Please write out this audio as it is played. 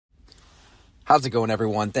How's it going,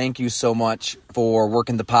 everyone? Thank you so much for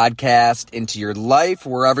working the podcast into your life,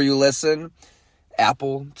 wherever you listen.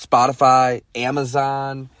 Apple, Spotify,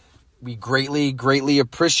 Amazon. We greatly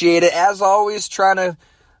appreciate it. As always, trying to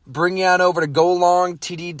bring you on over to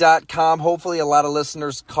golongtd.com. Hopefully a lot of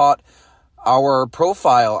listeners caught our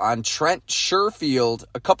profile on Trent Sherfield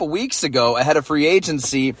a couple weeks ago ahead of free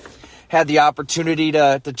agency. Had the opportunity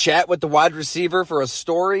to chat with the wide receiver for a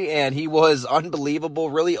story, and he was unbelievable,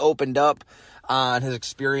 really opened up on his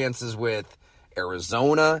experiences with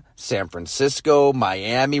Arizona, San Francisco,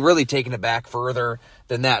 Miami, really taking it back further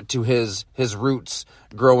than that to his roots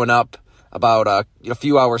growing up about a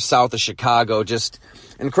few hours south of Chicago. Just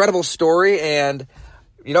incredible story. And,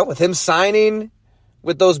 with him signing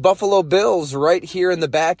with those Buffalo Bills right here in the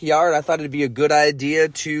backyard, I thought it'd be a good idea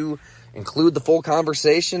to include the full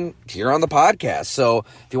conversation here on the podcast. So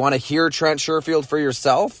if you want to hear Trent Sherfield for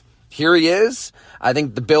yourself, here he is. I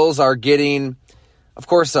think the Bills are getting, of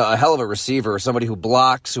course, a hell of a receiver, somebody who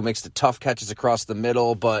blocks, who makes the tough catches across the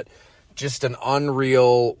middle, but just an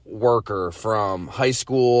unreal worker from high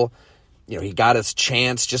school. He got his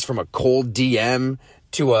chance just from a cold DM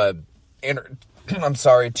to a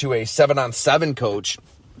 7-on-7 coach.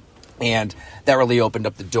 And that really opened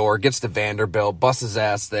up the door. Gets to Vanderbilt, busts his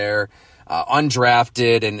ass there,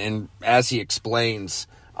 undrafted, and as he explains,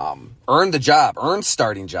 earned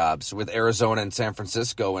starting jobs with Arizona and San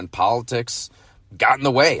Francisco, and politics got in the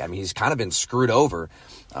way. I mean, he's kind of been screwed over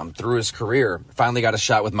through his career. Finally got a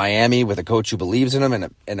shot with Miami with a coach who believes in him,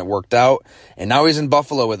 and it worked out. And now he's in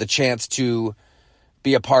Buffalo with a chance to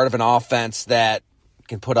be a part of an offense that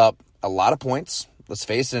can put up a lot of points. Let's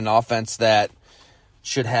face it, an offense that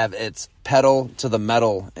should have its pedal to the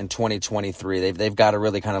metal in 2023. They've got to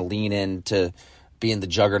really kind of lean into being the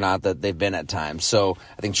juggernaut that they've been at times. So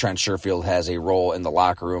I think Trent Sherfield has a role in the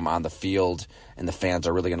locker room, on the field, and the fans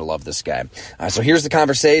are really going to love this guy. So here's the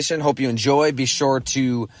conversation. Hope you enjoy. Be sure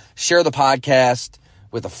to share the podcast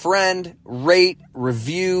with a friend, rate,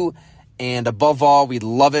 review, and above all, we'd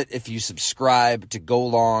love it if you subscribe to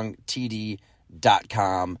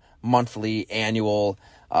golongtd.com, monthly, annual.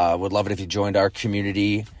 Would love it if you joined our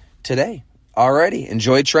community today. Alrighty,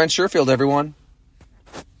 enjoy Trent Sherfield, everyone.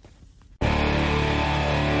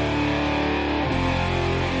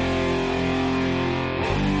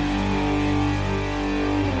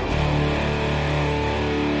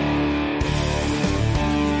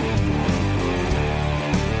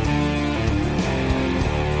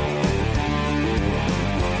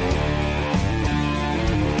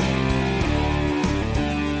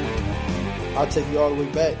 I'll take you all the way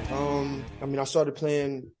back. I started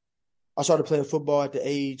playing football at the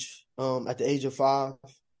age of 5.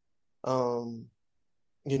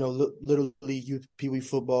 Little league, youth, pee wee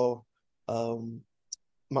football. My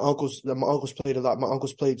uncles played a lot. My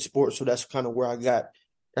uncles played sports, so that's kind of where I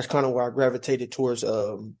gravitated towards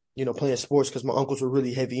playing sports, because my uncles were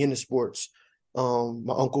really heavy into sports.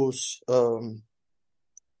 My uncles they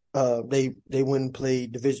went and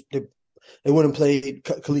played division. They went and played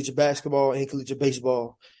collegiate basketball and collegiate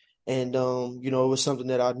baseball. And, it was something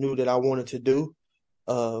that I knew that I wanted to do.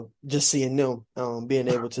 Just seeing them, being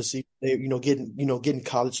able to see, getting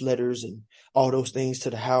college letters and all those things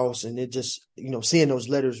to the house. And it just, seeing those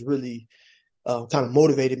letters really kind of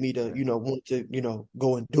motivated me to, want to,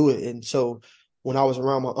 go and do it. And so when I was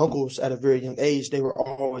around my uncles at a very young age, they were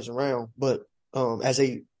always around. But when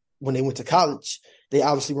they went to college, they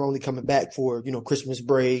obviously were only coming back for, Christmas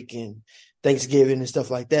break and Thanksgiving and stuff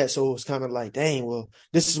like that. So it was kind of like, dang, well,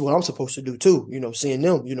 this is what I'm supposed to do too, seeing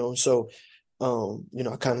them, So, I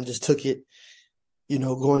kind of just took it,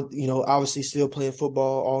 going, obviously still playing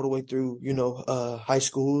football all the way through, high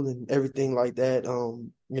school and everything like that.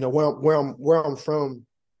 Where I'm from,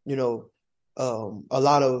 a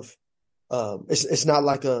lot of, it's not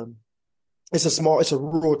like it's a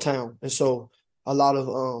rural town. And so a lot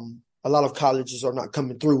of colleges are not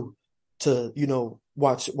coming through to,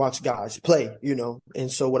 watch guys play, And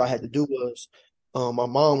so what I had to do was, my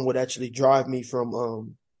mom would actually drive me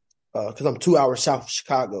from, cause I'm 2 hours south of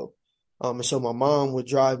Chicago. And so my mom would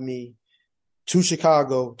drive me to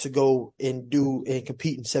Chicago to go and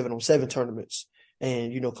compete in 7-on-7 tournaments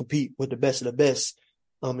and, compete with the best of the best,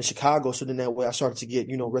 in Chicago. So then that way I started to get,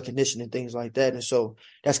 recognition and things like that. And so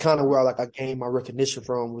that's kind of where I gained my recognition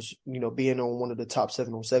from, was, being on one of the top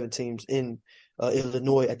 7-on-7 teams in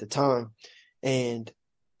Illinois at the time. And,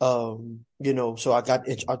 so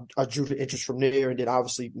I drew the interest from there. And then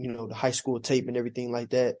obviously, the high school tape and everything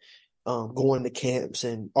like that, going to camps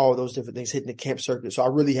and all those different things, hitting the camp circuit. So I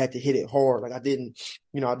really had to hit it hard. Like I didn't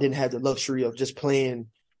have the luxury of just playing,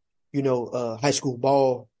 high school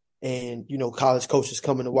ball and college coaches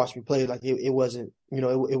coming to watch me play. Like it wasn't,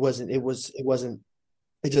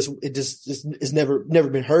 it's never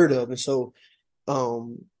been heard of. And so,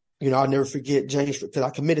 I'll never forget James, because I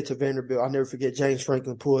committed to Vanderbilt. I'll never forget James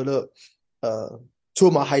Franklin pulled up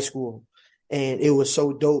to my high school, and it was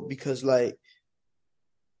so dope because like,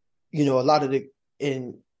 a lot of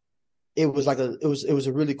and it was like it was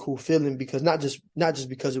a really cool feeling, because not just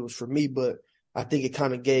because it was for me, but I think it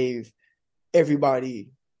kind of gave everybody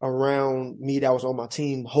around me that was on my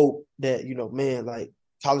team hope that, man, like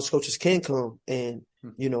college coaches can come and,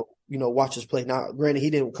 watch us play. Now, granted, he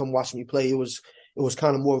didn't come watch me play. It was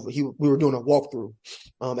kind of more of we were doing a walkthrough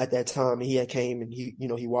at that time, and he had came and he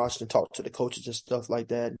watched and talked to the coaches and stuff like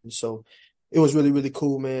that. And so it was really, really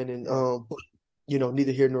cool, man. And,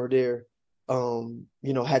 neither here nor there,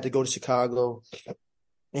 had to go to Chicago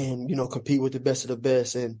and, compete with the best of the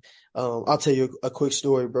best. And I'll tell you a quick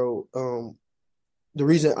story, bro. The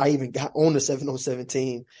reason I even got on the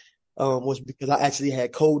 7-on-17 was because I actually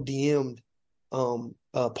had cold DM'd Paul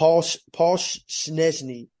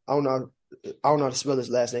Schnesny. I don't know how to spell his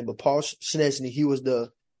last name, but Paul Schnesny. He was you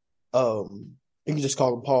can just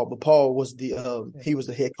call him Paul, but Paul was he was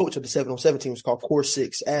the head coach of the 7-on-17 team. It was called Core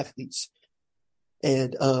 6 Athletes.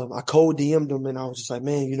 And I cold DM'd him, and I was just like,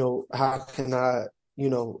 man, how can I,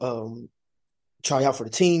 try out for the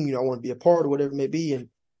team? I want to be a part or whatever it may be. And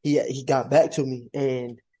he got back to me,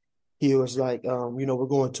 and he was like, we're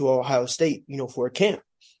going to Ohio State, for a camp,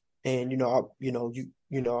 and you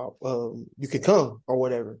can come or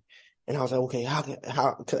whatever. And I was like, okay, how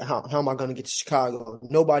am I going to get to Chicago?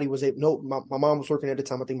 Nobody was able. No, my mom was working at the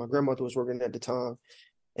time. I think my grandmother was working at the time,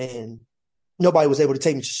 and nobody was able to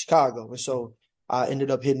take me to Chicago. And so I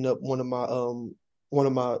ended up hitting up one of my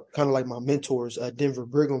kind of like my mentors, Denver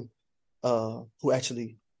Brigham, who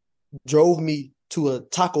actually drove me to a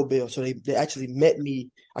Taco Bell. So they actually met me.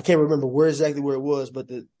 I can't remember where it was, but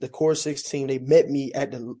the Core 6 team, they met me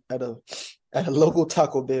at a local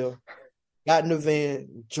Taco Bell, got in the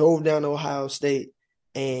van, drove down to Ohio State,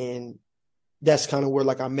 and that's kind of where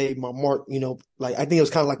like I made my mark, like I think it was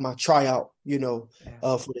kind of like my tryout,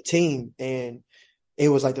 for the team. And it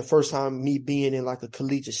was like the first time me being in like a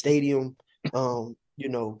collegiate stadium,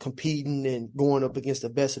 competing and going up against the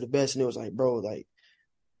best of the best. And it was like, bro, like,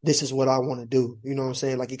 this is what I want to do. You know what I'm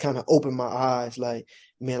saying? Like, it kind of opened my eyes. Like,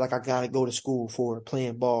 man, like I got to go to school for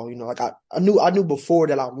playing ball. Like I knew before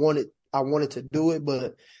that I wanted to do it.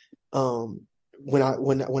 But when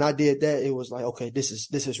I did that, it was like, okay, this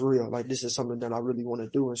is real. Like, this is something that I really want to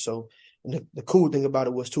do. And so the cool thing about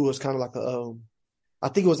it was too, it was kind of like I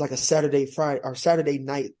think it was like a Saturday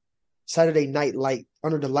night light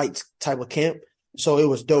under the lights type of camp. So it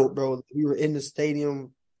was dope, bro. We were in the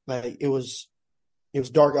stadium. Like it was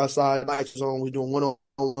dark outside. Lights was on. We were doing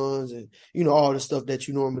one-on-ones and, all the stuff that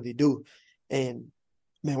you normally do. And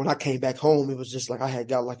man, when I came back home, it was just like I had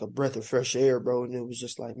got like a breath of fresh air, bro. And it was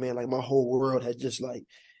just like, man, like my whole world had just like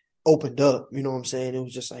opened up. You know what I'm saying? It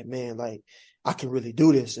was just like, man, like I can really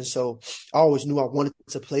do this. And so I always knew I wanted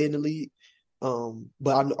to play in the league.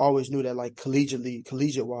 But I always knew that like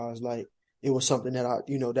collegiate wise, like it was something that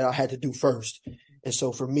I had to do first. And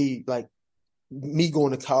so for me, like me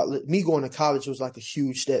going to college was like a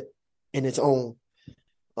huge step in its own,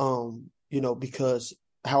 because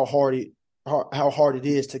how hard it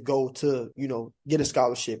is to go to, get a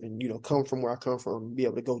scholarship and, come from where I come from and be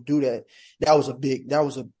able to go do that. That was a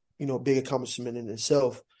big accomplishment in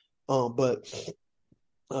itself. But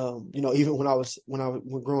even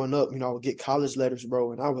when growing up, I would get college letters,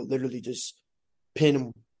 bro, and I would literally just pin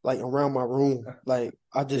them like around my room. Like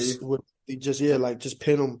I just would just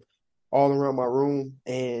pin them all around my room,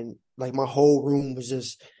 and like my whole room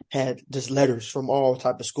had letters from all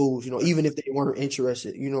type of schools, even if they weren't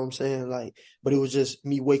interested, you know what I'm saying? Like, but it was just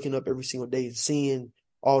me waking up every single day and seeing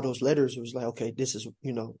all those letters. It was like, okay, this is,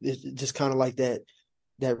 it's just kind of like that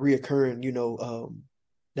reoccurring,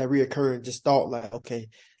 that reoccurring just thought, like, okay,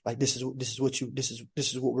 like this is what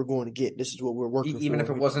we're going to get. This is what we're working for. Even if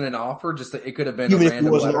it wasn't an offer, just it could have been even a if random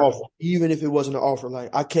it wasn't letter. an offer. Even if it wasn't an offer, like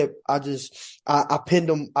I pinned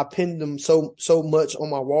them so much on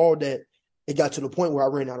my wall that it got to the point where I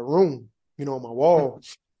ran out of room, on my wall,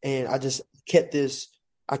 and I just kept this.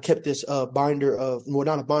 I kept this binder of, well,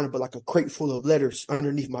 not a binder, but like a crate full of letters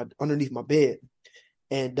underneath my bed,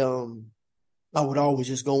 and I would always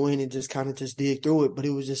just go in and just kind of just dig through it. But it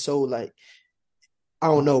was just so like, I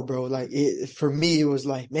don't know, bro. Like for me, it was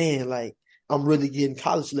like, man, like I'm really getting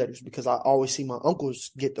college letters because I always see my uncles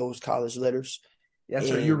get those college letters. Yes,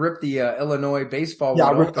 sir. You ripped the Illinois baseball Yeah,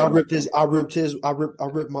 one open. I ripped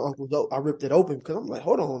my uncle's. I ripped it open because I'm like,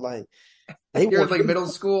 hold on, like They You're want like middle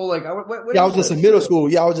school. Like, what yeah, I is was just in this? middle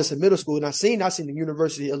school. Yeah, I was just in middle school, and I seen the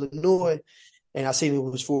University of Illinois, and I seen it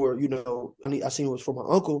was for I seen it was for my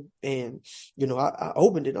uncle, and I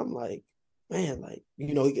opened it. I'm like, man, like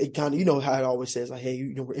it kind of how it always says like,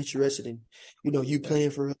 hey, we're interested in you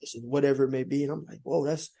playing for us and whatever it may be, and I'm like, whoa,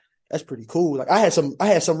 that's pretty cool. Like I had some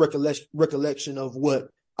recollection of what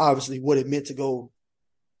it meant to go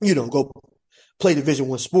go play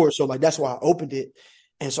Division I sports. So like that's why I opened it.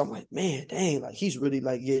 And so I'm like, man, dang, like he's really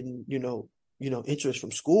like getting, interest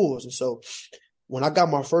from schools. And so when I got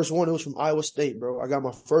my first one, it was from Iowa State, bro. I got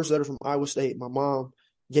my first letter from Iowa State. My mom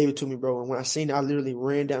gave it to me, bro. And when I seen it, I literally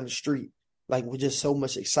ran down the street, like with just so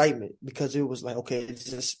much excitement because it was like, okay,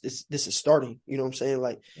 this is starting. You know what I'm saying?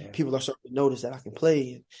 Like people are starting to notice that I can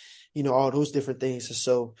play and, all those different things. And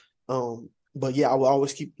so, but yeah, I will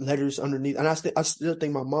always keep letters underneath. And I still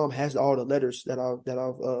think my mom has all the letters that I've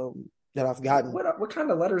gotten. What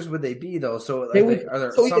kind of letters would they be though? So They are would,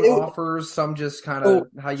 there so some they would, offers, some just kind so of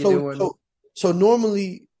how you so doing? so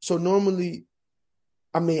normally,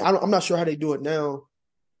 I mean, I'm not sure how they do it now.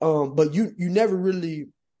 But you never really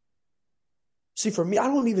see. For me, I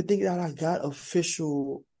don't even think that I got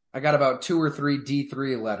official. I got about 2 or 3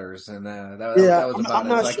 D3 letters, and that was about I'm it.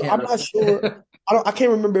 not So I sure. can't. I'm not sure. I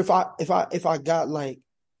can't remember if I got like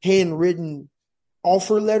handwritten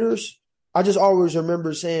offer letters. I just always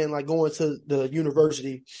remember saying like going to the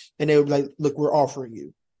university and they would be like, look, we're offering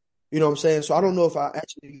you. You know what I'm saying? So I don't know if I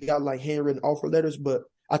actually got like handwritten offer letters, but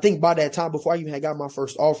I think by that time, before I even had got my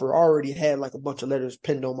first offer, I already had like a bunch of letters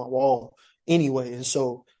pinned on my wall anyway. And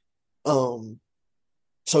so,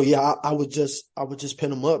 yeah, I would just pin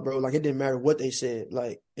them up, bro. Like it didn't matter what they said,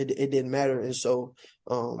 like it didn't matter. And so,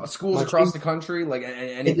 schools across the country, like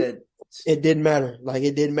any that it didn't matter. Like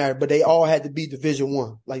it didn't matter, but they all had to be Division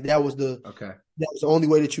I. Like that was the only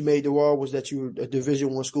way that you made the wall was that you were a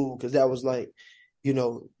Division I school because that was like,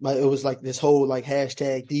 like it was like this whole like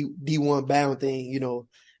hashtag D1 bound thing.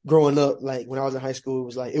 Growing up, like when I was in high school, it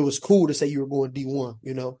was like it was cool to say you were going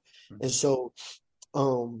D1. And so,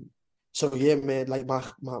 so yeah, man. Like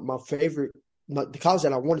my favorite, the college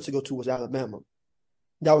that I wanted to go to was Alabama.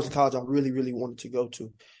 That was the college I really, really wanted to go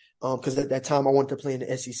to. Because at that time I wanted to play in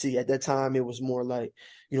the SEC. At that time it was more like,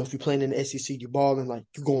 if you're playing in the SEC, you're balling, like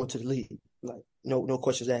you're going to the league. Like no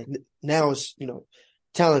questions asked. Now it's,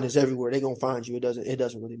 talent is everywhere. They're gonna find you. It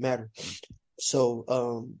doesn't really matter.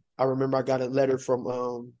 So I remember I got a letter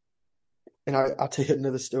from and I'll tell you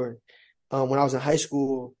another story. When I was in high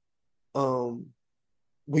school,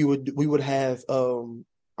 we would have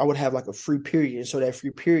I would have like a free period. So that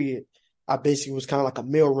free period, I basically was kind of like a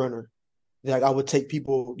mail runner. Like I would take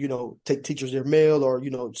people, take teachers their mail or,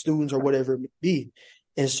 students or whatever it may be.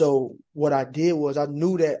 And so what I did was I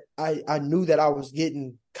knew that I was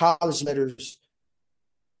getting college letters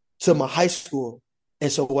to my high school.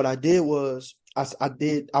 And so what I did was I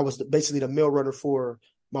was basically the mail runner for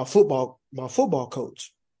my football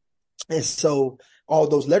coach. And so all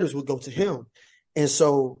those letters would go to him. And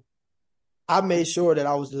so I made sure that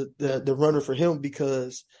I was the runner for him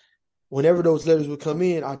because whenever those letters would come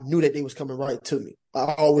in, I knew that they was coming right to me.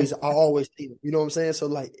 I always see them. You know what I'm saying? So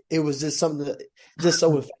like it was just something that just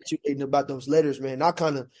so infatuating about those letters, man.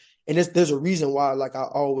 And there's a reason why like I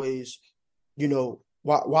always,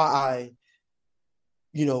 why I,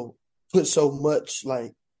 put so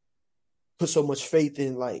much faith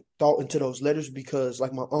and like thought into those letters because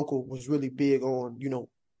like my uncle was really big on,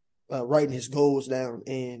 writing his goals down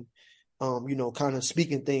and kind of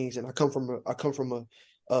speaking things. And I come from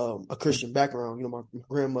a Christian background. My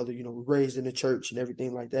grandmother, raised in the church and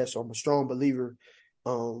everything like that. So I'm a strong believer,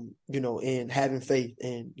 in having faith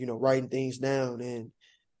and, writing things down and,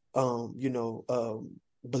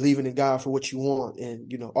 believing in God for what you want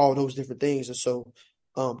and, all those different things. And so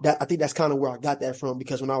I think that's kind of where I got that from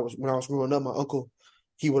because when I was growing up, my uncle,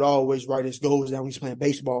 he would always write his goals down. When he's playing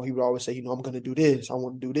baseball, he would always say, I'm going to do this. I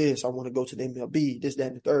want to do this. I want to go to the MLB, this, that,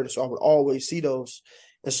 and the third. And so I would always see those.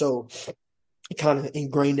 And so it kind of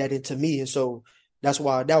ingrained that into me. And so that's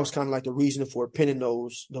why that was kind of like the reason for penning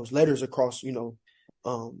those letters across,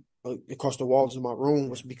 across the walls of my room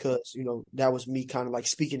was because, that was me kind of like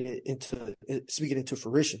speaking it into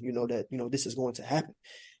fruition, that, this is going to happen.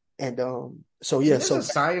 And so yeah, there's a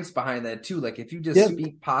science behind that too. Like if you just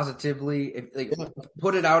speak positively,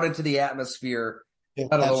 put it out into the atmosphere,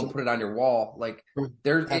 let alone put it on your wall. Like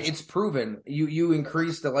it's proven. You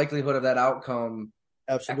increase the likelihood of that outcome.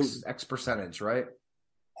 Absolutely, X percentage, right?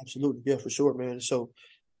 Absolutely, yeah, for sure, man. So,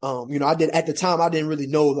 I didn't really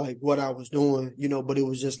know like what I was doing, but it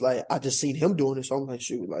was just like I just seen him doing it, so I'm like,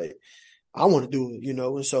 shoot, like I want to do it,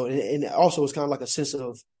 and so and also it's kind of like a sense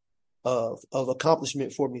of of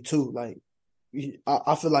accomplishment for me too. Like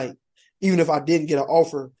I feel like even if I didn't get an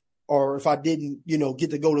offer or if I didn't,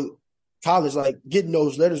 get to go to college, like getting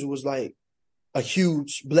those letters was like a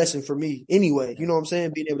huge blessing for me anyway. You know what I'm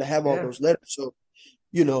saying? Being able to have all those letters. So,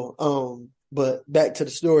 but back to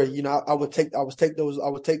the story, I would take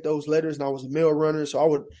those letters, and I was a mail runner.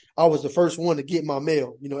 So I was the first one to get my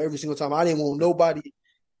mail, every single time. I didn't want nobody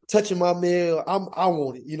touching my mail. I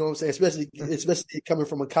want it, you know what I'm saying? Especially coming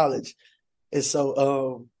from a college. And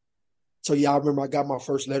so, I remember I got my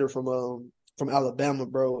first letter from Alabama,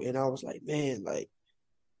 bro. And I was like, man, like,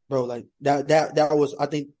 bro, like that was, I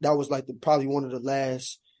think that was like probably one of the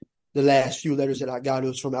last few letters that I got. It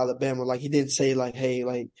was from Alabama. Like he didn't say like, hey,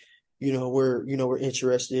 like, we're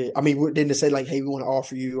interested. I mean, we didn't say like, hey, we want to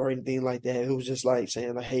offer you or anything like that. It was just like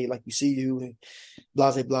saying like, hey, like we see you and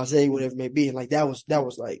blase, whatever it may be. And like that was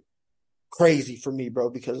like crazy for me, bro,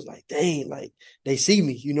 because like, dang, like they see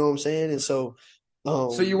me, you know what I'm saying? And so,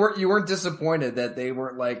 so you weren't disappointed that they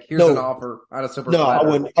weren't like, here's an offer on a super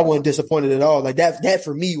platter. I wasn't disappointed at all. Like that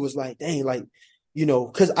for me was like, dang, like,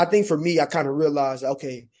 because I think for me, I kind of realized,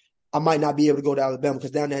 okay, I might not be able to go to Alabama because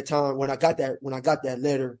down that time when I got that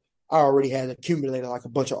letter, I already had accumulated like a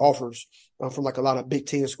bunch of offers from like a lot of Big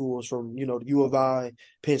Ten schools, from the U of I,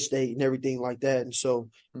 Penn State, and everything like that. And so,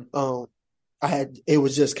 it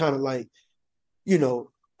was just kind of like,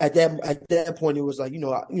 at that point it was like,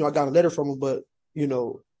 I got a letter from them, but I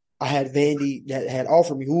had Vandy that had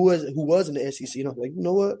offered me, who was in the SEC, and I was like, you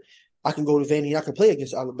know what, I can go to Vandy and I can play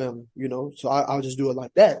against Alabama, so I'll just do it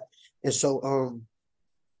like that. And so,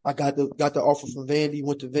 I got the offer from Vandy,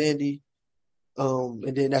 went to Vandy.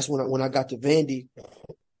 And then that's when I got to Vandy,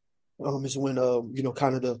 is when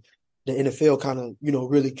kind of the NFL kind of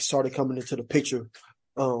really started coming into the picture.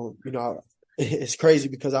 It's crazy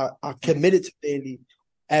because I committed to Vandy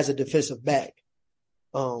as a defensive back,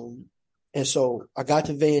 and so I got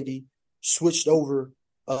to Vandy, switched over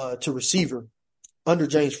to receiver under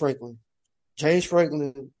James Franklin. James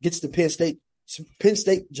Franklin gets the Penn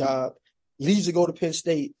State job, leaves to go to Penn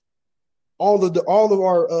State. All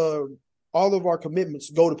of our commitments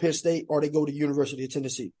go to Penn State or they go to University of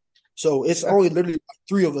Tennessee. So it's only literally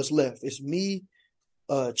three of us left. It's me,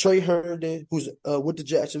 Trey Herndon, who's with the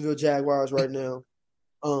Jacksonville Jaguars right now,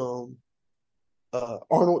 Arnold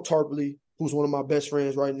Tarpley, who's one of my best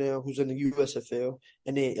friends right now, who's in the USFL,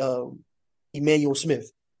 and then Emmanuel Smith,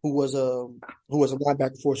 who was a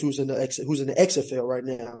linebacker for us, who's in the XFL right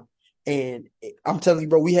now. And I'm telling you,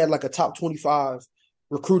 bro, we had like a top 25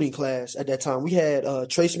 recruiting class at that time. We had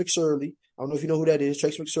Trace McSorley. I don't know if you know who that is.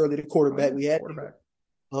 Trace McSorley, the quarterback. We had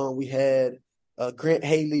Grant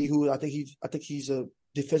Haley, who I think he's a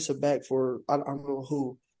defensive back for I don't know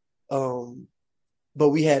who. But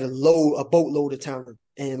we had a boatload of talent,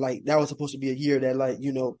 and like that was supposed to be a year that like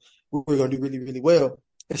we were going to do really, really well.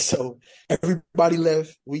 And so everybody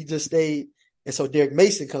left. We just stayed, and so Derek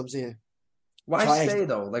Mason comes in. Why stay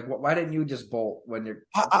though? Like, why didn't you just bolt when you're?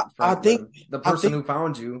 I think the person who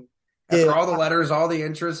found you, after all the letters, all the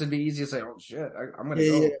interest, it'd be easy to say, "Oh shit, I'm gonna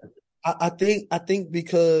go." Yeah. I think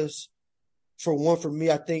because for me,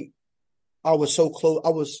 I think I was so close. I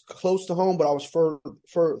was close to home, but I was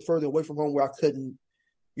further away from home where I couldn't,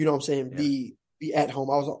 be at home.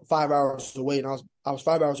 I was 5 hours away, and I was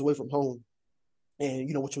 5 hours away from home, and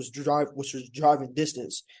which was driving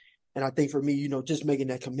distance. And I think for me, just making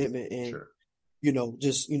that commitment and. Sure.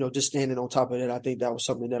 Just standing on top of that, I think that was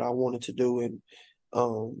something that I wanted to do. And,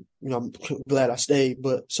 I'm glad I stayed.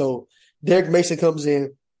 But so Derek Mason comes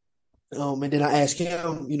in, and then I asked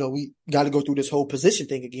him, we got to go through this whole position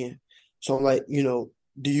thing again. So I'm like,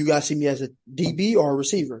 do you guys see me as a DB or a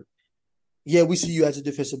receiver? Yeah, we see you as a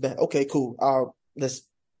defensive back. Okay, cool. Let's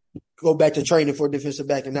go back to training for a defensive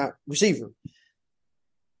back and not receiver.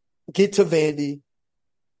 Get to Vandy.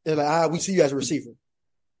 They're like, we see you as a receiver.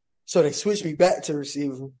 So they switched me back to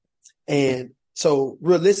receiver. And so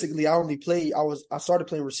realistically, I started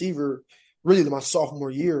playing receiver really my sophomore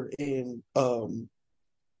year in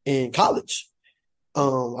college.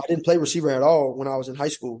 I didn't play receiver at all when I was in high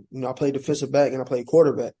school. I played defensive back and I played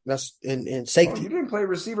quarterback. That's in safety. Oh, you didn't play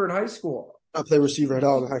receiver in high school. I played receiver at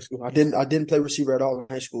all in high school. I didn't play receiver at all in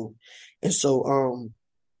high school. And so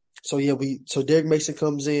so Derek Mason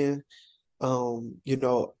comes in.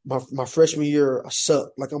 My freshman year, I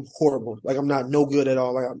sucked. Like I'm horrible. Like I'm not no good at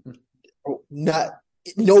all. Like I'm not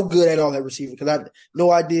no good at all at receiver because I had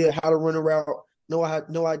no idea how to run a route. No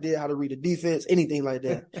idea how to read a defense, anything like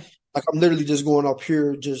that. Like I'm literally just going off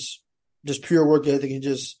pure, just pure work ethic and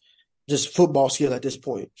just football skill at this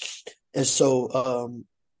point. And so,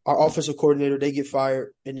 our offensive coordinator, they get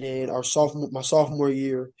fired, and then my sophomore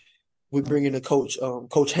year, we bring in a coach,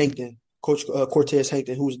 Coach Hankton, Coach Cortez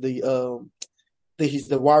Hankton, who's he's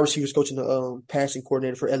the wide receivers coach and the passing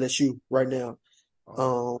coordinator for LSU right now.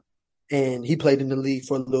 And he played in the league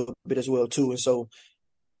for a little bit as well too. And so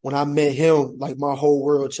when I met him, like my whole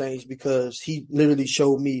world changed because he literally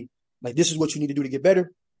showed me like this is what you need to do to get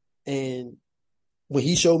better. And when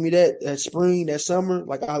he showed me that spring, that summer,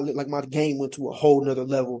 like my game went to a whole nother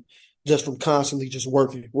level just from constantly just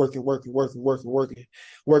working on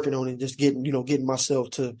it, just getting myself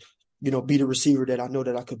to, be the receiver that I know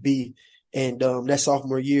that I could be. And that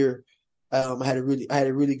sophomore year, I had a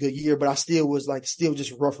really good year, but I still was still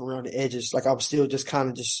just rough around the edges. Like I was still just kind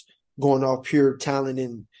of just going off pure talent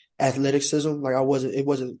and athleticism. Like it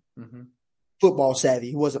wasn't football savvy.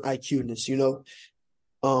 It wasn't IQ-ness,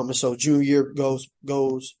 And so junior year goes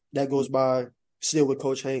by, still with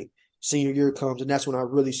Coach Hank. Senior year comes, and that's when I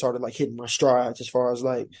really started hitting my strides as far as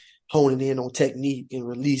honing in on technique and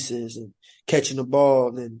releases and catching the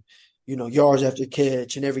ball and yards after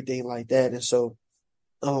catch and everything like that. And so,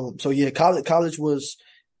 yeah, college was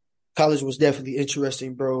definitely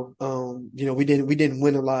interesting, bro. We didn't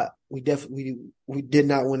win a lot. We did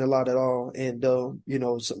not win a lot at all. And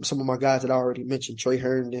some of my guys that I already mentioned, Trey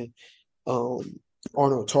Herndon,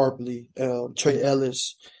 Arnold Tarpley, Trey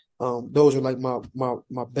Ellis. Those are my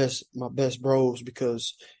best bros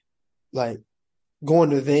because going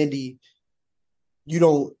to Vandy,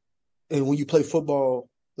 and when you play football,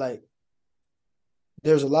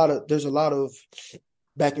 there's a lot of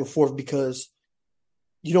back and forth because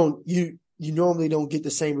you normally don't get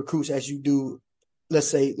the same recruits as you do, let's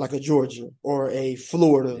say a Georgia or a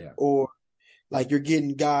Florida or you're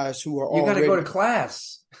getting guys who are you got to go to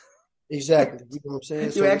class. Exactly. You know what I'm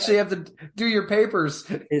saying? You actually have to do your papers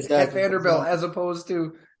at Vanderbilt as opposed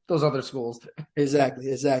to those other schools.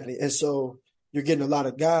 Exactly. And so you're getting a lot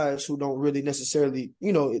of guys who don't really necessarily,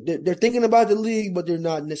 they're thinking about the league, but they're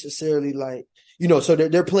not necessarily so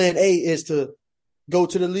their plan A is to go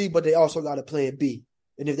to the league, but they also got a plan B.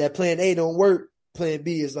 And if that plan A don't work, plan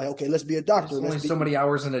B is okay, let's be a doctor. There's only so many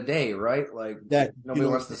hours in a day, right? Nobody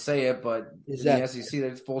wants to say it, but in the SEC,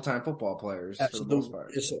 there's full-time football players. Absolutely. For the most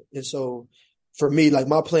part. And so for me,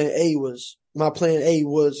 my plan A was my plan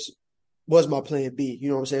B. You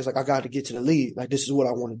know what I'm saying? It's I got to get to the league. This is what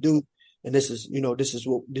I want to do, and this is what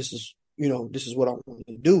I want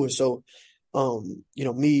to do. And so,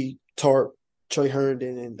 me, Tarp, Trey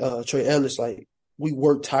Herndon, and Trey Ellis, we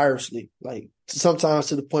worked tirelessly. Sometimes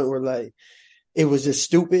to the point where it was just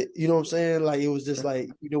stupid, you know what I'm saying? It was just we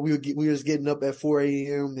were just getting up at 4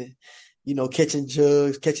 a.m. and, catching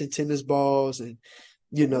jugs, catching tennis balls and,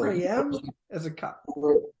 4 a.m. as a cop.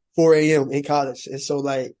 4 a.m. in college. And so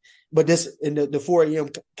but the 4 a.m.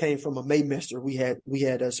 came from a Maymester we had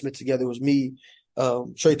spent together. It was me,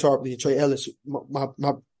 Trey Tarpley and Trey Ellis. My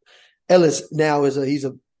Ellis now he's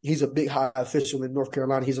a big high official in North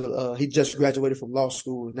Carolina. He just graduated from law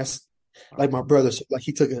school, and that's my brother. So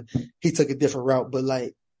he took a different route.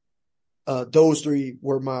 But those three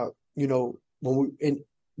were my when we in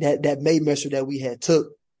that Maymester that we had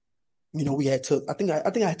took. I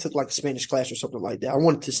think I took a Spanish class or something like that. I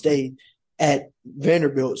wanted to stay at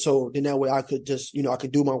Vanderbilt, so then that way I could just I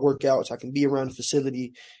could do my workouts, I can be around the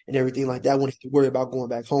facility and everything like that. I wouldn't have to worry about going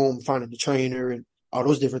back home, finding the trainer and all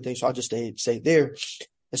those different things. So I just stayed there.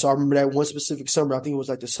 And so I remember that one specific summer, I think it was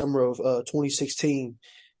the summer of 2016,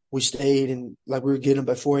 we stayed and we were getting up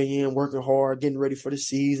at 4 a.m., working hard, getting ready for the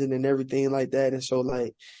season and everything like that. And so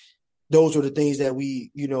those were the things that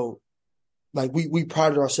we, we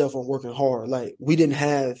prided ourselves on working hard. We didn't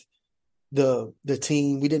have the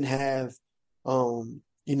team, we didn't have,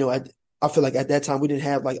 I feel at that time we didn't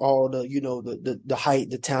have all the, the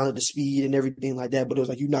height, the talent, the speed and everything like that. But it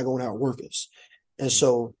was you're not going to outwork us. And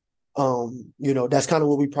so, that's kind of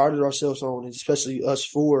what we prided ourselves on, and especially us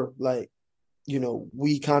four, we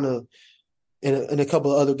kind of, and a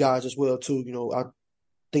couple of other guys as well too, I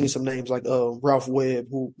think of some names Ralph Webb,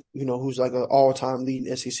 who, who's an all-time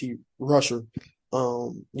leading SEC rusher.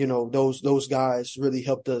 Those guys really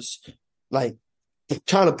helped us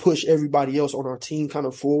trying to push everybody else on our team kind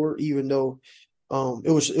of forward, even though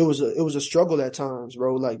it was a struggle at times,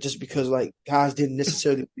 bro. Just because guys didn't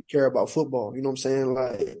necessarily care about football, you know what I'm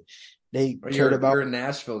saying? They cared about. You're in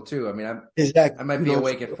Nashville too. I mean, exactly. I might be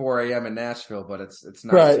awake at 4 a.m. in Nashville, but it's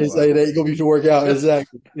not right. It's they go be to work out.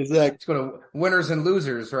 Exactly. It's going to winners and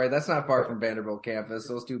losers, right? That's not far from Vanderbilt campus.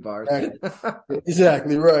 Those two bars.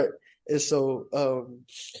 Exactly right. And so,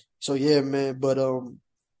 yeah, man. But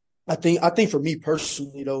I think for me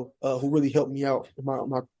personally though, who really helped me out in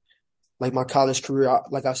my college career,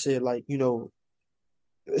 like I said,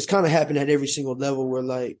 it's kind of happened at every single level where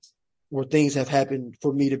where things have happened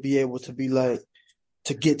for me to be able to be like,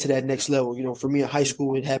 to get to that next level. You know, for me in high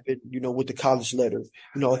school, it happened, you know, with the college letter.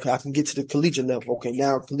 You know, I can get to the collegiate level. Okay,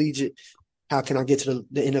 now collegiate, how can I get to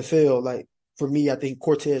the NFL? Like, for me, I think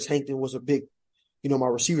Cortez Hankton was a big, you know, my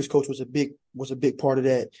receivers coach was a big part of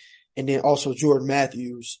that. And then also Jordan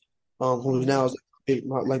Matthews, who now is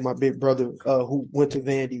my big brother, who went to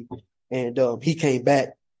Vandy, and he came back.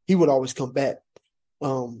 He would always come back,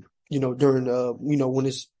 you know, during you know, when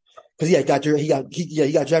it's, because he got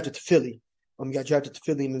drafted to Philly. He got drafted to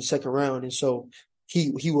Philly in the second round, and so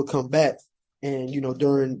he would come back, and you know,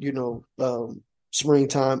 during, you know,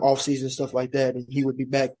 springtime, off season, stuff like that, and he would be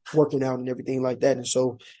back working out and everything like that. And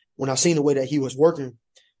so when I seen the way that he was working,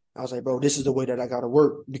 I was like, bro, this is the way that I got to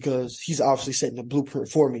work, because he's obviously setting the blueprint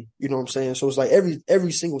for me. You know what I'm saying? So it's like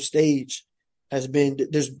every single stage has been,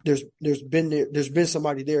 there's been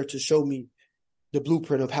somebody there to show me the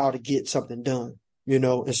blueprint of how to get something done, you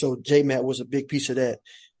know? And so J-Matt was a big piece of that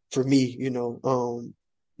for me, you know,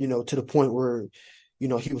 to the point where, you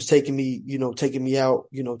know, he was taking me out,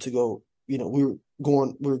 you know, to go, you know, we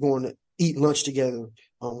were going to eat lunch together,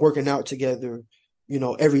 working out together, you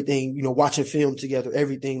know, everything, you know, watching film together,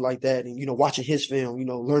 everything like that. And, you know, watching his film, you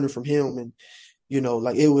know, learning from him. And, you know,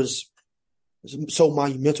 like, it was so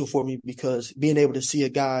monumental for me, because being able to see a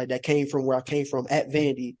guy that came from where I came from at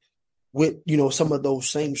Vandy with, you know, some of those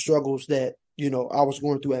same struggles that, you know, I was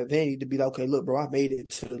going through at Vandy, to be like, okay, look, bro, I made it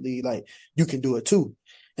to the league. Like, you can do it too.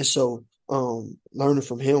 And so, learning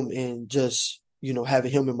from him and just, you know,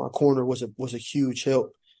 having him in my corner was a huge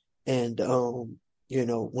help. And, you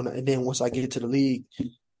know, once I get to the league,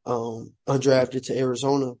 undrafted to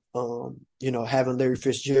Arizona, you know, having Larry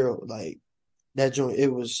Fitzgerald, like, that joint,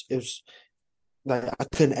 it was like, I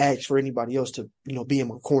couldn't ask for anybody else to, you know, be in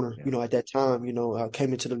my corner. You know, at that time, you know, I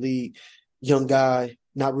came into the league, young guy,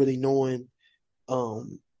 not really knowing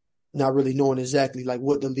exactly like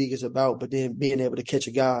what the league is about, but then being able to catch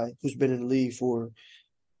a guy who's been in the league for,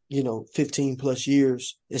 you know, 15 plus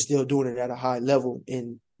years and still doing it at a high level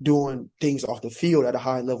and doing things off the field at a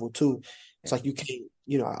high level too. It's like, you can't,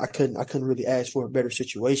 you know, I couldn't really ask for a better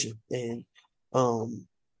situation. And,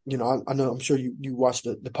 you know, I know, I'm sure you watched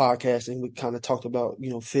the podcast, and we kind of talked about, you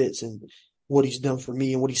know, Fitz and what he's done for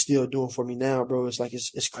me and what he's still doing for me now, bro. It's like, it's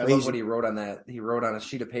crazy. I love what he wrote on that. He wrote on a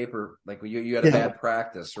sheet of paper, like, you had a bad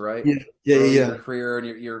practice, right? Yeah. Your career,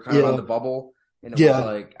 and you're kind of on the bubble, and it was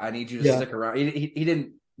like, I need you to stick around. He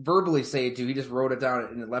didn't verbally say it to you. He just wrote it down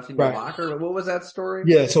and left in your locker. What was that story?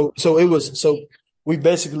 Yeah. So we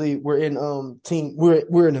basically were in team.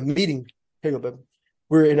 We're in a meeting. Here you go, baby.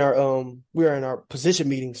 We're in our position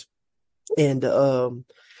meetings, and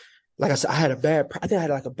like I said, I had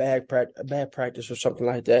like a bad practice or something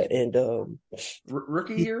like that. And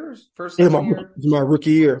rookie year, first year, my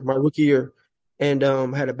rookie year, and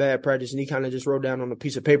had a bad practice, and he kind of just wrote down on a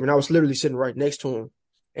piece of paper, and I was literally sitting right next to him,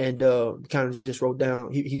 and kind of just wrote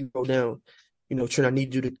down. He wrote down, you know, Trent, I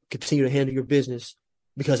need you to continue to handle your business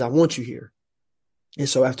because I want you here. And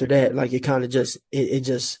so after that, like, it kind of just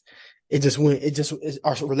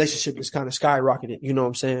our relationship just kind of skyrocketed. You know what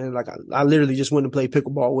I'm saying? Like, I literally just went and played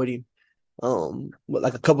pickleball with him,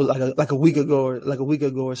 like a week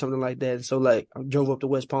ago or something like that. And so, like, I drove up to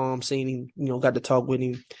West Palm, seen him, you know, got to talk with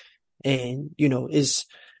him, and, you know, it's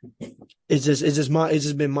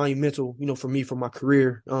just been monumental, you know, for me, for my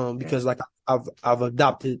career, because, like, I've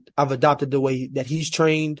adopted the way that he's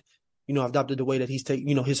trained, you know, I've adopted the way that he's taken,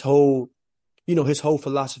 you know, his whole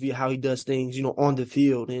philosophy of how he does things, you know, on the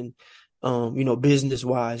field, and you know, business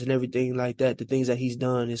wise and everything like that. The things that he's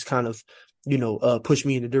done is kind of, you know, push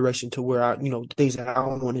me in the direction to where I, you know, the things that I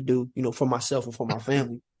want to do, you know, for myself and for my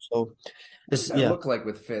family. So What's that look like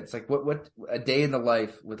with Fitz? Like, what a day in the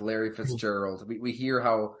life with Larry Fitzgerald? We hear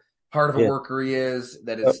how hard of a worker he is,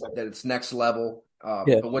 that it's next level.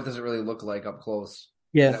 But what does it really look like up close?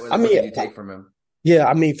 Yeah, what did you take from him? Yeah,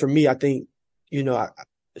 I mean, for me, I think, you know,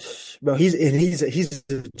 bro, he's a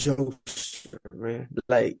jokester, man.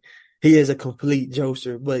 Like, he is a complete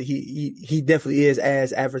jokester, but he definitely is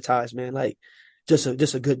as advertised, man. Like, just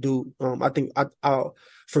a good dude. I think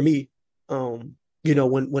for me, you know,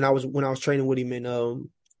 when I was training with him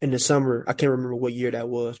in the summer, I can't remember what year that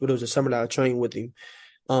was, but it was the summer that I trained with him.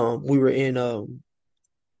 We were in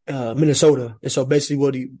Minnesota, and so basically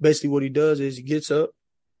what he does is he gets up,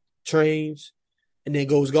 trains, and then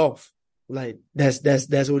goes golf. Like,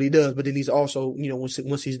 that's what he does. But then he's also, you know,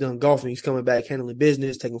 once he's done golfing, he's coming back, handling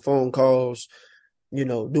business, taking phone calls, you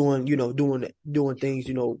know, doing things,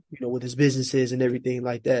 you know, with his businesses and everything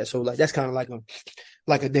like that. So, like, that's kind of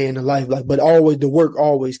like a day in the life. Like, but always the work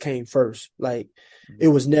always came first. Like, it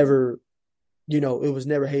was never it was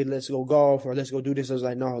never, hey, let's go golf or let's go do this. I was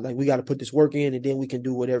like, no, like we got to put this work in and then we can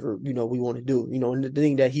do whatever, we want to do, and the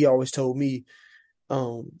thing that he always told me,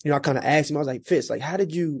 I kind of asked him, I was like, Fitz, like, how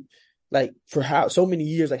did you, like, for how so many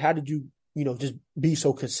years, like, how did you, just be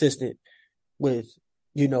so consistent with,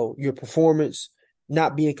 your performance,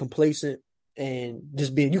 not being complacent and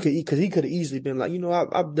just being, because he could have easily been like,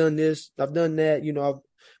 I've done this, I've done that, I've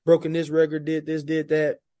broken this record, did this, did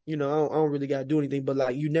that. I don't really got to do anything, but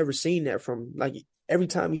like you never seen that from like every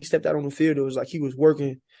time he stepped out on the field, it was like he was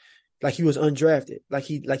working, like he was undrafted, like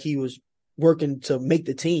he was working to make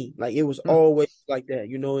the team. Like it was always like that,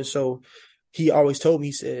 and so he always told me,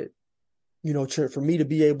 he said, Trent, for me to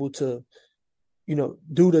be able to,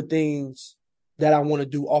 do the things that I want to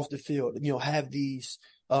do off the field, have these,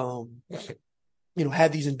 have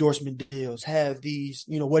these endorsement deals, have these,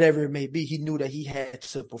 whatever it may be. He knew that he had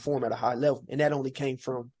to perform at a high level, and that only came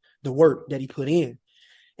from the work that he put in.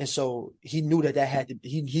 And so he knew that had to,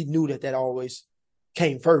 he knew that always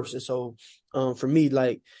came first. And so for me,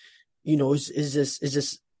 like, it's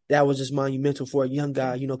just that was just monumental for a young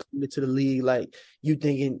guy, coming into the league, like you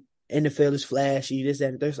thinking NFL is flashy, this, that,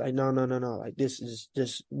 and this. Like, no. Like this is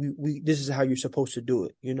just this is how you're supposed to do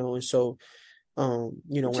it, and so Which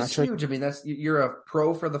when is huge. I mean, you're a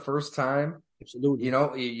pro for the first time. Absolutely. You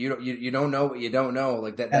don't know what you don't know.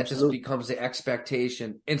 Like that just becomes the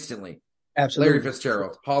expectation instantly. Absolutely. Larry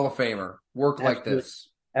Fitzgerald, Hall of Famer, work like this.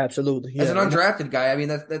 Absolutely. Yeah. As an undrafted guy, I mean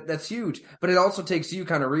that's huge. But it also takes you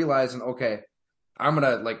kind of realizing, okay, I'm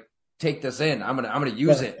gonna like take this in. I'm gonna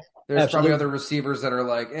use it. There's probably other receivers that are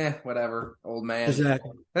like, whatever, old man.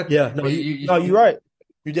 Exactly. Yeah. No, you're right.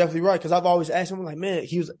 You're definitely right. Because I've always asked him, like, man,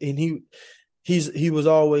 he was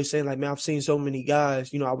always saying, like, man, I've seen so many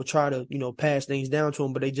guys, I would try to, pass things down to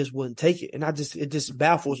him, but they just wouldn't take it. And it just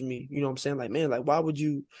baffles me, what I'm saying? Like, man, like, why would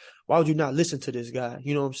you not listen to this guy?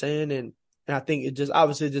 You know what I'm saying? And I think I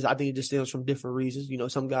think it just stems from different reasons.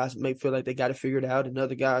 Some guys may feel like they got to figure it out and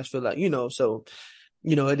other guys feel like, so,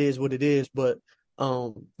 it is what it is. But,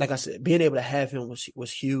 like I said, being able to have him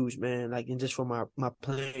was huge, man. Like, and just for my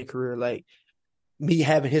playing career, like me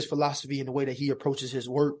having his philosophy and the way that he approaches his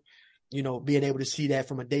work, being able to see that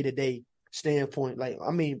from a day-to-day standpoint. Like,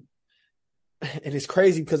 I mean, and it's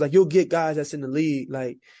crazy because, like, you'll get guys that's in the league,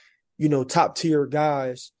 like, top tier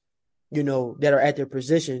guys, that are at their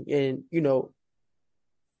position. And,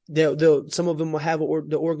 they'll some of them will have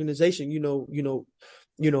the organization, by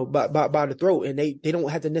the throat. And they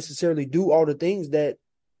don't have to necessarily do all the things that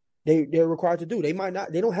they're required to do. They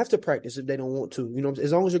don't have to practice if they don't want to,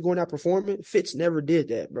 as long as you're going out performing. Fitz never did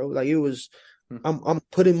that, bro. Like, it was, I'm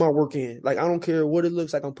putting my work in. Like, I don't care what it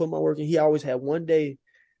looks like. I'm putting my work in. He always had one day.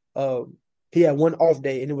 He had one off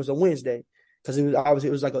day, and it was a Wednesday because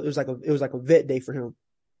it was like a vet day for him.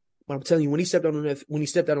 But I'm telling you, when he stepped out on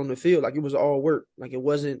the field, like, it was all work. Like, it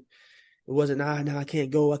wasn't. Nah, I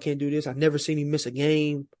can't go. I can't do this. I've never seen him miss a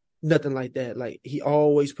game. Nothing like that. Like, he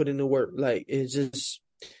always put in the work. Like, it's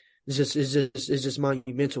just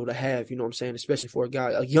monumental to have, what I'm saying, especially for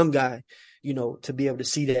a young guy, to be able to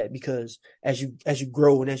see that, because as you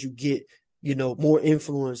grow and as you get, more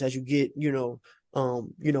influence, as you get, more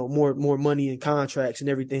money and contracts and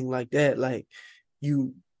everything like that, like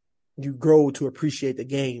you grow to appreciate the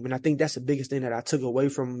game. And I think that's the biggest thing that I took away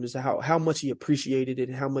from him, is how much he appreciated it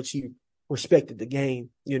and how much he respected the game,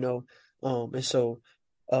 and so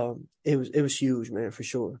it was huge, man, for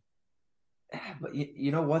sure. But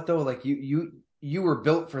you know what though? Like you were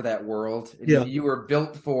built for that world. Yeah. You were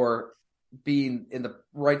built for being in the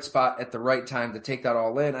right spot at the right time to take that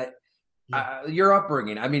all in. Your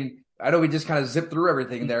upbringing. I mean, I know we just kind of zipped through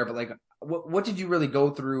everything there, but like, what did you really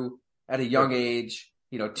go through at a young age?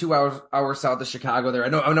 2 hours south of Chicago. There,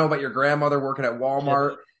 I know about your grandmother working at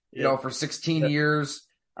Walmart. For 16 years,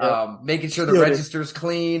 making sure the register's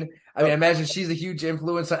clean. I mean, I imagine she's a huge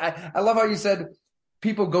influence. I love how you said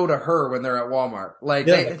people go to her when they're at Walmart. Like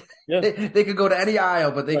they could go to any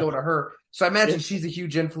aisle, but they go to her. So I imagine she's a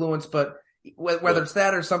huge influence. But whether it's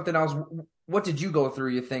that or something else, what did you go through,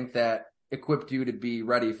 you think, that equipped you to be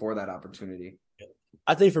ready for that opportunity?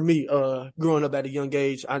 I think for me, growing up at a young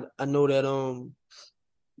age, I know that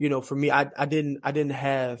for me, I didn't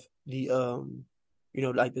have the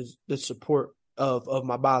like the support of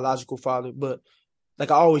my biological father, but like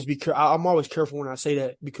I'm always careful when I say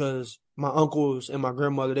that, because my uncles and my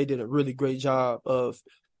grandmother, they did a really great job of,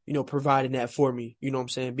 providing that for me. You know what I'm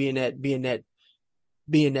saying? Being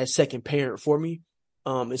that second parent for me.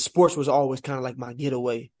 And sports was always kind of like my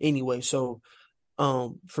getaway anyway. So,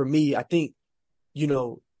 for me, I think,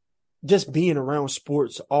 just being around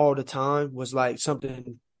sports all the time was like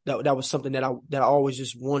something that was something that I always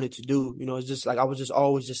just wanted to do. You know, it's just like I was just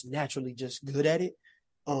always just naturally just good at it.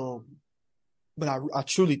 But I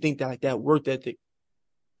truly think that like that work ethic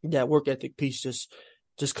piece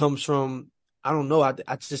just comes from, I don't know.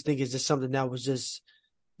 I just think it's just something that was just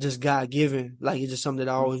God given. Like, it's just something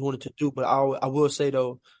that I always wanted to do. But I will say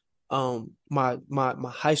though, my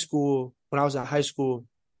high school, when I was in high school,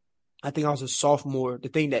 I think I was a sophomore.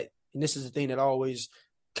 And this is the thing that always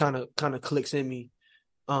kind of clicks in me.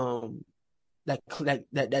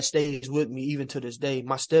 That stays with me even to this day.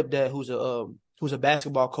 My stepdad, who's a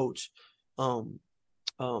basketball coach,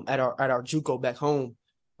 at our JUCO back home,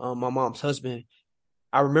 my mom's husband.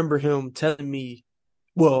 I remember him telling me,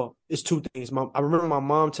 well, it's two things. I remember my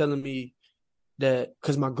mom telling me that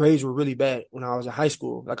because my grades were really bad when I was in high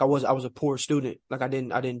school. Like I was a poor student. Like I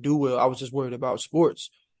didn't do well. I was just worried about sports.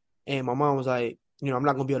 And my mom was like, I'm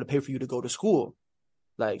not gonna be able to pay for you to go to school.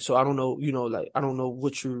 Like, so I don't know, I don't know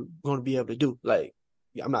what you're going to be able to do. Like,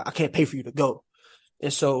 I can't pay for you to go.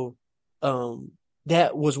 And so,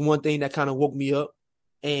 that was one thing that kind of woke me up.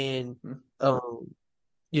 And,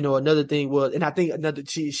 another thing was, and I think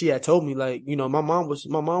she had told me, like, my mom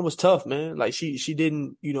was tough, man. Like she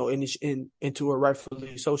didn't, into her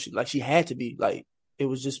rightfully so, she had to be. Like, it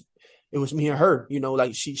was me and her,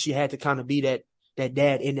 like she had to kind of be that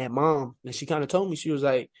dad and that mom. And she kind of told me, she was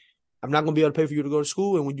like, I'm not gonna be able to pay for you to go to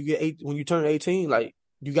school, and when you turn 18, like,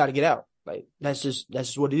 you got to get out. Like, that's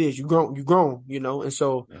just what it is. You grown, And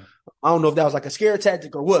so, I don't know if that was like a scare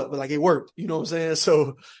tactic or what, but like it worked. You know what I'm saying?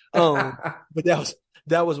 So, but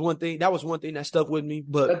that was one thing. That was one thing that stuck with me.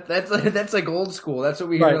 But that's like old school. That's what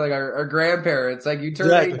we hear, like our grandparents. Like, you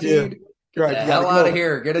turn 18, get the hell out of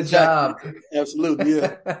here, get a job. Absolutely,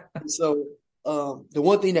 yeah. So, the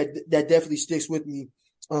one thing that definitely sticks with me,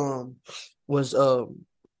 was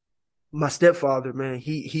my stepfather, man.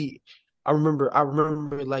 I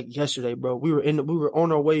remember like yesterday, bro. We were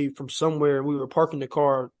on our way from somewhere. We were parking the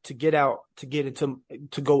car to get out, to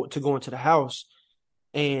go into the house.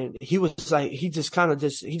 And he was like, he just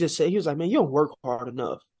said, he was like, man, you don't work hard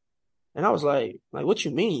enough. And I was like, what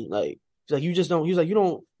you mean? Like, he's like, you just don't, he's like, you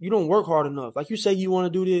don't work hard enough. Like, you say you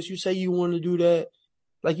want to do this, you say you want to do that.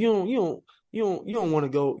 Like, you don't want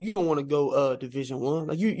to go, Division I.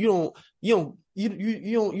 Like, you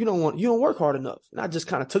don't work hard enough. And I just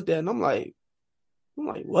kind of took that, and I'm like,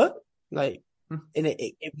 what? Like, and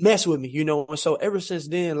it messed with me, And so ever since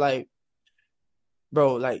then, like,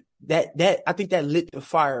 bro, like that I think that lit the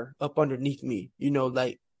fire up underneath me,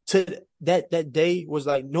 like, to that day was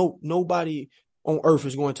like, nobody on earth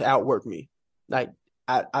is going to outwork me. Like,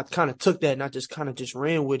 I kind of took that and I just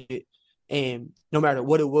ran with it. And no matter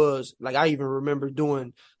what it was, like, I even remember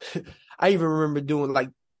doing like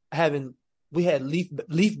we had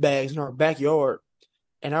leaf bags in our backyard,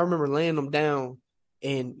 and I remember laying them down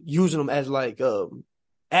and using them as like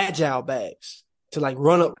agile bags to like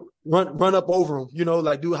run up over them,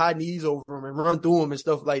 like do high knees over them and run through them and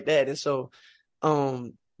stuff like that. And so,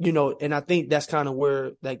 and I think that's kind of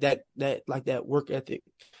where like that work ethic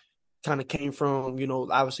kind of came from.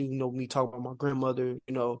 Obviously, me talking about my grandmother,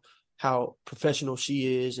 how professional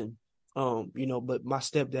she is, and but my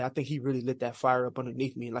stepdad, I think he really lit that fire up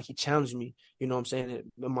underneath me, and like he challenged me, what I'm saying,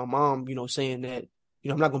 and my mom, saying that,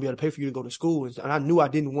 I'm not gonna be able to pay for you to go to school, and I knew I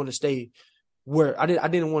didn't want to stay where I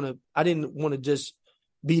didn't want to just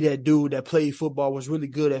be that dude that played football, was really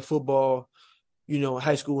good at football, in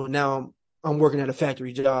high school, and now I'm working at a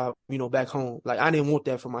factory job, back home. Like, I didn't want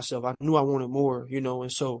that for myself. I knew I wanted more,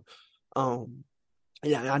 and so,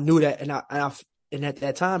 yeah, I knew that, and at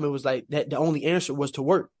that time, it was like that the only answer was to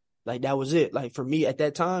work. Like, that was it. Like, for me at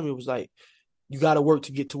that time, it was like, you got to work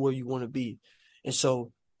to get to where you want to be. And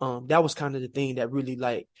so, that was kind of the thing that really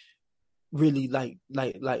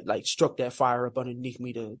struck that fire up underneath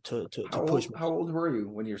me to push me. How old were you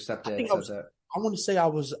when your stepdad said that? I want to say I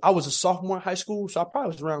was a sophomore in high school, so I probably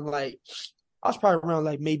was around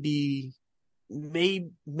like maybe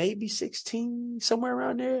 16, somewhere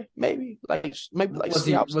around there, maybe like.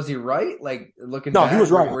 Was he right? Like, looking no, back, he was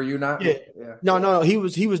right. Were you not? Yeah. No, he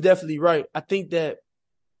was definitely right. I think at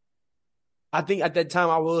that time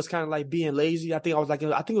I was kind of like being lazy. I think it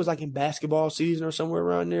was like in basketball season or somewhere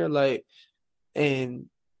around there. Like, and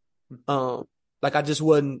like I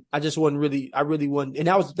really wasn't, and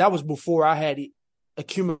that was before I had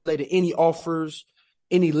accumulated any offers,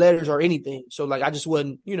 any letters or anything. So like, I just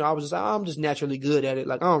wasn't, I'm just naturally good at it.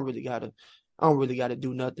 Like, I don't really gotta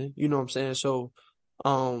do nothing. You know what I'm saying? So,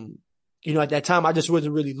 at that time I just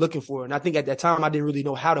wasn't really looking for it. And I think at that time I didn't really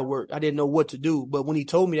know how to work. I didn't know what to do. But when he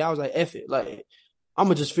told me that, I was like, F it. Like, I'm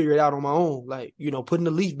gonna just figure it out on my own. Like, putting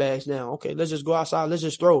the leaf bags down. Okay, let's just go outside. Let's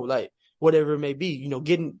just throw. Like, whatever it may be.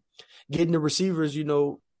 Getting the receivers,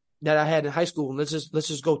 that I had in high school. And let's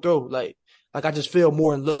just go through. Like I just feel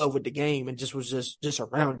more in love with the game and just was just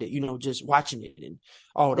around it, just watching it and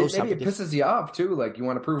all those. Maybe it pisses you off too. Like you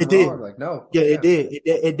want to prove it wrong. Did. Like no. Yeah, it did.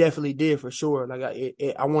 It definitely did for sure. Like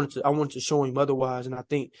I wanted to show him otherwise, and I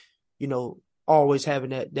think, always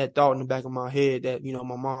having that thought in the back of my head that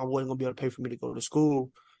my mom wasn't gonna be able to pay for me to go to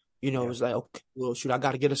school. It's like, okay, well, shoot, I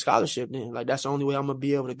got to get a scholarship then. Like that's the only way I'm gonna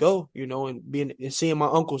be able to go. And seeing my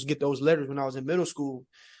uncles get those letters when I was in middle school.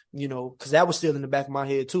 Because that was still in the back of my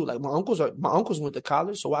head too. Like my uncles went to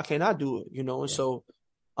college, so why can't I do it? And so,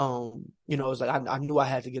 it's like I knew I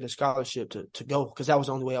had to get a scholarship to go because that was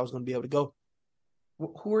the only way I was going to be able to go.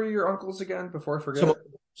 Who are your uncles again? Before I forget.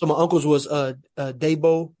 So my uncles was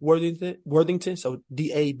Dabo Worthington, so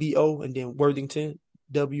Dabo, and then Worthington,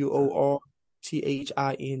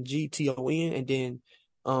 Worthington, and then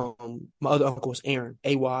my other uncle was Aaron,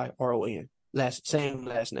 Ayron, same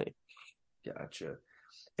last name. Gotcha.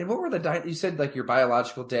 And what were you said like your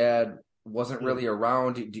biological dad wasn't really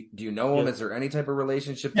around. Do you know him? Is there any type of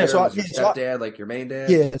relationship there? Is your stepdad like your main dad?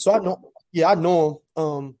 Yeah, so I know. Yeah, I know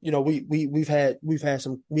him. We've had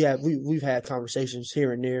conversations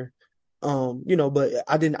here and there. But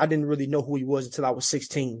I didn't really know who he was until I was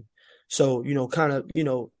 16. So,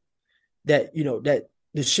 that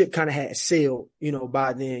the ship kind of had sailed,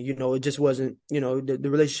 by then. It just wasn't, the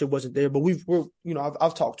relationship wasn't there. But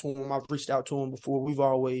I've talked to him. I've reached out to him before.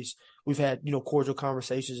 We've had, cordial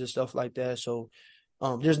conversations and stuff like that. So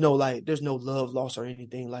there's no love lost or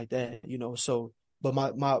anything like that, So, but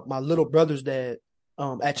my little brother's dad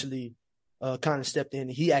actually kind of stepped in.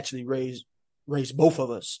 He actually raised both of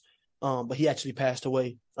us. But he actually passed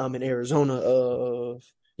away in Arizona.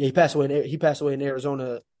 He passed away in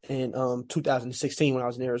Arizona in 2016 when I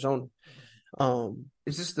was in Arizona.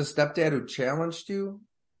 Is this the stepdad who challenged you?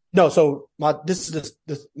 No, so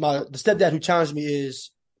the stepdad who challenged me is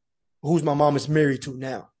who's my mom is married to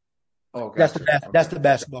now. Oh, gotcha. That's the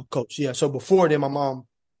basketball coach. Yeah. So before then, my mom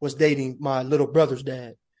was dating my little brother's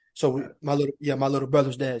dad. So my little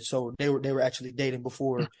brother's dad. So they were actually dating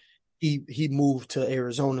before he moved to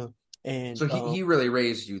Arizona. And so he really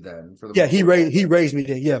raised you then for the he raised me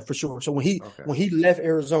then, yeah, for sure. So when he left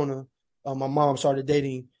Arizona, my mom started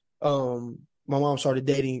dating who my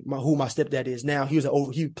stepdad is now.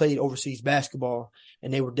 He played overseas basketball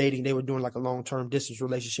and they were dating. They were doing like a long-term distance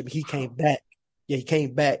relationship. He came back. Yeah, he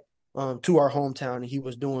came back to our hometown and he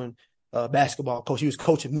was doing basketball coach. He was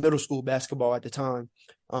coaching middle school basketball at the time.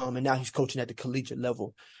 And now he's coaching at the collegiate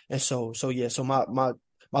level. And so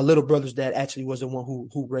my little brother's dad actually was the one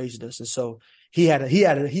who raised us, and so he had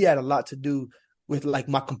a lot to do with like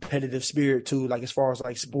my competitive spirit too, like as far as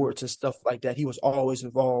like sports and stuff like that. He was always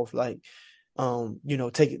involved, like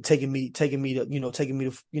taking me to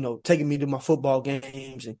my football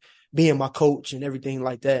games and being my coach and everything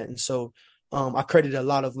like that. And so I credit a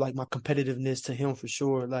lot of like my competitiveness to him for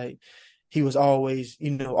sure. Like he was always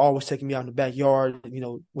taking me out in the backyard,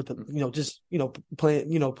 with the,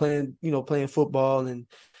 playing football and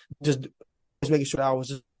just making sure that I was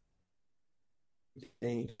just.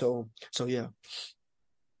 So yeah.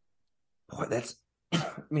 Boy, that's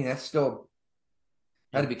still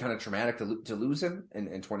had to be kind of traumatic to lose him in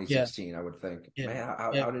 2016. I would think. Yeah. Man,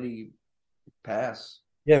 how did he pass?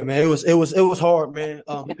 Yeah, man, it was hard, man.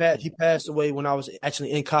 He passed away when I was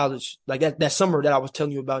actually in college. Like that summer that I was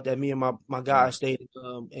telling you about, that me and my guy stayed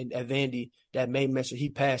at Vandy, that May semester. He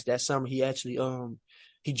passed that summer. He actually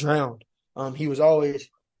he drowned. He was always,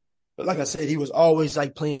 like I said, he was always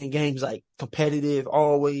like playing games, like competitive,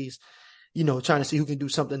 always, trying to see who can do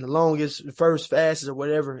something the longest, first, fastest, or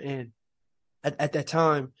whatever. And at that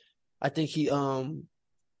time, I think he was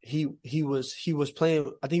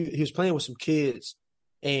playing. I think he was playing with some kids.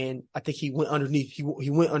 And I think he went underneath. He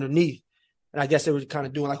went underneath, and I guess they were kind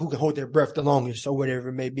of doing like who can hold their breath the longest or whatever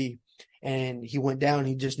it may be. And he went down. And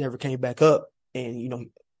he just never came back up.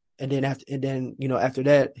 And after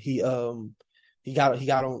that he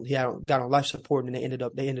got on life support, and they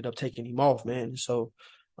ended up taking him off, man. So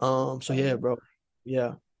yeah, bro.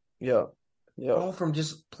 Yeah. All from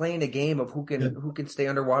just playing a game of who can stay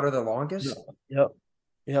underwater the longest. Yep.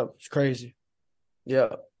 It's crazy.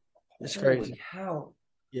 Yeah, it's crazy. Holy hell.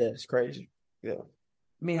 Yeah, it's crazy. Yeah.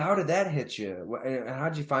 I mean, how did that hit you?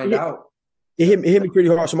 How'd you find out? It hit me pretty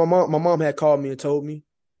hard. So my mom had called me and told me.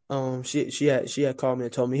 She had called me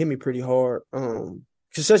and told me. It hit me pretty hard.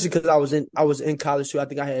 Especially because I was in college too. I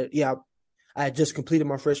think I had just completed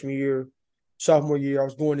my freshman year, sophomore year. I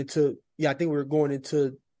was going into I think we were going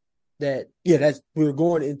into that. Yeah, we were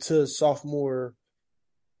going into sophomore.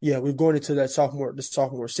 Yeah, we were going into that sophomore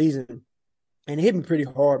season. And it hit me pretty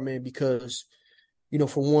hard, man, because,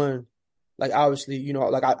 for one, like obviously,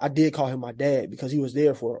 like I did call him my dad because he was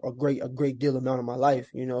there for a great deal amount of my life,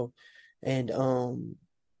 and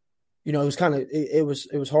it was kind of it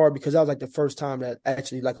was hard because that was like the first time that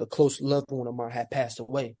actually like a close loved one of mine had passed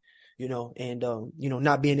away, and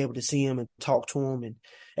not being able to see him and talk to him and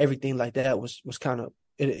everything like that was kind of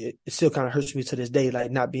it still kind of hurts me to this day,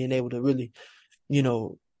 like not being able to really, you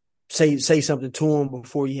know, say something to him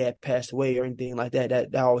before he had passed away or anything like that.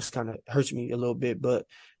 That always kind of hurts me a little bit. But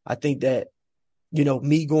I think that,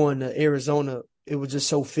 me going to Arizona, it was just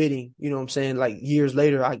so fitting. You know what I'm saying? Like years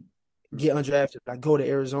later, I get undrafted, I go to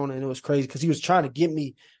Arizona, and it was crazy because he was trying to get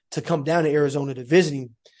me to come down to Arizona to visit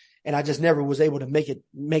him, and I just never was able to make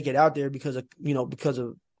it out there because of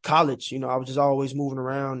college. I was just always moving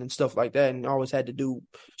around and stuff like that, and always had to do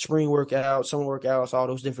spring workouts, summer workouts, all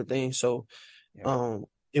those different things. So,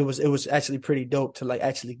 it was actually pretty dope to like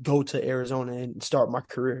actually go to Arizona and start my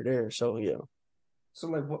career there. So yeah. So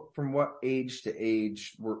like from what age to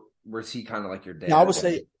age was he kind of like your dad? Yeah,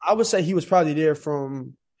 I would say he was probably there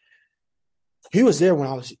he was there when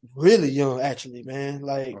I was really young, actually, man.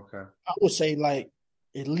 Like I would say like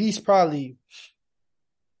at least probably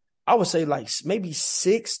I would say like maybe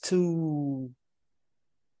 6 to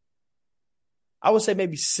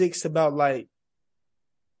about like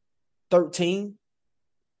 13.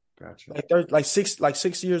 Gotcha. Like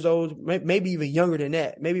 6 years old, maybe even younger than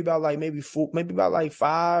that. Maybe about like maybe 4, maybe about like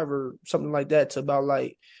 5 or something like that to about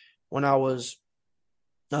like when I was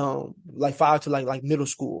like 5 to like middle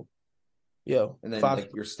school. Yeah. And then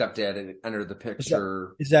like your stepdad entered the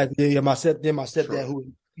picture. Exactly. Yeah, my stepdad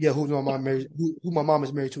Sure. who my mom married, who my mom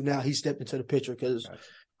is married to now, he stepped into the picture because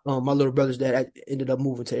my little brother's dad ended up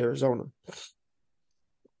moving to Arizona.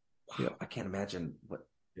 Wow, yeah. I can't imagine what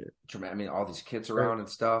I mean, all these kids around and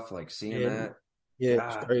stuff, like seeing that. Yeah,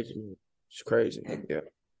 it's crazy. It's crazy. And yeah.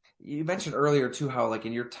 You mentioned earlier too how like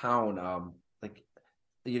in your town, like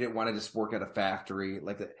you didn't want to just work at a factory.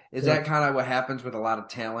 Like, is that kind of what happens with a lot of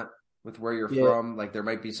talent with where you're from? Like there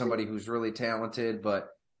might be somebody who's really talented, but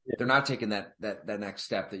they're not taking that next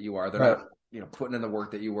step that you are. They're not, putting in the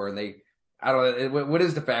work that you were. And I don't know, what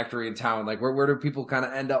is the factory in town? Like where do people kind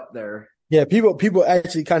of end up there? Yeah, people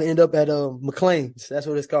actually kind of end up at McLean's. That's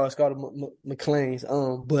what it's called. It's called McLean's.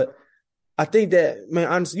 But I think that, man,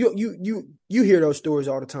 honestly, you hear those stories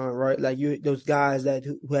all the time, right? Like those guys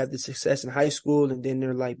who have the success in high school and then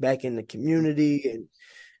they're like back in the community and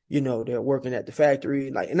they're working at the factory.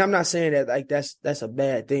 Like, and I'm not saying that like that's a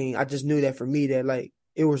bad thing. I just knew that for me that like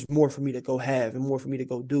it was more for me to go have and more for me to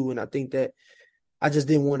go do. And I think that I just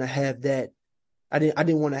didn't want to have that. I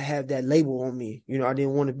didn't want to have that label on me. I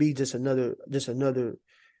didn't want to be just another guy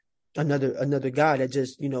that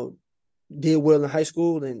just, did well in high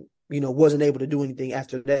school and, wasn't able to do anything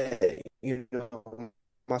after that.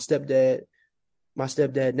 My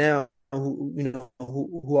stepdad now,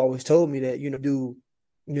 who always told me that,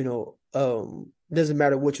 doesn't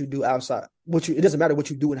matter what you do outside, it doesn't matter what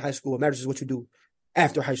you do in high school. It matters just what you do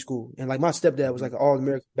after high school. And like my stepdad was like an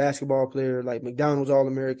All-American basketball player, like McDonald's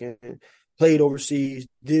All-American, played overseas,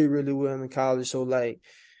 did really well in college. So like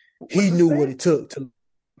he knew what it took to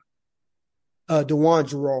Dewan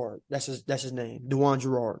Gerard. That's his name. Dewan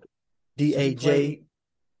Gerard. DAJUAN.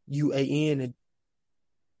 And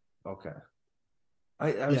okay.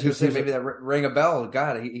 I was gonna say maybe that rang a bell.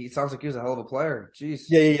 God, he sounds like he was a hell of a player. Jeez.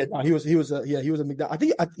 Yeah. No, he was a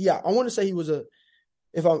McDonald's. I want to say he was a.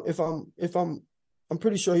 If I'm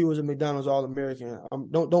pretty sure he was a McDonald's All-American.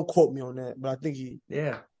 Don't quote me on that, but I think he.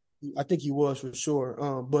 Yeah. I think he was for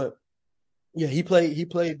sure. But yeah, he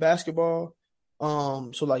played basketball.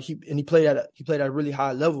 So like he played at a really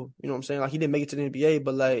high level. You know what I'm saying? Like he didn't make it to the NBA,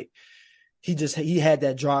 but like he had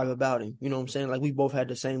that drive about him. You know what I'm saying? Like we both had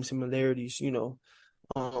the same similarities.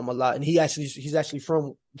 A lot. And he's actually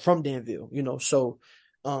from Danville. So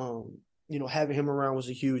having him around was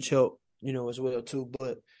a huge help. As well too.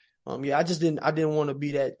 But I didn't want to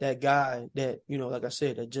be that guy that like I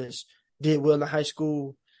said, that just did well in high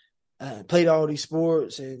school. Played all these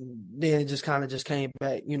sports and then just came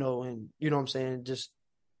back, and what I'm saying, just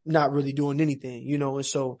not really doing anything, and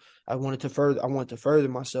so I wanted to further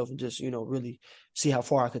myself and just, really see how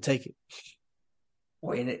far I could take it.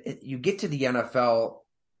 Boy, and you get to the NFL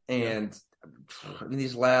and in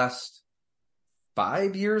these last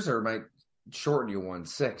 5 years, or might shorten you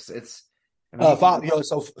 6. It's 5.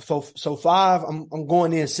 So 5. I'm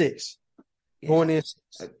going in 6. Going in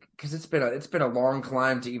 6. Because it's been a long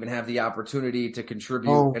climb to even have the opportunity to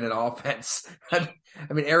contribute in an offense. I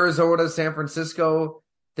mean, Arizona, San Francisco,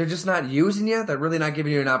 they're just not using you. They're really not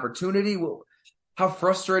giving you an opportunity. How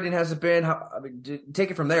frustrating has it been? I mean,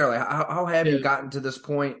 take it from there. Like, how have you gotten to this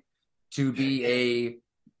point to be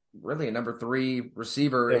really a number 3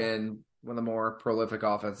 receiver in one of the more prolific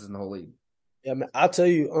offenses in the whole league? Yeah, man, I'll tell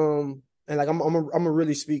you, and like I'm gonna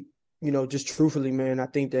really speak, just truthfully, man. I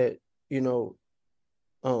think that,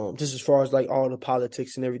 just as far as like all the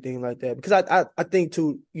politics and everything like that, because I think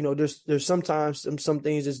too, there's sometimes some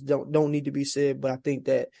things that don't need to be said, but I think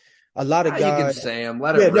that a lot of You can guys, say them,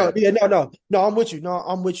 let it rip. No, I'm with you. No,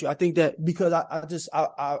 I'm with you. I think that because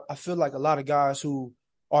I feel like a lot of guys who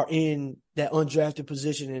are in that undrafted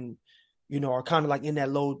position and, are kind of like in that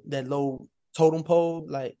low totem pole,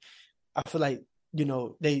 like I feel like,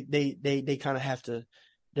 they kind of have to,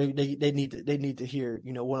 they need to hear,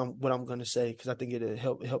 what I'm gonna say, because I think it'll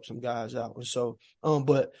help some guys out. And so,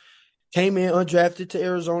 but came in undrafted to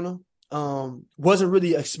Arizona. Wasn't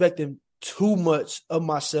really expecting too much of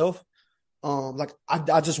myself. Like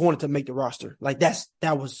I just wanted to make the roster. Like that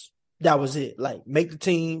was it. Like make the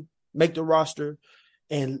team, make the roster,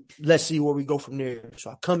 and let's see where we go from there.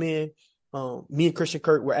 So I come in. Me and Christian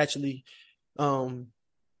Kirk were actually,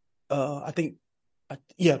 I think,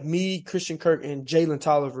 me, Christian Kirk, and Jalen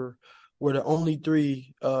Tolliver were the only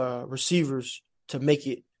 3 receivers to make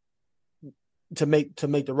it to make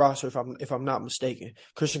the roster, if I'm not mistaken.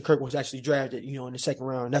 Christian Kirk was actually drafted, in the second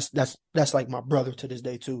round. That's like my brother to this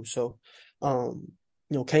day too. So,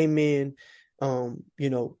 came in,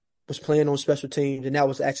 was playing on special teams, and that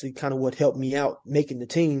was actually kind of what helped me out making the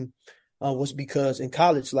team. Was because in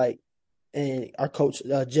college, and our coach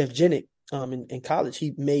Jeff Jenick, in college,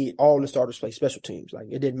 he made all the starters play special teams. Like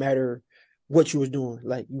it didn't matter what you was doing,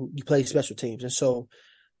 like you played special teams, and so.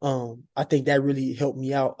 I think that really helped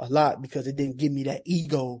me out a lot because it didn't give me that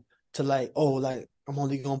ego to like, oh, like I'm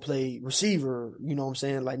only gonna play receiver. You know what I'm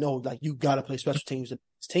saying? Like, no, like you gotta play special teams in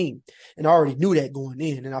this team. And I already knew that going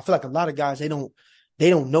in. And I feel like a lot of guys they don't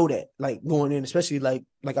know that, like going in, especially like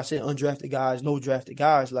I said, undrafted guys, no drafted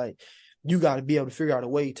guys, like you gotta be able to figure out a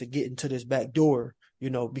way to get into this back door,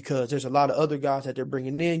 because there's a lot of other guys that they're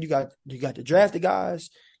bringing in. You got the drafted guys,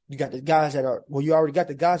 you got the guys you already got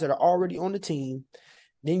the guys that are already on the team.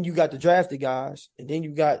 Then you got the drafted guys, and then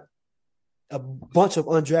you got a bunch of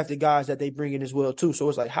undrafted guys that they bring in as well too. So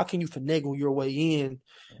it's like, how can you finagle your way in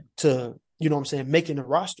to, making a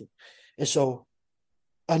roster? And so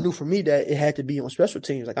I knew for me that it had to be on special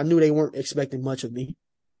teams. Like I knew they weren't expecting much of me,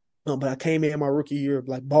 but I came in my rookie year,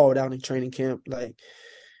 like balled out in training camp. Like,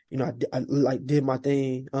 I like did my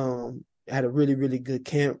thing. Had a really, really good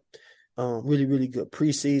camp, really, really good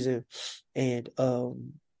preseason, and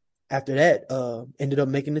after that, ended up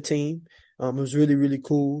making the team. It was really, really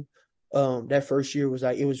cool. That first year was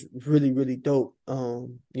it was really, really dope.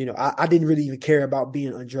 I didn't really even care about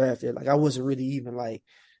being undrafted. Like I wasn't really even like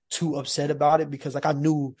too upset about it because like I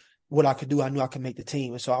knew what I could do. I knew I could make the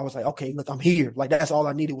team. And so I was like, okay, look, I'm here. Like that's all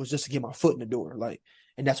I needed was just to get my foot in the door. Like,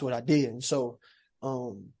 and that's what I did. And so,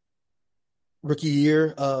 rookie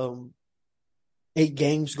year, 8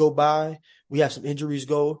 games go by. We have some injuries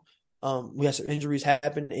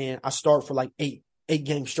happen, and I start for like eight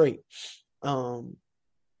games straight. And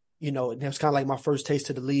that was kind of like my first taste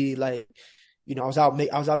to the league. Like, I was out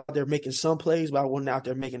there making some plays, but I wasn't out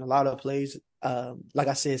there making a lot of plays. Like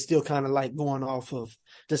I said, still kind of like going off of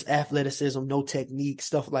just athleticism, no technique,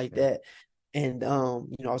 stuff like that. And I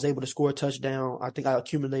was able to score a touchdown. I think I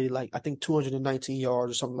accumulated 219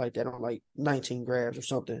 yards or something like that on like 19 grabs or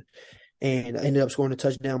something. And I ended up scoring a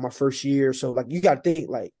touchdown my first year. So, like, you got to think,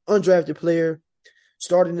 like, undrafted player,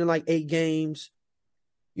 starting in, like, 8 games.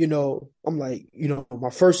 I'm like,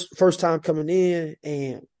 my first time coming in,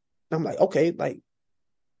 and I'm like, okay, I'm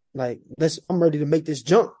ready to make this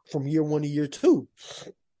jump from year 1 to year 2.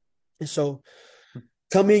 And so,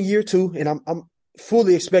 come in year 2, and I'm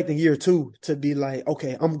fully expecting year 2 to be like,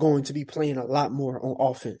 okay, I'm going to be playing a lot more on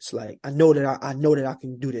offense. Like, I know that I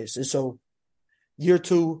can do this. And so, year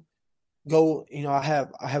 2, go, I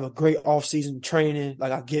have a great off season training.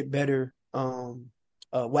 Like I get better.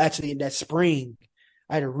 Actually in that spring,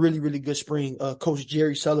 I had a really, really good spring. Coach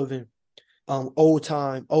Jerry Sullivan, old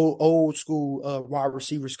school wide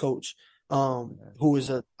receivers coach, who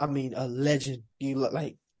is a legend. He look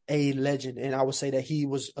like a legend. And I would say that he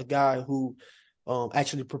was a guy who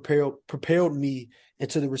actually propelled me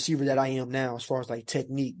into the receiver that I am now, as far as like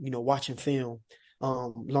technique, watching film.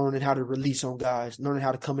 Learning how to release on guys, learning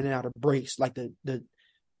how to come in and out of breaks, like the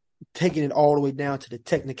taking it all the way down to the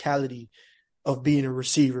technicality of being a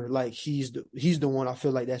receiver. Like he's the one I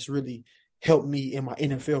feel like that's really helped me in my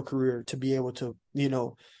NFL career to be able to,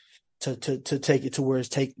 to take it to where it's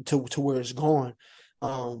to where it's going.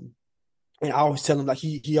 And I always tell him, like,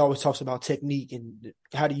 he always talks about technique and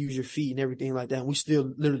how to use your feet and everything like that. And we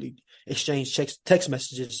still literally exchange text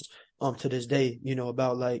messages to this day,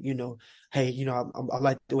 about like, hey, I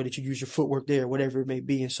like the way that you use your footwork there, whatever it may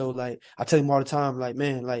be. And so like I tell him all the time, like,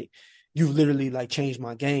 man, like you've literally like changed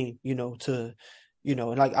my game, to,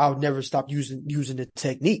 and like I'll never stop using the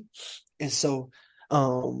technique. And so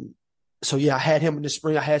yeah, I had him in the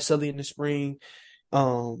spring. I had Sully in the spring.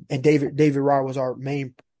 And David Rye was our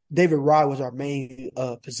main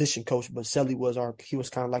position coach, but Selly he was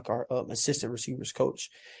kind of like our assistant receivers coach.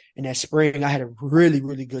 In that spring, I had a really,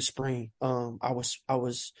 really good spring. I want to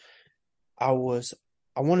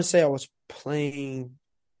say I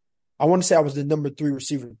was the number 3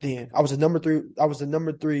 receiver then. I was the number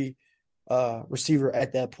three receiver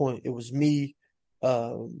at that point. It was me,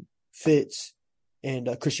 Fitz,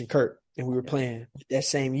 and Christian Kirk, and we were playing that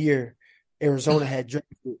same year. Arizona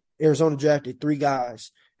drafted 3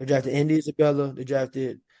 guys. They drafted Andy Isabella, they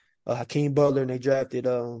drafted Hakeem Butler, and they drafted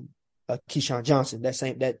Keyshawn Johnson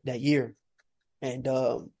that year. And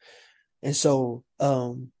so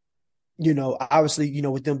obviously,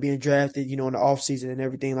 with them being drafted, in the offseason and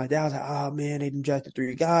everything like that, I was like, oh man, they done drafted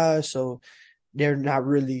 3 guys, so they're not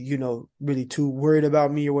really, really too worried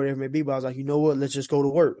about me or whatever it may be. But I was like, you know what, let's just go to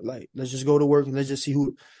work. Like, let's just go to work and let's just see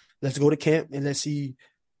let's go to camp and let's see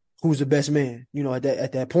who's the best man,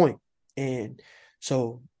 at that point. And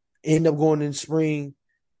so end up going in the spring,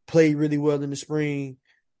 played really well in the spring.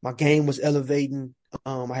 My game was elevating.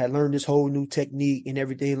 I had learned this whole new technique and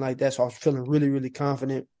everything like that. So I was feeling really, really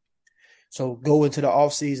confident. So go into the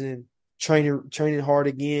off season, training hard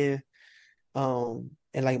again. And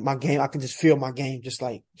like my game, I can just feel my game just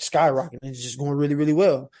like skyrocketing. It's just going really, really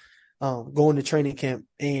well. Going to training camp,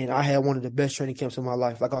 and I had one of the best training camps of my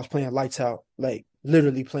life. Like I was playing lights out, like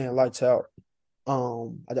literally playing lights out. I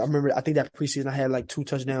remember, I think that preseason I had like 2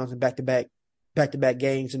 touchdowns in back-to-back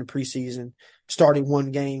games in the preseason. Started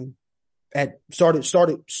one game at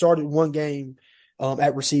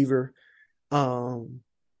receiver. And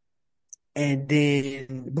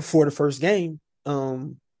then before the first game,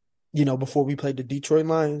 before we played the Detroit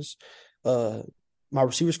Lions, my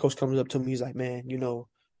receivers coach comes up to me. He's like, man,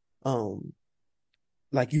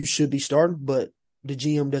 like you should be starting, but the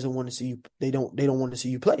GM doesn't want to see you. They don't want to see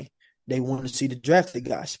you play. They want to see the drafted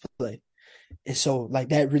guys play. And so like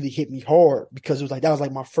that really hit me hard because it was like, that was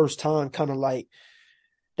like my first time kind of like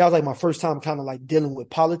dealing with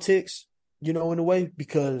politics, in a way,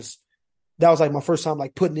 because that was like my first time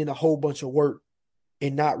like putting in a whole bunch of work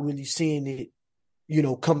and not really seeing it,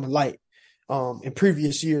 come to light. In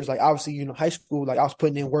previous years, like obviously, high school, like I was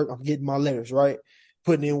putting in work, I'm getting my letters, right?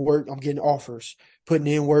 Putting in work, I'm getting offers. Putting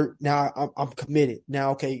in work, now I'm committed.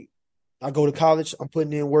 Now, okay, I go to college, I'm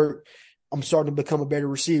putting in work, I'm starting to become a better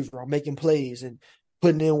receiver. I'm making plays and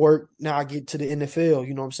putting in work. Now I get to the NFL,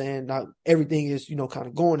 you know what I'm saying? Now everything is, kind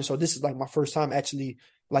of going. And so this is like my first time actually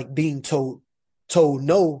like being told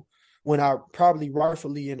no when I probably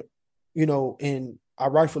rightfully I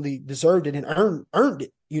rightfully deserved it and earned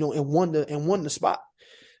it, and won the spot.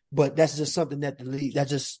 But that's just something that the league,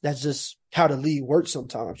 that's just how the league works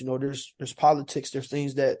sometimes. There's politics, there's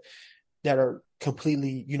things that are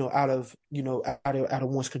completely, out of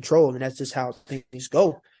one's control. And that's just how things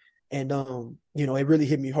go. And, it really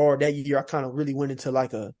hit me hard that year. I kind of really went into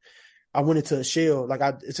a shell. Like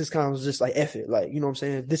it's just kind of was just like, F it. Like, you know what I'm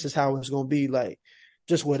saying? This is how it's going to be, like,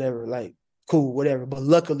 just whatever, like cool, whatever. But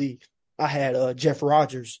luckily I had Jeff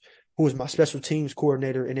Rogers, who was my special teams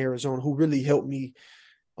coordinator in Arizona, who really helped me.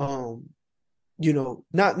 He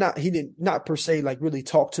didn't per se like really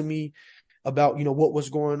talk to me about, what was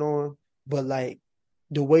going on, but like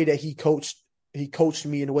the way that he coached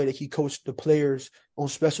me and the way that he coached the players on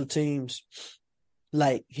special teams,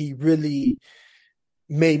 like he really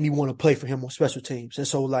made me want to play for him on special teams. And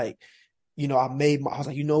so like, I was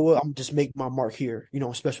like, you know what, I'm just make my mark here,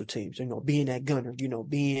 on special teams, being that gunner,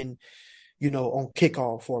 being, on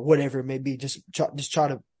kickoff or whatever it may be, just try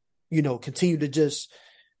to, continue to just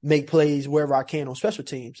make plays wherever I can on special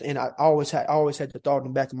teams. And I always had the thought in the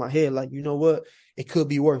back of my head, like, you know what, it could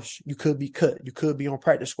be worse. You could be cut. You could be on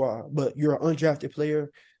practice squad, but you're an undrafted player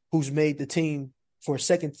who's made the team for a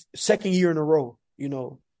second year in a row,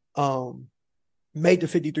 made the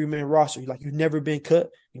 53-man roster. Like, you've never been cut.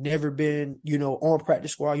 You've never been, on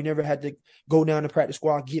practice squad. You never had to go down to practice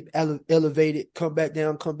squad, get elevated, come back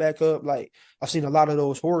down, come back up. Like, I've seen a lot of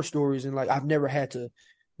those horror stories, and like, I've never had to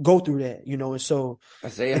go through that, and so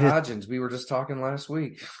Isaiah Hodgins, we were just talking last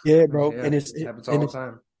week. Yeah, bro. Yeah, and it happens all the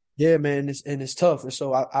time. Yeah, man. It's tough. And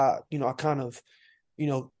so I kind of,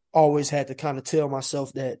 always had to kind of tell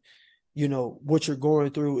myself that, what you're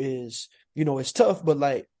going through is, it's tough, but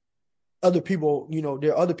like, other people,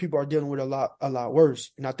 there are other people are dealing with a lot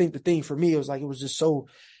worse. And I think the thing for me, it was just so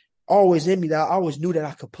always in me that I always knew that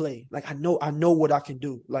I could play. Like, I know what I can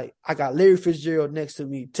do. Like, I got Larry Fitzgerald next to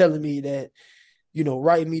me telling me that,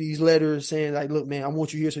 writing me these letters saying, like, look, man, I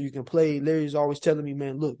want you here so you can play. Larry's always telling me,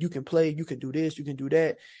 man, look, you can play, you can do this, you can do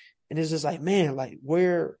that. And it's just like, man, like,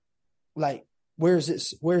 where's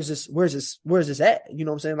this at? You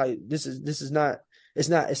know what I'm saying? Like, this is not, it's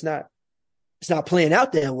not playing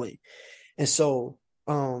out that way. And so,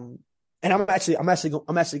 and I'm actually going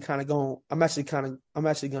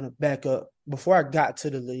to back up before I got to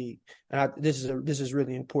the league. And this is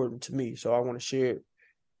really important to me. So I want to share it.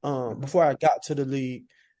 Before I got to the league,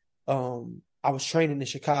 I was training in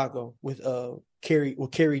Chicago with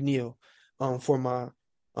Kerry Neal, for my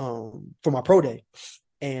pro day.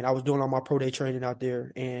 And I was doing all my pro day training out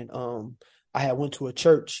there. And, I had went to a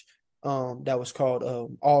church, that was called,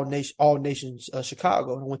 All Nations,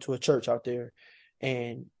 Chicago. And I went to a church out there,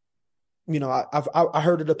 and, I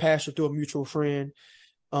heard of the pastor through a mutual friend,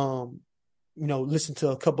 listened to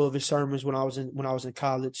a couple of his sermons when I was in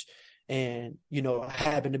college. And, I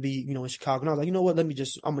happened to be, in Chicago, and I was like, you know what, I'm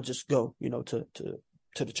gonna just go,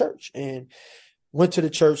 to the church. And went to the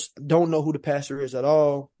church, don't know who the pastor is at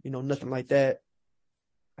all, nothing like that.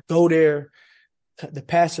 I go there, the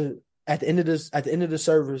pastor, at the end of the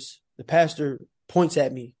service, the pastor points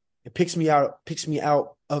at me and picks me out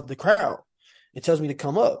of the crowd and tells me to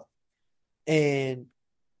come up. And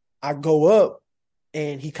I go up,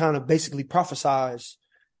 and he kind of basically prophesies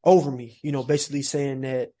over me, basically saying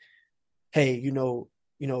that, hey, you're going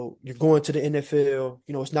to the NFL,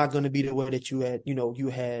 it's not going to be the way that you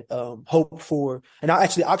had hoped for. And I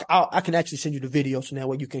can actually send you the video, so that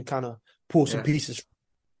way you can kind of pull some pieces.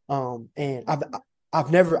 And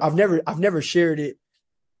I've never shared it.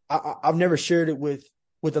 I've never shared it with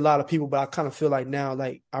a lot of people, but I kind of feel like now,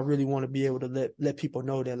 like, I really want to be able to let people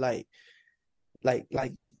know that, like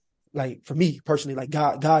for me personally, like,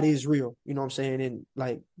 God is real, you know what I'm saying? And,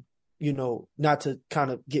 like, not to kind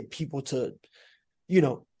of get people to,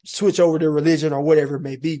 switch over their religion or whatever it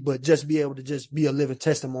may be, but just be able to just be a living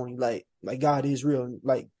testimony. Like God is real. And,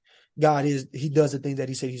 like, he does the things that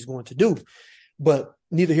he said he's going to do. But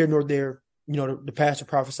neither here nor there, the pastor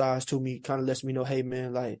prophesies to me, kind of lets me know, hey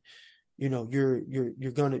man, like, you're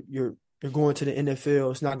going to the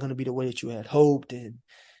NFL. It's not going to be the way that you had hoped. And,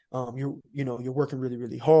 you're working really,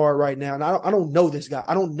 really hard right now. And I don't know this guy.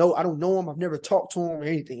 I don't know him. I've never talked to him or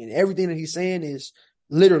anything. And everything that he's saying is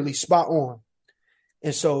literally spot on.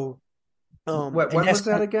 And so, when was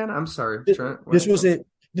that again? I'm sorry, Trent.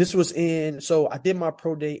 This was in, so I did my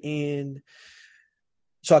pro day in,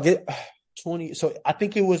 so I get 20. So I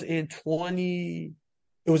think it was in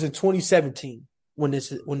 2017 when this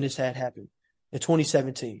had happened, in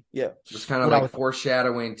 2017. Yeah. It's kind of like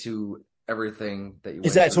foreshadowing to everything that you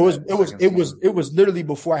exactly. So it was literally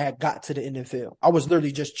before I had got to the NFL. I was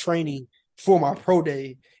literally just training for my pro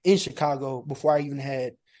day in Chicago before I even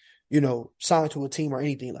had, signed to a team or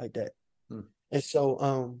anything like that. And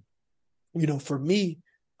so, for me,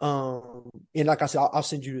 and like I said, I'll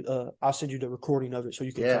send you the recording of it so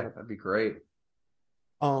you can. Yeah, that'd be great.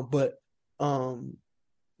 But I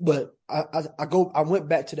went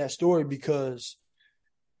back to that story because,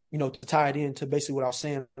 to tie it into basically what I was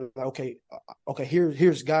saying. Like, okay,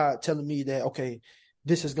 here's God telling me that, okay,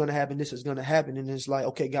 this is gonna happen, and it's like,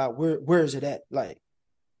 okay, God, where is it at? Like,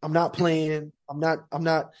 I'm not playing, I'm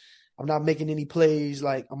not making any plays.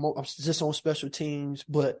 Like, I'm just on special teams,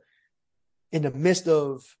 but in the midst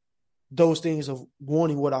of those things of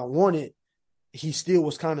wanting what I wanted, he still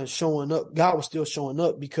was kind of showing up. God was still showing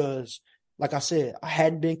up because, like I said, I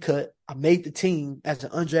hadn't been cut. I made the team as an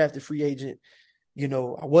undrafted free agent.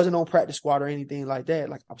 I wasn't on practice squad or anything like that.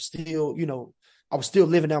 Like, I was still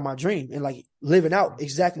living out my dream and, like, living out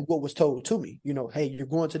exactly what was told to me. Hey, you're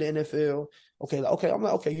going to the NFL. Okay. I'm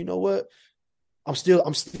like, okay, you know what? I'm still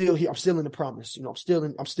here. I'm still in the promise. I'm still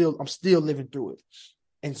living through it.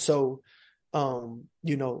 And so, going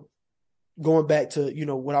back to,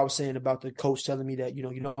 what I was saying about the coach telling me that, you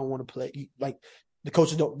don't want to play. Like, the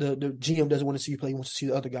coaches the GM doesn't want to see you play. He wants to see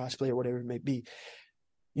the other guys play or whatever it may be.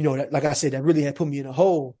 That, like I said, that really had put me in a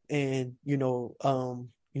hole. And,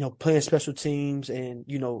 playing special teams and,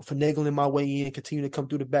 finagling my way in, continue to come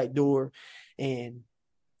through the back door and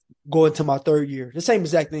going to my third year. The same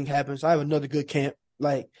exact thing happens. I have another good camp.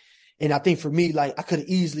 Like, and I think for me, like, I could have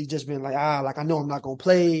easily just been like, I know I'm not going to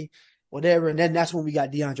play, whatever. And then that's when we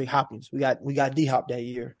got DeAndre Hopkins. We got D-Hop that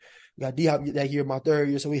year. We got D-Hop that year, my third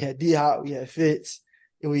year. So we had D-Hop, we had Fitz,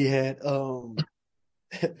 and we had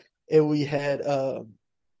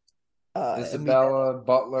Isabella,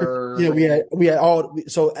 Butler. Yeah, we had all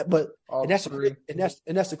so, but all and that's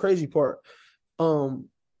the crazy part.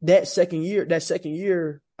 That second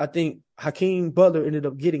year, I think Hakeem Butler ended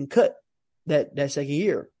up getting cut that second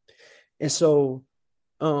year, and so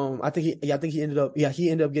I think he ended up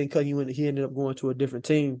getting cut. He ended up going to a different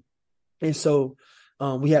team, and so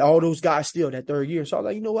we had all those guys still that third year. So I was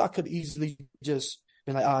like, you know what, I could easily just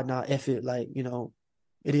been like, nah, F it, like, you know,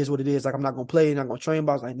 it is what it is. Like, I'm not gonna play, not gonna train.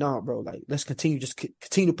 But I was like, nah, bro, like, let's continue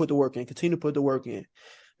to put the work in,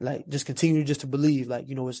 like, just continue just to believe, like,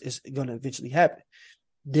 you know, it's gonna eventually happen.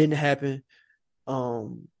 Didn't happen.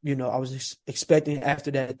 You know, I was expecting after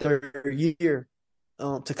that third year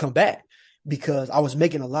to come back because I was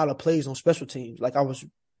making a lot of plays on special teams. Like, I was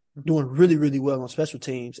doing really, really well on special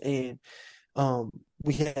teams. And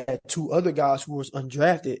we had two other guys who was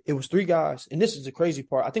undrafted. It was three guys. And this is the crazy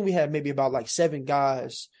part. I think we had maybe about like 7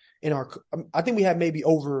 guys in our – I think we had at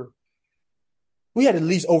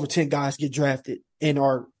least over 10 guys get drafted in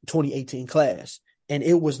our 2018 class. And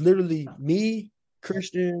it was literally me,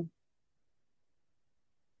 Christian,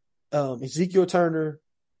 Ezekiel Turner,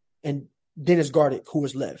 and Dennis Gardick, who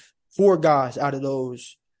was left. 4 guys out of the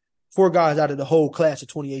whole class of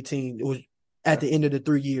 2018. It was at the end of the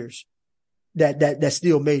 3 years that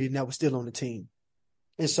still made it and that was still on the team.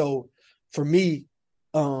 And so for me,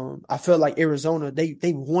 I felt like Arizona, they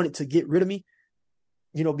wanted to get rid of me,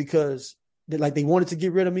 you know, because they wanted to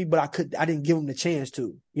get rid of me, but I didn't give them the chance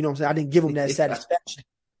to, you know what I'm saying? I didn't give them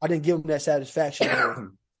that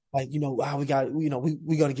satisfaction. Like, you know, wow, we got, you know,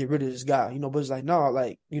 we got to get rid of this guy, you know, but it's like, no,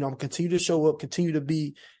 like, you know, I'm continue to show up, continue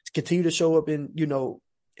to show up in, you know,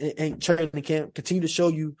 in training camp, continue to show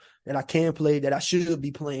you that I can play, that I should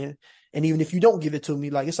be playing. And even if you don't give it to me,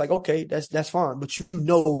 like, it's like, okay, that's fine. But you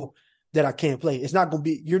know that I can play. It's not going to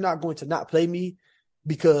be, you're not going to not play me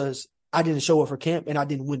because I didn't show up for camp and I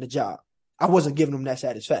didn't win the job. I wasn't giving them that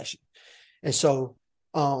satisfaction. And so,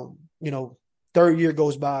 you know, third year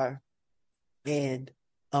goes by and,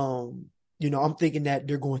 you know, I'm thinking that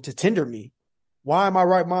they're going to tender me. Why am I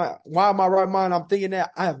right mind? I'm thinking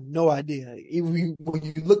that. I have no idea. When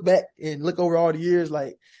you look back and look over all the years,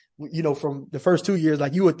 like, you know, from the first 2 years,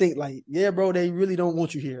 like, you would think like, yeah, bro, they really don't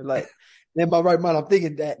want you here. Like, in my right mind, I'm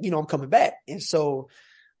thinking that, you know, I'm coming back. And so,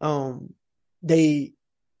 they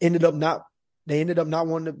ended up not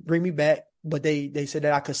wanting to bring me back, but they said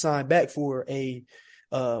that I could sign back for a,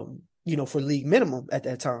 you know, for league minimum at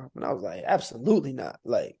that time. And I was like, absolutely not.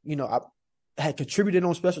 Like, you know, I had contributed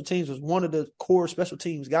on special teams, was one of the core special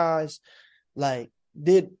teams guys. Like,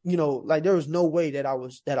 you know, like, there was no way that I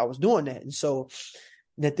was doing that. And so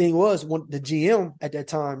the thing was, when the GM at that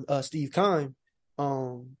time, Steve Kime,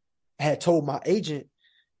 had told my agent,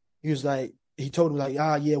 he told me like,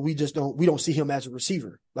 yeah, we don't see him as a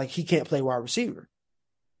receiver. Like, he can't play wide receiver.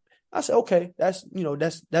 I said, okay, that's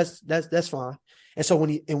fine. And so when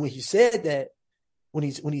he said that,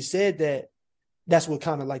 that's what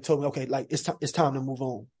kind of like told me, okay, like, it's time to move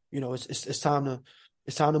on. You know, it's time to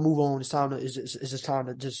move on. It's just time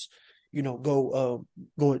to just, you know, go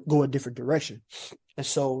a different direction. And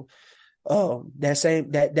so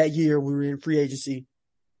that year we were in free agency.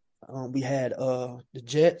 We had the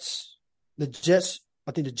Jets. I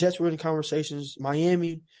think the Jets were in conversations.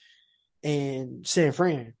 Miami and San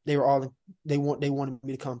Fran. They wanted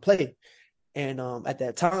me to come play. And at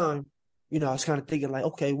that time, you know, I was kind of thinking like,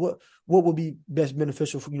 okay, what would be best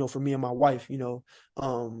beneficial for, you know, for me and my wife, you know,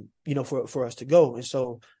 for us to go. And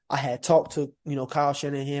so I had talked to, you know, Kyle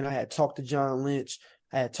Shanahan. I had talked to John Lynch.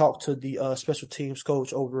 I had talked to the special teams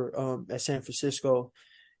coach over at San Francisco.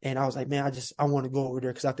 And I was like, man, I want to go over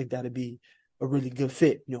there because I think that'd be a really good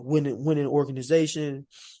fit. You know, winning organization.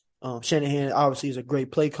 Shanahan obviously is a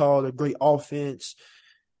great play caller, great offense.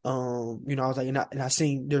 You know, I was like, and I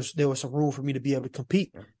seen there was some room for me to be able to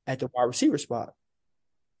compete at the wide receiver spot.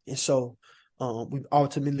 And so we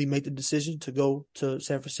ultimately made the decision to go to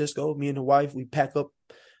San Francisco. Me and the wife, we pack up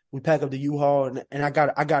the U-Haul, and I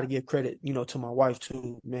got to give credit, you know, to my wife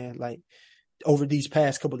too, man. Like, over these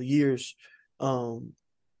past couple of years,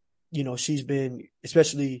 you know, she's been,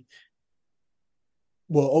 especially,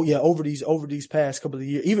 over these past couple of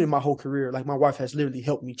years, even in my whole career, like, my wife has literally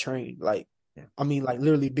helped me train. Like, yeah. I mean, like,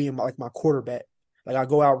 literally being my quarterback. Like, I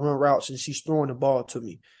go out, run routes, and she's throwing the ball to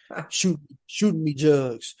me, shooting me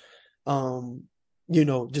jugs. You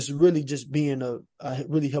know, just really just being a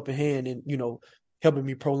really helping hand and, you know, helping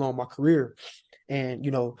me prolong my career. And,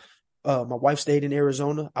 you know, my wife stayed in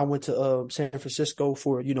Arizona. I went to San Francisco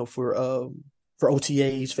for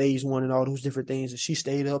OTAs, phase 1 and all those different things. And she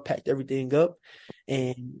stayed up, packed everything up,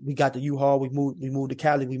 and we got the U-Haul. We moved to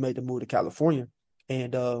Cali. We made the move to California.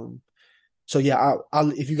 And So yeah,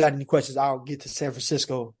 I'll if you got any questions, I'll get to San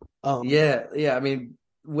Francisco. Yeah. I mean,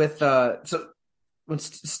 with so when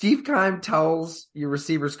Steve Keim tells your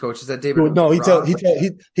receivers coach, is that David? No, Ross?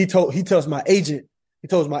 he tells my agent. He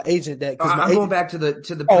tells my agent that because I'm going back to the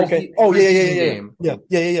okay. preseason game.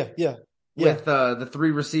 Yeah. With the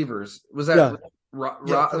three receivers. Was that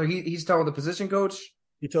he's telling the position coach?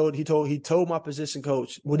 He told my position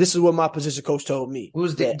coach. Well, this is what my position coach told me. Who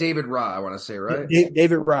was David Rye, I want to say, right?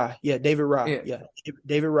 David Rye. Yeah, David Rye. Yeah.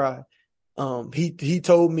 David Rye. He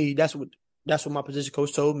told me that's what my position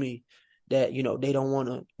coach told me, that, they don't want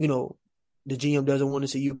to, the GM doesn't want to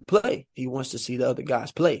see you play. He wants to see the other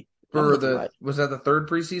guys play. Was that the third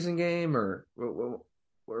preseason game or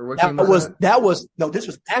what game was that? This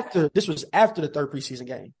was after the third preseason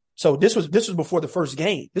game. So this was before the first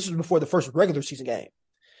game. This was before the first regular season game.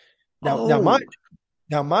 Now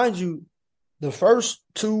mind you, the first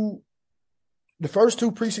two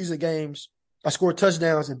preseason games, I scored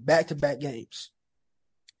touchdowns in back-to-back games.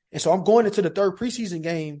 And so I'm going into the third preseason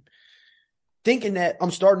game thinking that I'm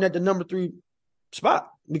starting at the number 3 spot,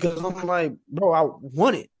 because I'm like, bro, I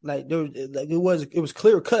won it. Like it was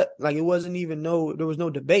clear cut. Like it wasn't even there was no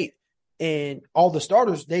debate. And all the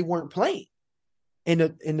starters, they weren't playing in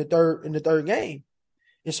the third game.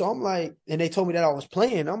 And so I'm like, and they told me that I was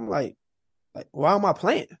playing. I'm like, why am I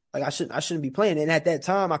playing? Like I shouldn't be playing. And at that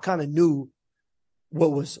time, I kind of knew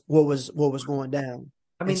what was going down.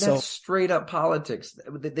 I mean, that's straight up politics.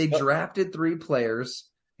 They drafted 3 players.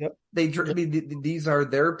 Yep. These are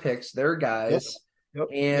their picks, their guys. Yep.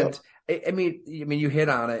 And I mean, you hit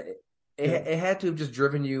on it. It had to have just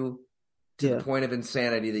driven you to the point of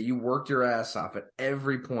insanity that you worked your ass off at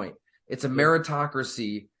every point. It's a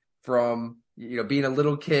meritocracy from, being a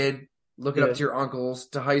little kid, looking up to your uncles,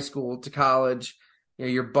 to high school, to college.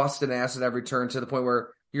 You're busting ass at every turn, to the point where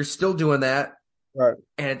you're still doing that. Right.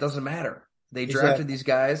 And it doesn't matter. They drafted these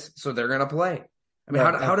guys, so they're going to play. I mean,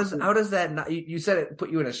 how does that not, you said it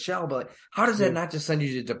put you in a shell, but how does that not just send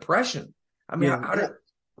you to depression? I mean,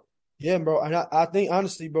 yeah, bro. And I think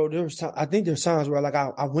honestly, bro, there's times where like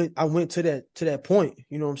I went to that point.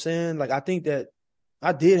 You know what I'm saying? Like I think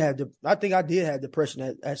I did have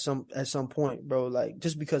depression at some point, bro. Like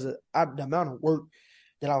just because of the amount of work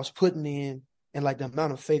that I was putting in, and like the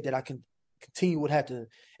amount of faith that I can continue would have to,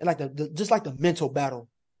 and like the mental battle,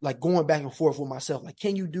 like going back and forth with myself. Like,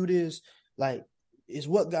 can you do this? Like, is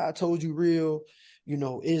what God told you real?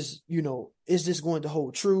 Is this going to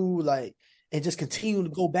hold true? Like, and just continue to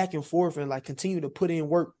go back and forth and like continue to put in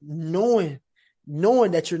work, knowing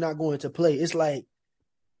that you're not going to play. It's like,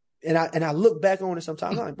 and I look back on it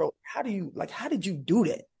sometimes, I'm like, bro, how did you do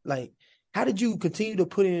that? Like, how did you continue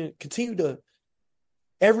to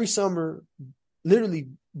every summer literally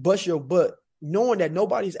bust your butt, knowing that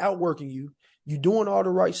nobody's outworking you, you doing all the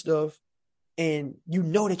right stuff, and you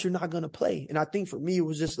know that you're not going to play. And I think for me, it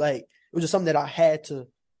was just something that I had to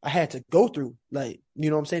go through. Like, you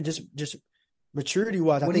know what I'm saying? Just maturity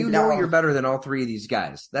wise. Well, you're better than all 3 of these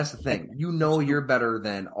guys. That's the thing. You're better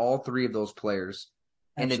than all 3 of those players,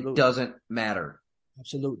 and it doesn't matter.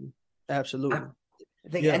 Absolutely. I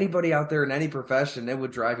think anybody out there in any profession, it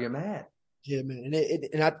would drive you mad. Yeah, man.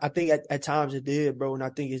 And I think at times it did, bro. And I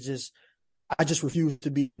think I just refuse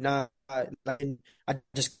to be not. Like, I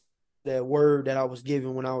just, that word that I was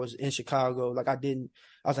given when I was in Chicago, like I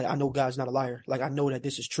was like, I know God's not a liar. Like I know that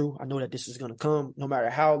this is true. I know that this is going to come no matter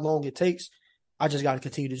how long it takes. I just got to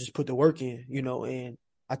continue to just put the work in, and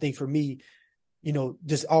I think for me,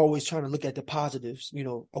 just always trying to look at the positives,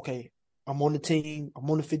 okay, I'm on the team, I'm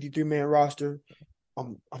on the 53-man roster.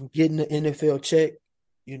 I'm getting the NFL check,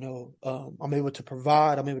 I'm able to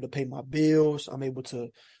provide, I'm able to pay my bills, I'm able to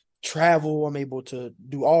travel, I'm able to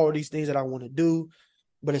do all these things that I want to do.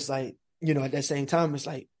 But it's like, at that same time, it's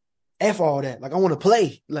like, F all that. Like, I want to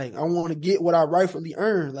play. Like, I want to get what I rightfully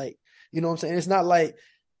earn. Like, you know what I'm saying? It's not like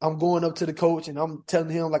I'm going up to the coach and I'm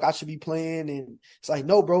telling him, like, I should be playing. And it's like,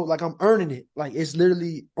 no, bro, like, I'm earning it. Like, it's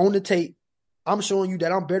literally on the tape. I'm showing you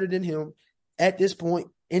that I'm better than him at this point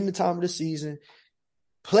in the time of the season.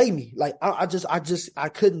 Play me. Like, I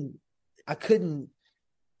couldn't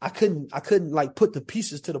like put the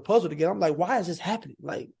pieces to the puzzle together. I'm like, why is this happening?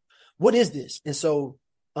 Like, what is this? And so,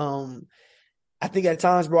 I think at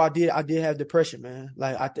times, bro, I did have depression, man.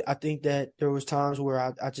 Like, I think that there was times where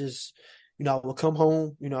I just, I would come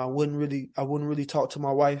home, I wouldn't really talk to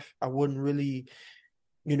my wife. I wouldn't really,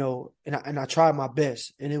 and I tried my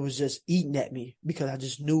best, and it was just eating at me because I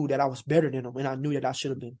just knew that I was better than them. And I knew that I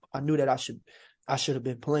should have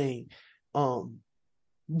been playing.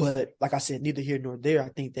 But like I said, neither here nor there. I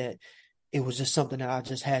think that it was just something that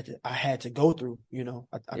I had to go through,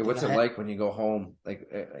 What's it like when you go home? Like,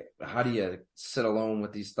 how do you sit alone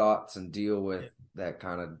with these thoughts and deal with that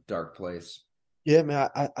kind of dark place? Yeah, man,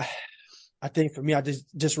 I think for me, I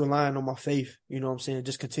just relying on my faith, you know what I'm saying?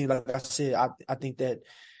 Just continue. Like I said, I think that,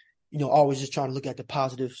 always just trying to look at the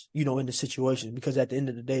positives, in the situation, because at the end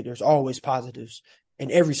of the day, there's always positives in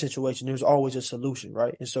every situation. There's always a solution,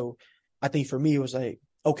 right? And so I think for me, it was like,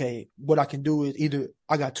 okay, what I can do is either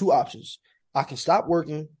I got two options. I can stop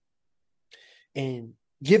working and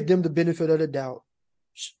give them the benefit of the doubt,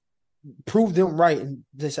 prove them right, and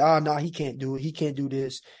they say, no, he can't do it. He can't do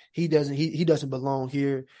this. He doesn't belong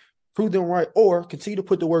here. Prove them right, or continue to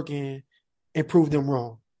put the work in and prove them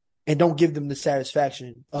wrong. And don't give them the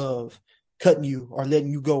satisfaction of cutting you or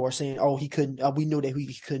letting you go or saying, oh, he couldn't, we knew that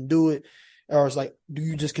he couldn't do it. Or it's like, do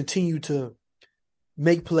you just continue to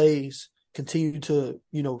make plays, continue to,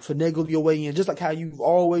 finagle your way in, just like how you've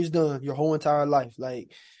always done your whole entire life,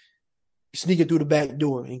 like sneaking through the back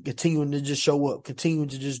door and continuing to just show up, continuing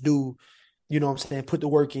to just do, put the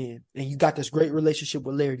work in. And you got this great relationship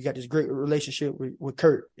with Larry. You got this great relationship with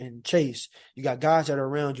Kurt and Chase. You got guys that are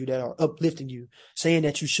around you that are uplifting you, saying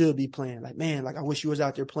that you should be playing. Like, man, like I wish you was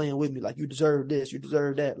out there playing with me. Like, you deserve this, you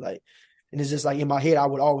deserve that. Like, and it's just like in my head, I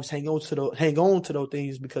would always hang on to those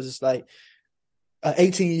things, because it's like an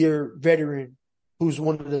 18-year veteran who's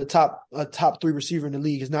one of the top 3 receiver in the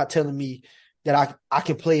league is not telling me that I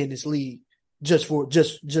can play in this league just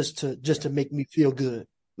to make me feel good.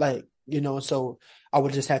 Like, so I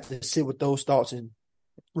would just have to sit with those thoughts and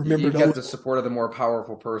remember you get the support of the more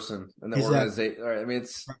powerful person in the organization. I mean,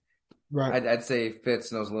 it's right. I'd say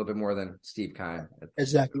Fitz knows a little bit more than Steve Keim.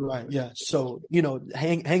 Exactly right. Yeah. So,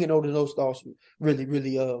 hanging on to those thoughts really,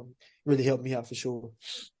 really, really helped me out for sure.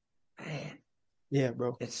 Man. Yeah,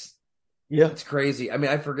 bro. It's crazy. I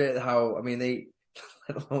mean, I forget how, they,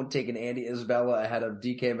 let alone taking Andy Isabella ahead of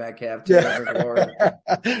DK Metcalf.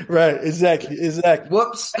 Right. Exactly.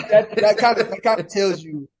 Whoops. That kind of tells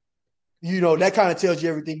you, that kind of tells you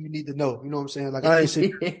everything you need to know. You know what I'm saying? Like, I ain't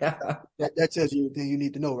saying that tells you everything you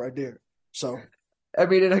need to know right there. So,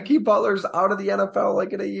 and Hakeem Butler's out of the NFL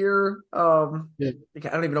like in a year. I don't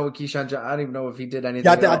even know what Keyshawn. I don't even know if he did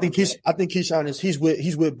anything. Yeah, I think Keyshawn is he's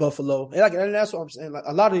with Buffalo, and that's what I'm saying. Like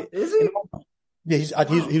a lot of is he? Yeah,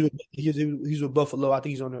 he's with Buffalo. I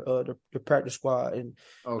think he's on the practice squad, and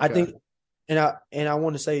okay. I think, and I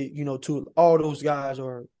want to say, to all those guys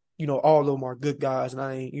are, all of them are good guys, and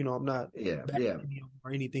I ain't, I'm not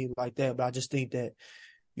or anything like that. But I just think that,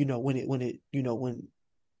 when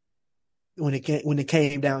it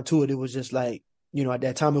came down to it, it was just like, at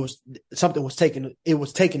that time something was taken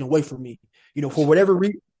away from me, for whatever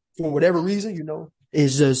reason,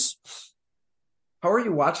 it's just. How are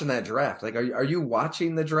you watching that draft? Like, are you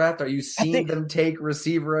watching the draft? Are you seeing them take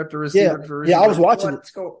receiver after receiver after receiver? Yeah, I was watching it.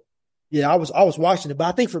 Yeah, I was watching it. But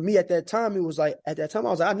I think for me at that time, it was like, I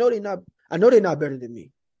was like, I know they're not better than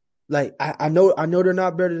me. Like, I know they're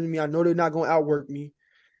not better than me. I know they're not going to outwork me.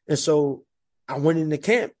 And so I went into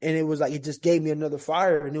camp, and it was like, it just gave me another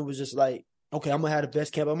fire. And it was just like, okay, I'm going to have the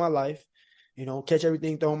best camp of my life. Catch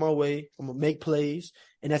everything thrown my way. I'm going to make plays.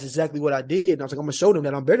 And that's exactly what I did. And I was like, I'm going to show them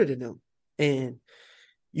that I'm better than them. And,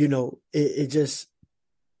 it just,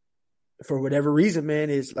 for whatever reason, man,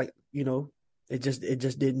 is like, it just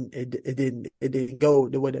didn't go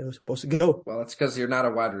the way that it was supposed to go. Well, it's because you're not a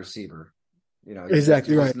wide receiver.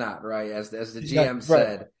 Exactly you're right. Just not right. As the GM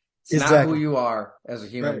said, it's not who you are as a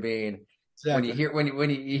human being. Exactly. When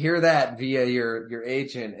you hear that via your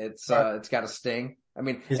agent, it's got to sting. I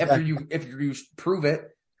mean, after you prove it,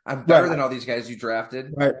 I'm better than all these guys you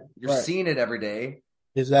drafted. Right. You're seeing it every day.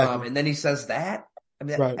 Exactly. And then he says that. I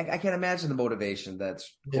mean, I can't imagine the motivation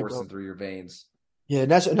that's coursing through your veins. Yeah, and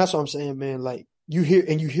that's what I'm saying, man. Like, you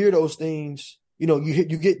hear those things, you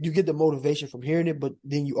get the motivation from hearing it, but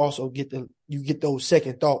then you also get those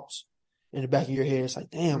second thoughts in the back of your head. It's like,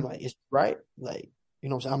 damn, like, it's right. Like,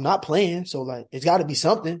 what I'm saying? I'm not playing, so like, it's got to be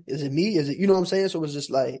something. Is it me? Is it, what I'm saying? So it's just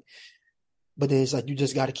like, but then it's like, you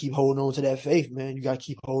just got to keep holding on to that faith, man. You got to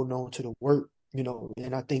keep holding on to the work,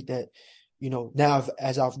 and I think that, now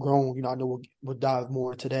as I've grown, I know we'll dive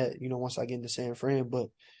more into that, once I get into San Fran, but,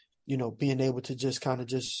 being able to just kind of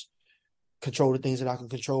just control the things that I can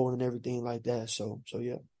control and everything like that. So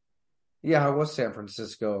yeah. Yeah. How was San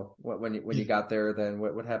Francisco when you got there? Then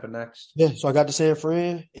what happened next? Yeah. So I got to San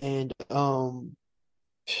Fran, and,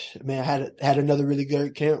 man, I had another really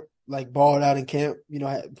good camp, like balled out in camp,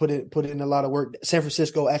 I put in a lot of work. San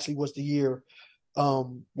Francisco actually was the year,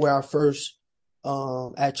 where I first,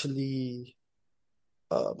 I'm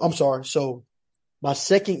sorry. So my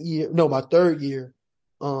third year,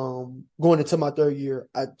 going into my third year,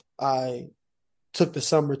 I took the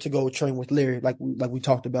summer to go train with Larry, like we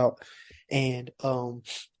talked about, and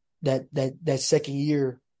that second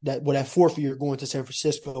year, that fourth year going to San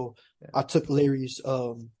Francisco, I took Larry's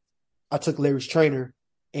trainer,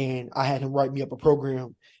 and I had him write me up a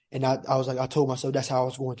program, and I was like, I told myself that's how I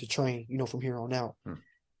was going to train, from here on out.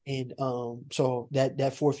 And so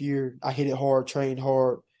that fourth year, I hit it hard, trained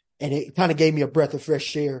hard, and it kind of gave me a breath of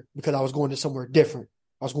fresh air because I was going to somewhere different.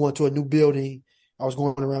 I was going to a new building. I was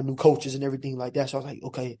going around new coaches and everything like that. So I was like,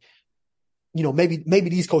 okay, maybe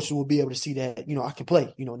these coaches will be able to see that, I can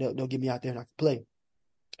play. They'll get me out there and I can play.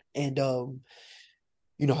 And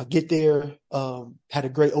I get there, had a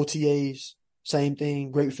great OTAs, same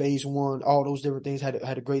thing, great phase one, all those different things. Had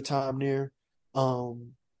a great time there.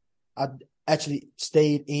 I actually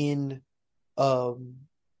stayed in.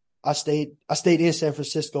 I stayed in San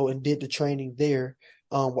Francisco and did the training there.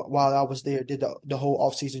 While I was there, did the whole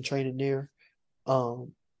off-season training there.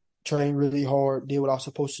 Trained really hard, did what I was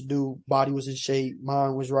supposed to do. Body was in shape,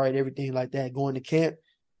 mind was right, everything like that. Going to camp,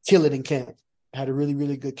 kill it in camp. Had a really,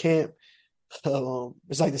 really good camp.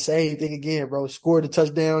 It's like the same thing again, bro. Scored a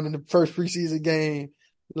touchdown in the first preseason game.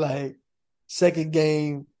 Like, second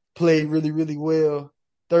game, played really, really well.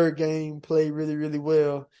 Third game, played really, really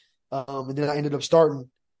well. And then I ended up starting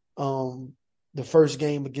the first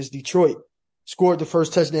game against Detroit. Scored the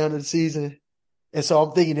first touchdown of the season. And so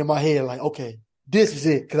I'm thinking in my head, like, okay, this is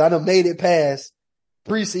it. Because I done made it past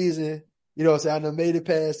preseason. You know what I'm saying? I done made it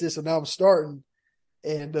past this, so now I'm starting.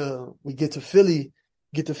 And we get to Philly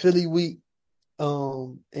week.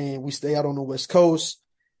 And we stay out on the West Coast.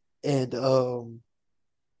 And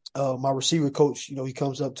my receiver coach, he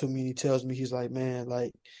comes up to me and he tells me, he's like, man,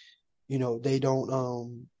 like, they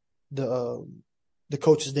don't the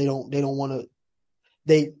coaches, they don't want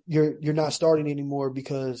to, you're not starting anymore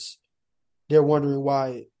because they're wondering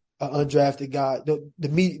why an undrafted guy,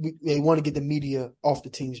 they want to get the media off the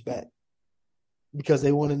team's back because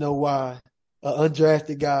they want to know why an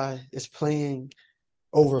undrafted guy is playing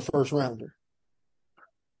over a first rounder.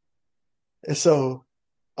 And so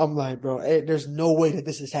I'm like, bro, hey, there's no way that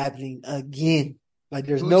this is happening again. Like,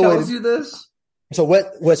 there's no way. Who tells you this? So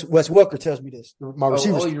Wes Welker tells me this. My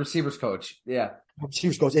receivers. Oh, your receivers coach. Yeah. My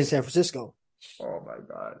receivers coach in San Francisco. Oh my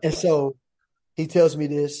God. And so he tells me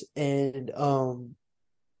this, and I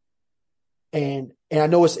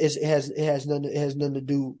know it has nothing to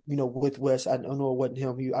do, with Wes. I know it wasn't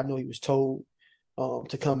him. I know he was told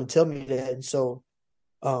to come and tell me that. And so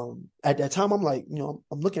at that time, I'm like,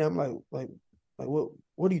 I'm looking at him like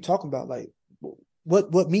what are you talking about? Like,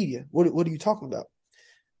 what media? What are you talking about?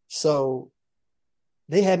 So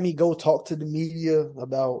they had me go talk to the media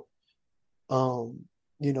about,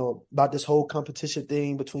 about this whole competition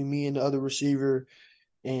thing between me and the other receiver,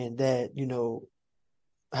 and that,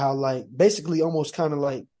 how, like, basically almost kind of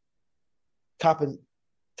like copping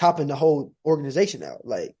the whole organization out,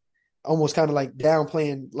 like almost kind of like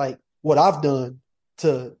downplaying like what I've done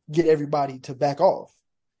to get everybody to back off.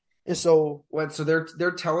 And so so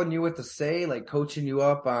they're telling you what to say, like coaching you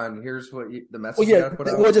up on here's what the message you gotta put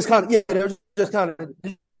out. Well, they were just kind of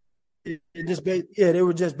they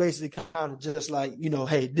were just basically kind of just like,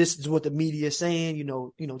 hey, this is what the media is saying,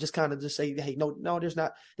 just kind of just say, hey, no,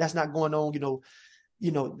 that's not going on,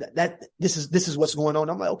 that this is what's going on.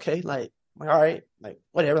 I'm like, okay, like all right, like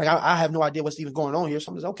whatever, like I have no idea what's even going on here.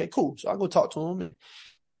 So I'm just okay, cool. So I go talk to him,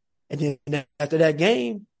 and then after that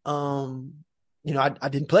game, I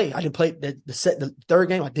didn't play. I didn't play the third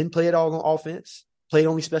game. I didn't play at all on offense. Played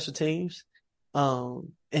only special teams.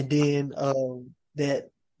 And then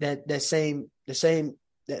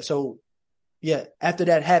so yeah, after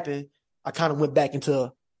that happened, I kind of went back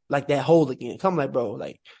into like that hole again. I'm like, bro,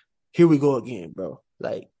 like here we go again, bro.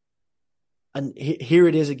 Like, and here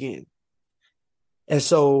it is again. And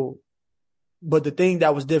so, but the thing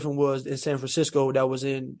that was different was in San Francisco, that was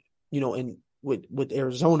in with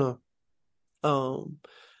Arizona,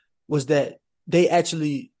 was that they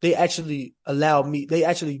actually allowed me, they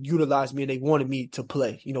actually utilized me, and they wanted me to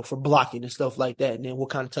play, for blocking and stuff like that. And then we'll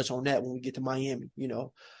kind of touch on that when we get to Miami,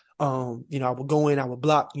 I would go in, I would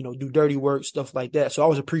block, do dirty work, stuff like that. So I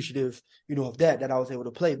was appreciative, of that I was able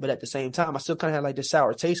to play. But at the same time, I still kind of had like this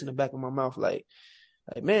sour taste in the back of my mouth. Like,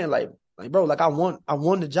 man, like, bro, like I won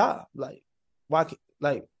the job. Like, why,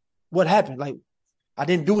 like, what happened? Like, I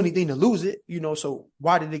didn't do anything to lose it, so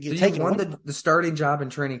why did it get taken? You won the starting job in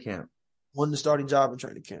training camp. Won the starting job in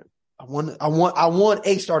training camp. I won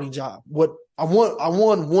a starting job. I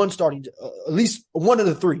won one starting, at least one of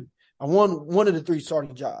the three. I won one of the three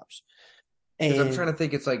starting jobs. And I'm trying to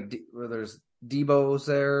think, it's like where there's Debo's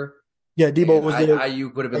there. Yeah, Debo And was there.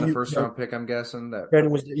 Ayuk would have been the Ayuk, first round pick, I'm guessing.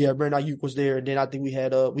 Brandon Ayuk was there, and then I think we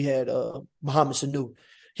had Muhammad Sanu.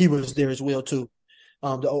 He was there as well too.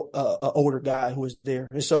 The older guy who was there,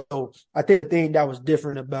 and so I think the thing that was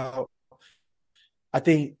different about, I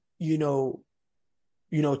think to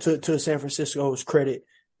San Francisco's credit,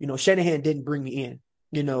 Shanahan didn't bring me in.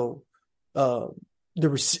 The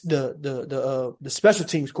special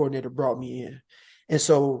teams coordinator brought me in, and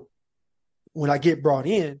so when I get brought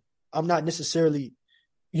in, I'm not necessarily,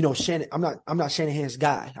 I'm not Shanahan's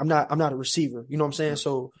guy. I'm not a receiver. You know what I'm saying?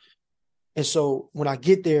 So when I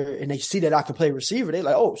get there and they see that I can play receiver, they're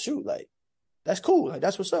like, oh shoot, like that's cool. Like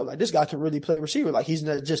that's what's up. Like this guy can really play receiver. Like he's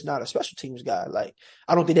just not a special teams guy. Like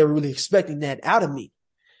I don't think they were really expecting that out of me.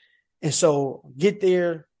 And so get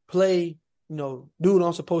there, play, do what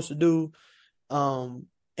I'm supposed to do.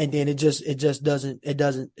 And then it just doesn't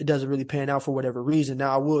really pan out for whatever reason.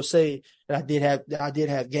 Now I will say that I did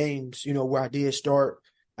have games, where I did start,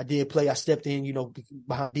 I did play, I stepped in,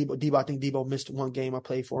 behind Debo. I think Debo missed one game I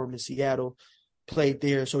played for him in Seattle, played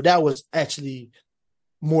there. So that was actually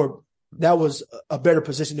that was a better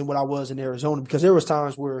position than what I was in Arizona, because there was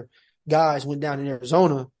times where guys went down in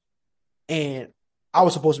Arizona and I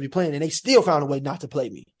was supposed to be playing and they still found a way not to play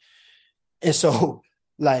me. And so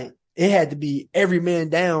like it had to be every man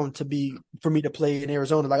down for me to play in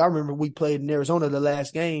Arizona. Like I remember we played in Arizona my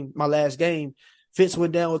last game. Fitz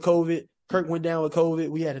went down with COVID. Kirk went down with COVID.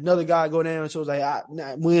 We had another guy go down. So it was like,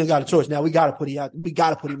 we ain't got a choice. Now we got to put him out. We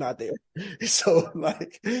got to put him out there. So I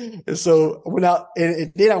went out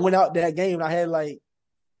and then I went out that game and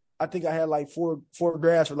I think I had like four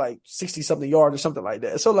grabs for like 60 something yards or something like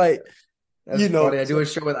that. So like, that's funny. I do a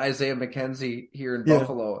show with Isaiah McKenzie here in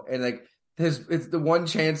Buffalo, and like it's the one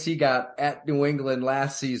chance he got at New England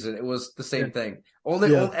last season. It was the same thing.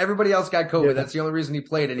 Only everybody else got COVID. That's the only reason he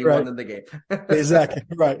played, and he won in the game. Exactly.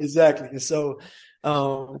 Right. Exactly. And so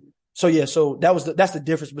that's the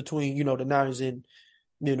difference between the Niners and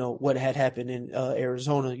what had happened in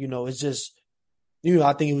Arizona. It's just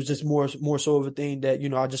I think it was just more so of a thing that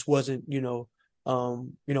I just wasn't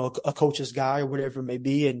a coach's guy or whatever it may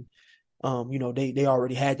be, and they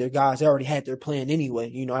already had their guys. They already had their plan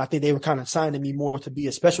anyway. I think they were kind of signing me more to be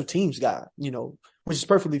a special teams guy, which is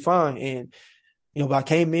perfectly fine. And, but I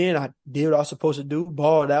came in, I did what I was supposed to do,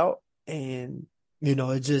 balled out, and,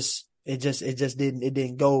 it just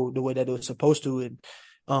didn't go the way that it was supposed to. And,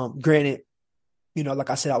 granted,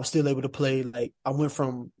 like I said, I was still able to play. Like I went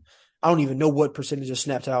from, I don't even know what percentage of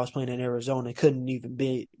snaps that I was playing in Arizona. It couldn't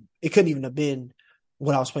even have been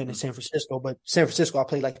what I was playing in San Francisco, but San Francisco, I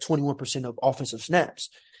played like 21% of offensive snaps,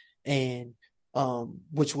 and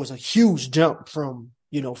which was a huge jump from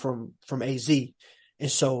AZ.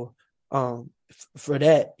 And so for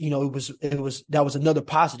that, that was another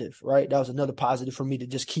positive, right? That was another positive for me to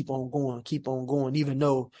just keep on going, even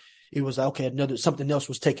though it was like, okay, something else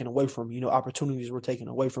was taken away from me, opportunities were taken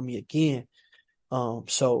away from me again.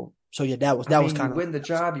 So yeah, that was kind of. You win the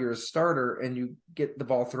job. You're a starter, and you get the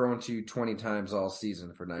ball thrown to you 20 times all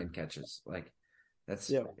season for 9 catches. Like that's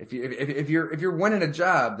if you're winning a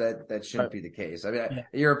job, that shouldn't be the case. I mean,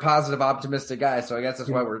 you're a positive, optimistic guy, so I guess that's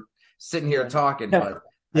why we're sitting here talking. But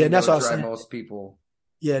that's what I was saying. Most people.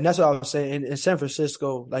 Yeah, and that's what I was saying. In San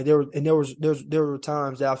Francisco, like there were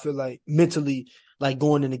times that I feel like mentally, like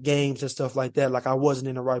going into games and stuff like that, like I wasn't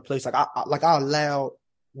in the right place. Like I allowed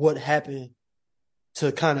what happened to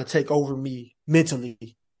kind of take over me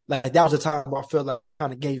mentally. Like that was a time where I felt like I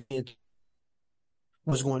kind of gave in to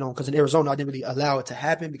what's going on. Because in Arizona, I didn't really allow it to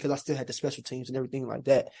happen because I still had the special teams and everything like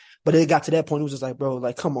that. But it got to that point, it was just like, bro,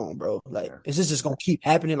 like, come on, bro. Like, is this just going to keep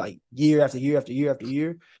happening like year after year after year after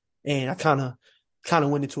year? And I kind of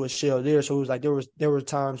went into a shell there. So it was like there were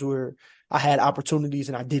times where I had opportunities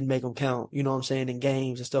and I didn't make them count, you know what I'm saying, in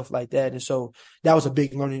games and stuff like that. And so that was a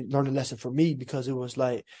big learning lesson for me, because it was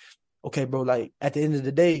like, okay, bro, like at the end of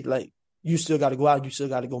the day, like you still got to go out, you still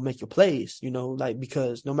got to go make your plays, like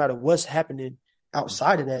because no matter what's happening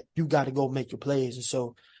outside of that, you got to go make your plays. And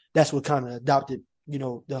so that's what kind of adopted,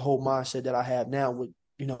 the whole mindset that I have now with,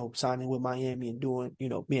 signing with Miami and doing,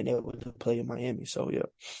 being able to play in Miami. So, yeah.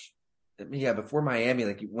 Yeah, before Miami,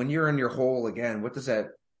 like when you're in your hole again, what does that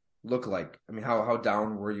look like? I mean, how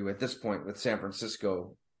down were you at this point with San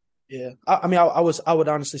Francisco? Yeah. I would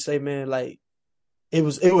honestly say, man, like,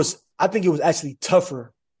 I think it was actually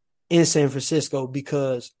tougher in San Francisco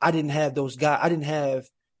because I didn't have those guys. I didn't have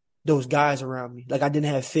those guys around me. Like I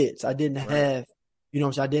didn't have Fitz. I didn't have,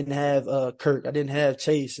 I didn't have Kirk. I didn't have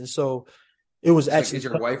Chase. And so it was actually. Is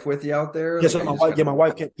your wife with you out there? Yes, my wife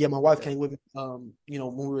came with me. When we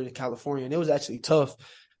were in California, and it was actually tough.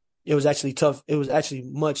 It was actually tough. It was actually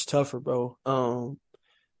much tougher, bro.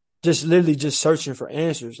 just literally just searching for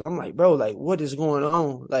answers. I'm like, bro, like, what is going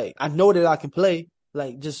on? Like, I know that I can play.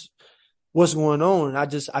 Like, just what's going on? And I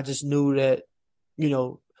just knew that, you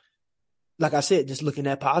know, like I said, just looking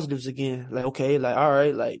at positives again. Like, okay, like, all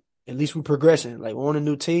right, like, at least we're progressing. Like, we're on a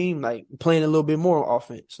new team, like, playing a little bit more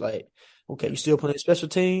offense. Like, okay, you still playing special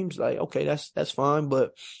teams? Like, okay, that's fine.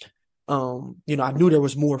 But, you know, I knew there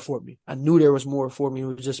was more for me. I knew there was more for me. It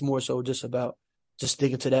was just more so just about just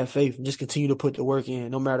sticking to that faith and just continue to put the work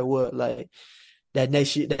in no matter what. Like, that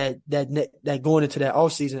next year, that going into that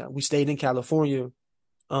off season, we stayed in California,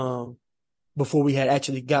 before we had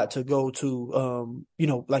actually got to go to, you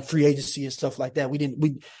know, like free agency and stuff like that.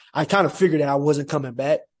 I kind of figured that I wasn't coming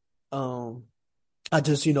back. I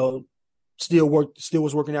just, you know, still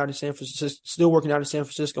was working out in San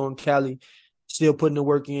Francisco and Cali, still putting the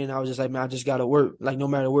work in. I was just like, man, I just got to work. Like, no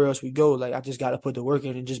matter where else we go, like, I just got to put the work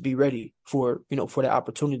in and just be ready for, you know, for the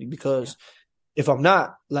opportunity. Because if I'm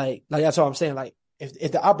not, like that's all I'm saying. Like,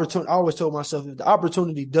 if the opportunity, I always told myself, if the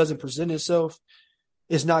opportunity doesn't present itself,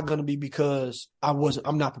 it's not going to be because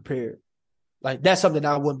I'm not prepared. Like, that's something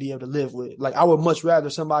I wouldn't be able to live with. Like, I would much rather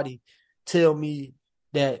somebody tell me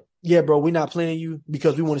that, yeah, bro, we're not playing you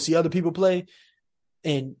because we want to see other people play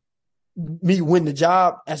and me win the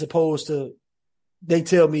job, as opposed to they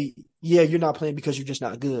tell me, yeah, you're not playing because you're just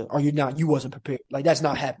not good, or you wasn't prepared. Like, that's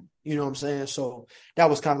not happening. You know what I'm saying? So that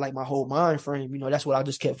was kind of like my whole mind frame. You know, that's what I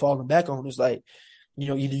just kept falling back on. It's like, you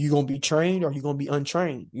know, either you're going to be trained or you're going to be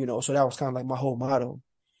untrained, you know? So that was kind of like my whole motto.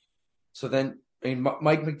 So then, I mean,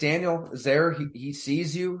 Mike McDaniel is there. He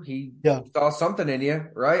sees you. He saw something in you,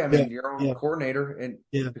 right? I mean, your own coordinator, and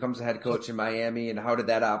becomes a head coach in Miami. And how did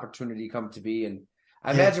that opportunity come to be? And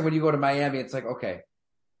I imagine when you go to Miami, it's like, okay,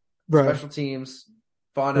 special teams,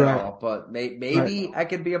 fun and all, but maybe I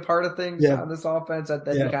could be a part of things on this offense. That'd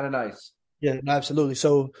be kind of nice. Yeah, absolutely.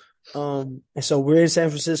 So, and so we're in San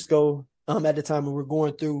Francisco at the time, and we're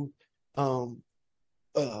going through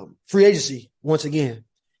free agency once again.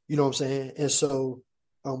 You know what I'm saying? And so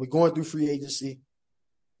we're going through free agency,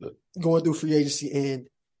 and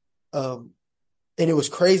it was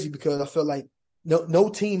crazy because I felt like no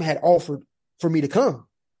team had offered for me to come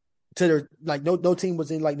to their, like, no team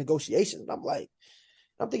was in like negotiations. I'm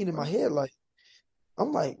thinking in my head, like,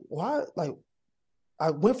 I'm like, why? Like,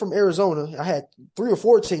 I went from Arizona. I had 3 or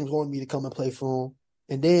 4 teams wanting me to come and play for them.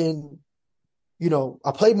 And then, you know,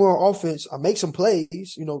 I play more on offense. I make some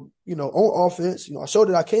plays, you know, on offense. You know, I showed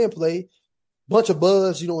that I can play. Bunch of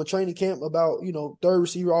buzz, you know, in training camp about, you know, third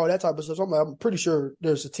receiver, all that type of stuff. So I'm pretty sure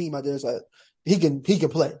there's a team out there that's like, he can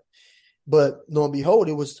play. But lo and behold,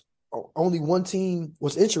 it was only one team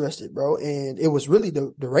was interested, bro. And it was really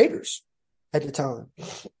the Raiders at the time.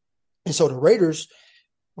 And so the Raiders,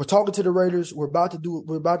 we're talking to the Raiders. We're about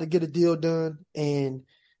to get a deal done, and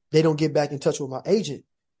they don't get back in touch with my agent.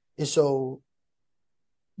 And so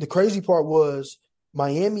the crazy part was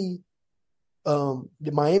Miami had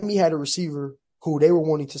a receiver who they were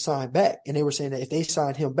wanting to sign back, and they were saying that if they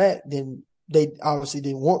signed him back, then they obviously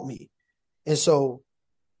didn't want me. And so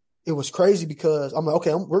it was crazy because I'm like,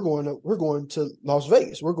 okay, we're going to Las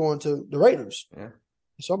Vegas. We're going to the Raiders. Yeah.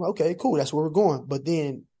 So I'm like, okay, cool. That's where we're going. But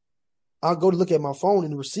then I'll go to look at my phone,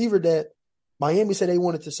 and the receiver that Miami said they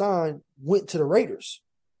wanted to sign went to the Raiders.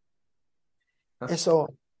 And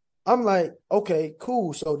so I'm like, okay,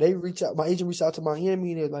 cool. So they my agent reached out to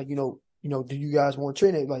Miami, and they're like, you know, do you guys want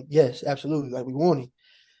Trent? They're like, yes, absolutely. Like, we want him.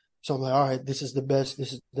 So I'm like, all right, this is the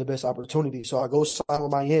best opportunity. So I go sign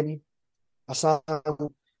with Miami. I sign,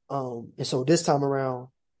 and so this time around,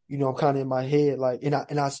 you know, I'm kind of in my head, like,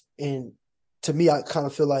 and to me, I kind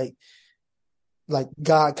of feel like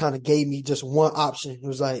God kind of gave me just one option. It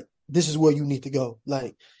was like, this is where you need to go.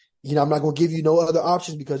 Like, you know, I'm not going to give you no other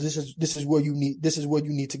options because this is where you need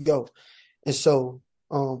to go. And so,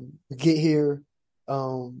 get here,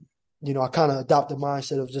 you know, I kind of adopt the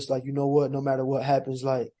mindset of just like, you know what, no matter what happens,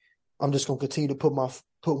 like, I'm just going to continue to put one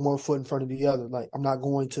foot in front of the other. Like, I'm not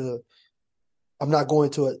going to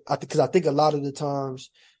because I think a lot of the times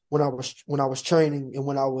when I was training and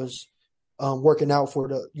when I was working out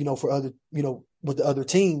for other, you know, with the other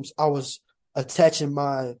teams, I was attaching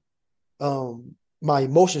my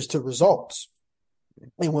emotions to results.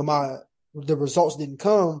 And when the results didn't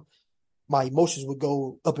come, my emotions would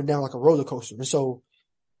go up and down like a roller coaster. And so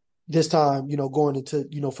this time, you know, going into,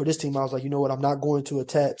 you know, for this team, I was like, you know what, I'm not going to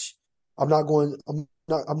attach my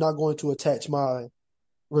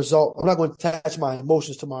result. I'm not going to attach my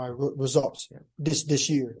emotions to my results this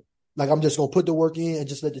year. Like, I'm just going to put the work in and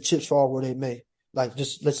just let the chips fall where they may. Like,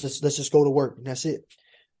 let's just go to work, and that's it.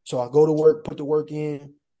 So I go to work, put the work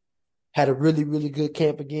in, had a really, really good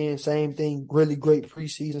camp again. Same thing, really great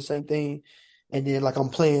preseason, same thing. And then like I'm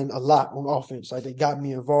playing a lot on offense. Like they got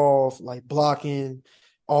me involved, like blocking,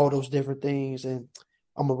 all those different things. And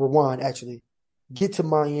I'm gonna rewind actually. Get to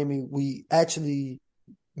Miami.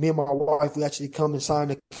 Me and my wife, we actually come and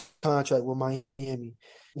sign a contract with Miami.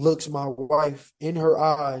 Looks my wife in her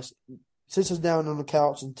eyes, sits us down on the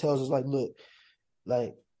couch and tells us like, look,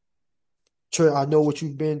 like Trent, I know what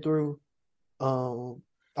you've been through.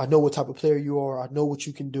 I know what type of player you are. I know what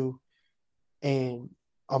you can do. And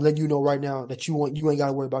I'm letting you know right now that you ain't got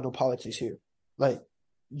to worry about no politics here. Like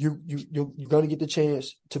you're gonna get the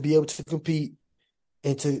chance to be able to compete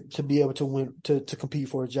and to be able to win to compete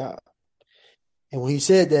for a job. And when he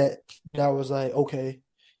said that, I was like, okay,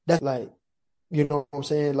 that's like, you know what I'm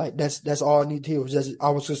saying? Like that's all I need to hear was just I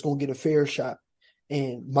was just gonna get a fair shot.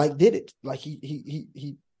 And Mike did it. Like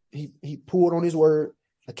he pulled on his word.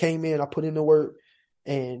 I came in, I put in the work,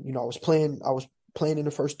 and I was playing in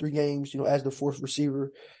the first 3 games, as the fourth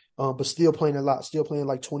receiver, but still playing a lot, still playing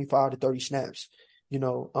like 25 to 30 snaps.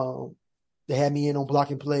 They had me in on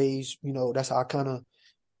blocking plays. That's how I kind of,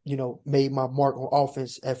 made my mark on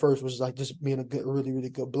offense. At first was like just being a good, really, really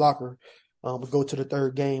good blocker. We go to the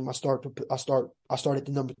 3rd game. I start at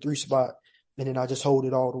the number 3 spot, and then I just hold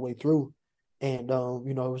it all the way through. And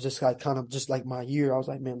it was just like kind of just like my year. I was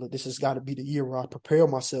like, man, look, this has got to be the year where I prepare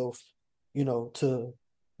myself, to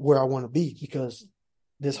where I want to be, because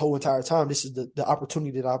this whole entire time, this is the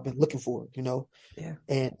opportunity that I've been looking for, Yeah.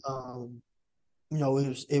 And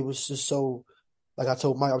it was just so, like I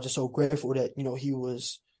told Mike, I was just so grateful that, he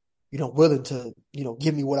was, willing to,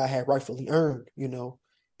 give me what I had rightfully earned,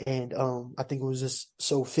 and I think it was just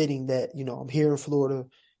so fitting that, I'm here in Florida.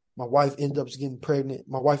 My wife ended up getting pregnant.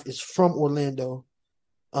 My wife is from Orlando,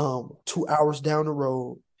 2 hours down the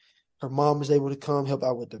road. Her mom was able to come help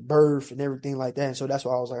out with the birth and everything like that. And so that's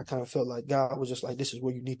why I was like, I kind of felt like God was just like, this is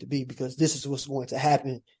where you need to be, because this is what's going to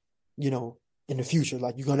happen, in the future.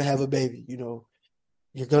 Like you're going to have a baby, you're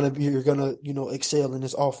going to, excel in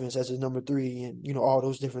this offense as a number 3 and, all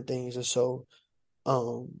those different things. And so,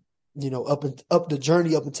 up the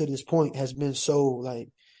journey up until this point has been so like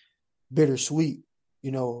bittersweet,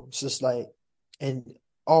 it's just like, and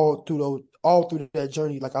all through that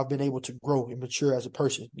journey, like I've been able to grow and mature as a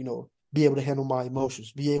person, be able to handle my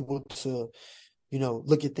emotions, be able to,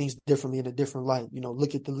 look at things differently in a different light,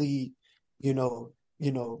 look at the league,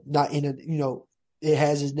 not in a, it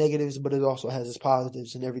has its negatives, but it also has its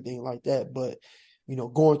positives and everything like that. But,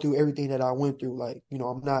 going through everything that I went through, like,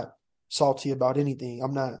 I'm not salty about anything.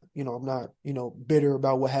 I'm not bitter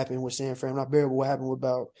about what happened with San Fran. I'm not bitter about what happened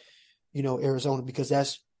about, Arizona, because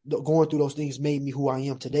going through those things made me who I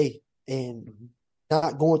am today. And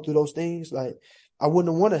not going through those things, like I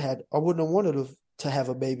wouldn't have wanted to have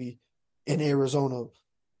a baby in Arizona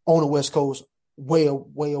on the West Coast, way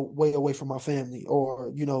away from my family,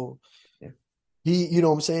 or you know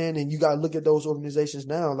what I'm saying? And you got to look at those organizations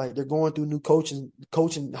now, like they're going through new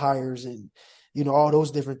coaching hires and, all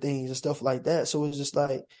those different things and stuff like that. So it's just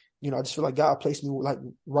like, I just feel like God placed me like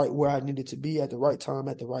right where I needed to be at the right time,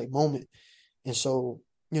 at the right moment. And so,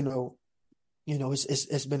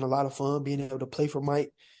 it's been a lot of fun being able to play for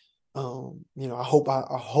Mike. I hope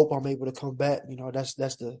I'm able to come back. That's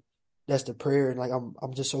the prayer. And like,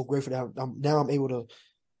 I'm just so grateful that I'm able to,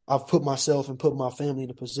 I've put myself and put my family in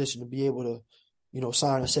a position to be able to,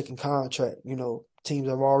 sign a second contract. Teams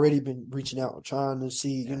have already been reaching out, trying to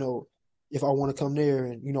see, if I want to come there,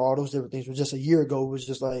 and, all those different things. But just a year ago, it was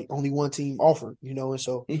just like only one team offered, and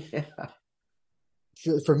so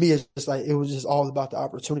for me, it's just like, it was just all about the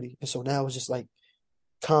opportunity. And so now it's just like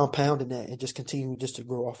compounding that and just continuing just to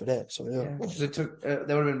grow off of that. So, yeah. So it took, that would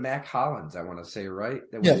have been Mac Hollins, I want to say, right?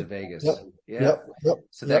 That went to Vegas. Yep.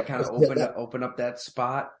 So that kind of opened up that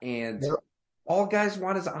spot. And all guys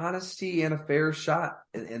want is honesty and a fair shot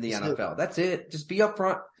in the NFL. That's it. Just be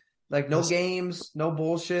upfront. Like no games, no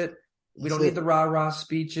bullshit. We don't need the rah-rah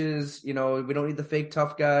speeches. We don't need the fake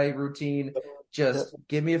tough guy routine. Just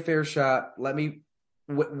give me a fair shot. Let me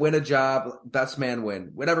win a job. Best man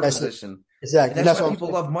win. Whatever position. Exactly. And that's why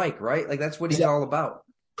people love Mike, right? Like that's what he's all about.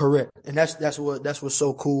 Correct. And that's what's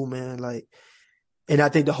so cool, man. Like, and I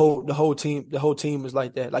think the whole team is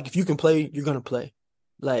like that. Like if you can play, you're gonna play.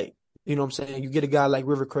 Like, you know what I'm saying? You get a guy like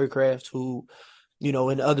River Craycraft who,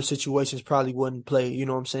 in other situations probably wouldn't play. You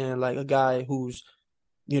know what I'm saying? Like a guy who's,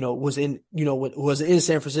 was in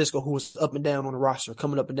San Francisco, who was up and down on the roster,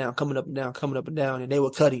 coming up and down, and they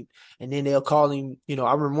would cut him. And then they'll call him, I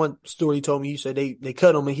remember one story he told me, he said they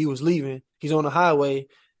cut him and he was leaving. He's on the highway,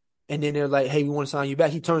 and then they're like, hey, we want to sign you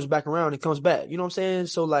back. He turns back around and comes back. You know what I'm saying?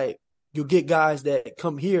 So like you'll get guys that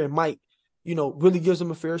come here and Mike, really gives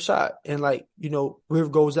them a fair shot. And like, River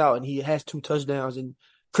goes out and he has 2 touchdowns and,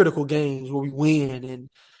 critical games where we win, and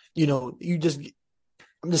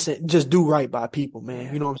I'm just saying, just do right by people, man.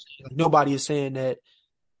 Yeah. You know what I'm saying? Like,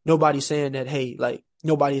 nobody's saying that, hey, like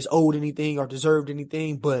nobody is owed anything or deserved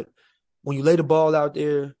anything. But when you lay the ball out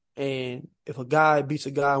there, and if a guy beats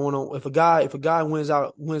a guy if a guy wins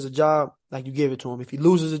a job, like, you give it to him. If he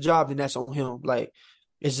loses a job, then that's on him. Like,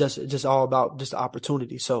 it's just all about just the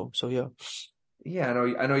opportunity. So yeah. Yeah,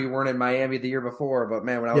 I know you weren't in Miami the year before, but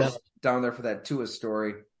man, when I was down there for that Tua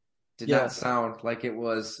story, did not sound like it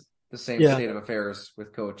was the same state of affairs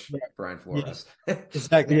with Coach Brian Flores.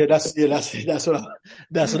 Exactly. Yeah, that's what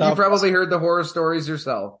You probably heard the horror stories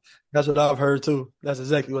yourself. That's what I've heard too. That's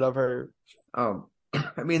exactly what I've heard.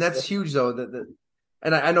 I mean, that's huge though.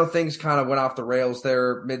 And I know things kind of went off the rails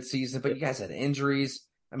there mid-season, but you guys had injuries.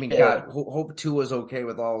 I mean, God, hope Tua's okay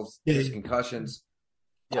with all his concussions.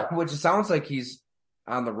 Yeah, which it sounds like he's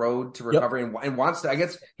on the road to recovery and wants to. I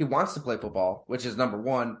guess he wants to play football, which is number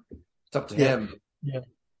one. It's up to him. Yeah.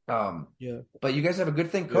 But you guys have a good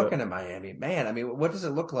thing cooking in Miami, man. I mean, what does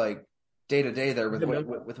it look like day to day there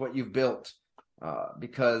with what you've built?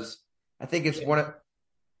 Because I think it's one of.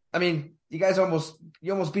 I mean, you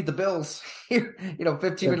almost beat the Bills here.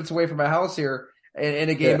 15 minutes away from my house here, in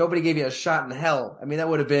a game nobody gave you a shot in hell. I mean, that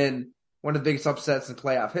would have been one of the biggest upsets in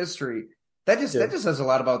playoff history. That just says a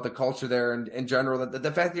lot about the culture there and in general.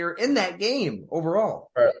 The fact that you're in that game overall.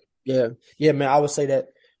 Right. Yeah, man. I would say that,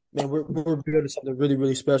 man, we're building something really,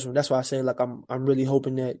 really special. That's why I say, like, I'm really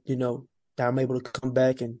hoping that that I'm able to come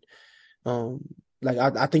back and like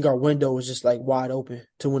I think our window is just like wide open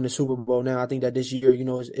to win the Super Bowl. Now I think that this year,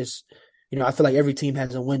 it's I feel like every team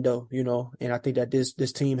has a window, and I think that this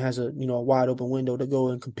team has a wide open window to go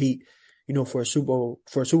and compete, for a Super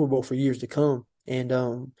Bowl for years to come. And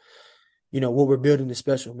what we're building is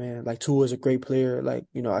special, man. Like, Tua is a great player. Like,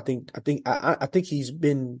 I think he's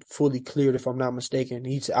been fully cleared, if I'm not mistaken.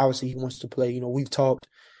 He wants to play. We've talked.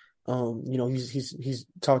 He's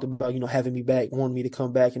talked about having me back, wanting me to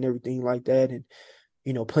come back, and everything like that. And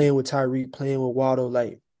playing with Tyreek, playing with Waddle,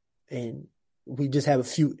 like, and we just have a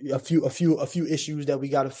few issues that we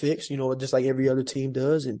got to fix. Just like every other team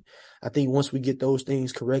does. And I think once we get those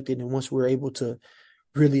things corrected, and once we're able to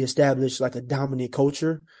really establish like a dominant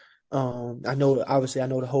culture. I know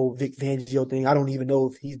the whole Vic Fangio thing. I don't even know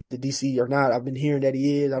if he's the DC or not. I've been hearing that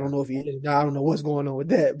he is. I don't know if he is. I don't know what's going on with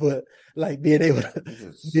that, but like being able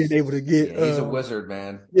to get, he's a wizard,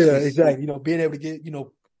 man. Yeah, exactly. Being able to get,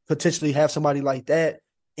 potentially have somebody like that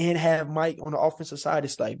and have Mike on the offensive side.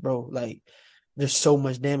 It's like, bro, like, there's so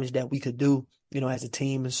much damage that we could do, as a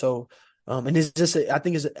team. And so, and it's just, I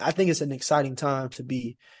think it's an exciting time to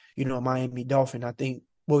be, a Miami Dolphin. I think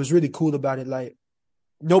what was really cool about it, like,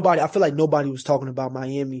 I feel like nobody was talking about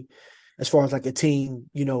Miami as far as like a team,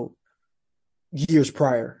 years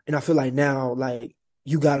prior. And I feel like now, like,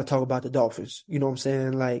 you got to talk about the Dolphins. You know what I'm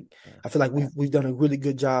saying? Like, I feel like we've done a really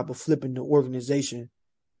good job of flipping the organization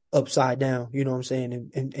upside down, you know what I'm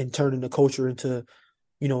saying? And turning the culture into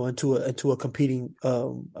a competing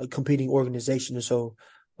organization. And so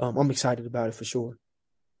I'm excited about it for sure.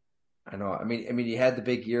 I know. I mean, you had the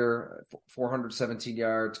big year, 417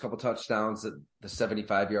 yards, a couple touchdowns. The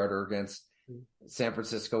 75-yarder against San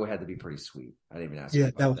Francisco had to be pretty sweet. I didn't even ask you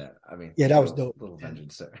about that. I mean, that was dope. Little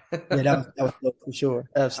vengeance there. That was dope for sure.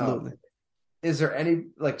 Absolutely. Is there any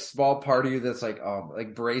like small part of you that's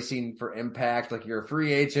like bracing for impact? Like, you're a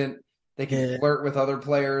free agent. They can flirt with other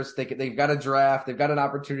players. They've got a draft. They've got an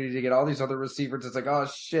opportunity to get all these other receivers. It's like, oh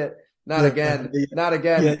shit, not again. Not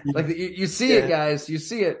again. Yeah. Like, you see it, guys. You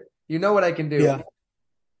see it. You know what I can do. Yeah.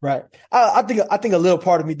 Right. I think a little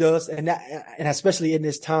part of me does, and especially in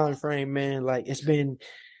this time frame, man, like, it's been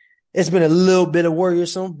a little bit of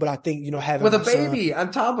worrisome, but I think, having with a baby on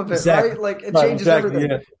top of it, right? Like, it changes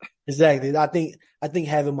everything. Yeah. Exactly. I think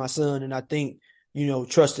having my son, and I think,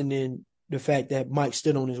 trusting in the fact that Mike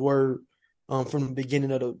stood on his word from the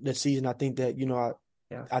beginning of the season. I think that,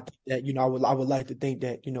 I think that, I would like to think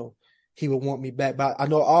that, he would want me back. But I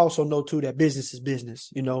also know too that business is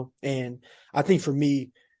business, and I think for me,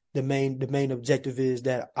 the main objective is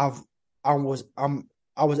that I was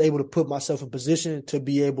able to put myself in position to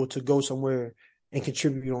be able to go somewhere and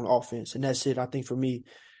contribute on offense. And that's it. I think for me,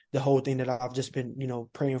 the whole thing that I've just been,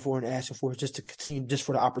 praying for and asking for is just to continue, just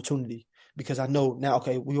for the opportunity, because I know now,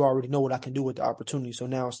 okay, we already know what I can do with the opportunity. So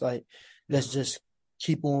now it's like, let's just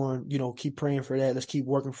keep on, keep praying for that. Let's keep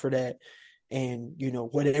working for that. And,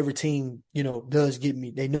 whatever team, does get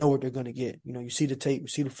me, they know what they're going to get. You see the tape, you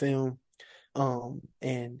see the film.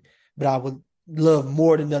 But I would love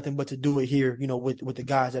more than nothing but to do it here, with the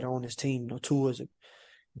guys that are on this team. Tua is a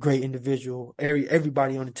great individual.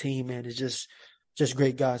 Everybody on the team, man, is just just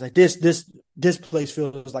great guys. Like this place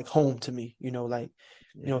feels like home to me. Like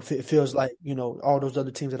it feels like all those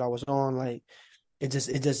other teams that I was on. Like it just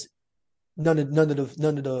none of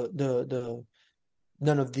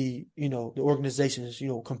the the organizations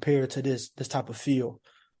compared to this type of feel.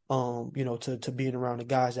 To being around the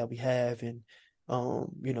guys that we have and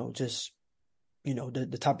just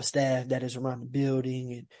the type of staff that is around the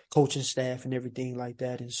building and coaching staff and everything like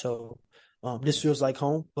that. And so this feels like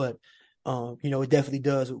home, but it definitely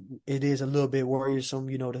does. It is a little bit worrisome,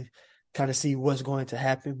 to kind of see what's going to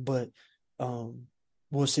happen, but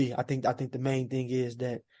we'll see. I think the main thing is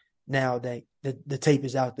that now that the tape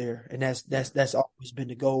is out there, and that's always been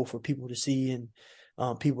the goal for people to see and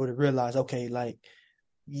people to realize, okay, like,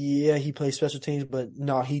 yeah, he plays special teams, but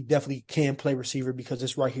no, he definitely can play receiver because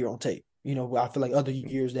it's right here on tape. I feel like other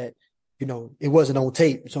years that, it wasn't on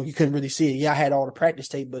tape, so you couldn't really see it. Yeah, I had all the practice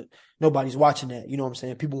tape, but nobody's watching that. You know what I'm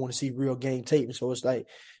saying? People want to see real game tape. And so it's like,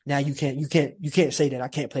 now you can't say that I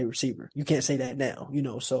can't play receiver. You can't say that now,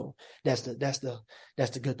 so that's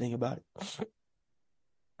the good thing about it.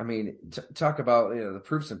 I mean, talk about, the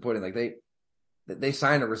proofs in pudding. Like they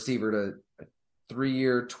signed a receiver to a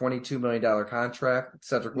 3-year, $22 million contract,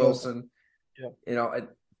 Cedric Wilson. Yeah.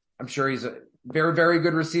 I'm sure he's a very, very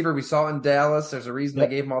good receiver. We saw it in Dallas. There's a reason they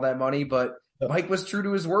gave him all that money, but Mike was true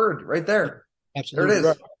to his word right there. Absolutely.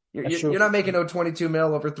 There it is. Right. You're not making no 22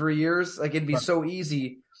 mil over 3 years. Like, it'd be so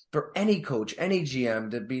easy for any coach, any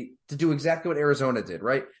GM to do exactly what Arizona did,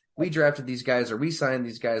 right? We drafted these guys or we signed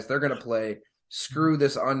these guys. They're going to play. Screw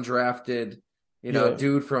this undrafted,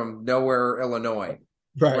 dude from nowhere, Illinois.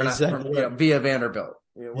 Right. We're not exactly. from, via Vanderbilt.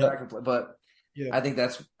 We're not going to play, but yeah. I think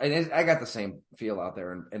I got the same feel out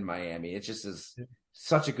there in Miami. It just is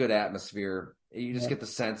such a good atmosphere. You just get the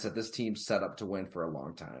sense that this team's set up to win for a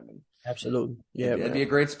long time. And absolutely. Yeah. It'd be a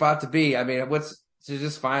great spot to be. I mean,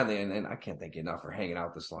 just finally, and I can't thank you enough for hanging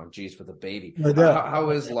out this long. Geez, with a baby. How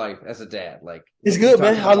is life as a dad? Like, it's good,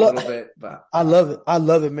 man. I love it. I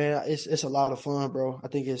love it, man. It's a lot of fun, bro. I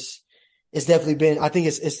think it's definitely been. I think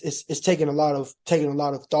it's taken a lot of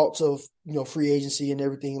thoughts of free agency and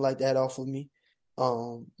everything like that off of me.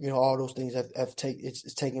 All those things have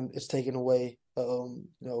taken away.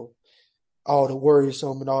 All the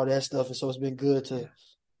worrisome and all that stuff, and so it's been good to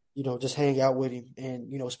just hang out with him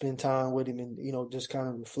and spend time with him and just kind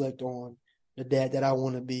of reflect on the dad that I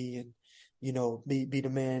want to be and be the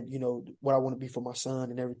man what I want to be for my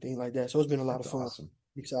son and everything like that. So it's been a lot of fun. Awesome.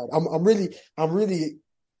 Excited. I'm really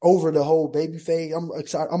over the whole baby phase. I'm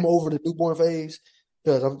excited. I'm over the newborn phase.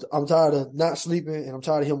 Because I'm tired of not sleeping and I'm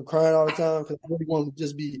tired of him crying all the time because I really want to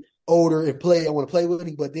just be older and play. I want to play with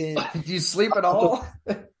him, but then do you sleep at all?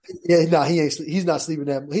 Yeah, no, he ain't. He's not sleeping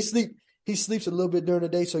that much. He sleeps a little bit during the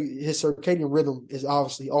day, so his circadian rhythm is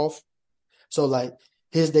obviously off. So like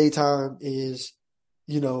his daytime is,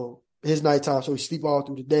 his nighttime. So he sleep all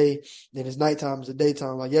through the day. Then his nighttime is the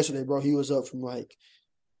daytime. Like yesterday, bro, he was up from like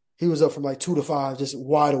 2 to 5, just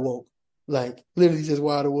wide awoke, like literally just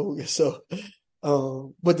wide awoke. And so.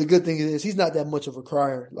 But the good thing is he's not that much of a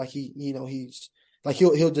crier. Like he's like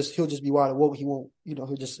he'll just be wide awoke. He won't,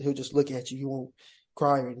 he'll just look at you. He won't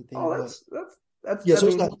cry or anything. Oh, that's yeah. So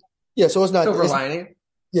it's not. Yeah, so it's not silver lining.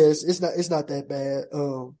 Yeah, it's not that bad.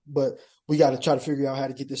 But we got to try to figure out how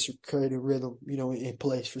to get this circadian rhythm, in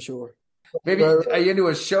place for sure. Maybe are you into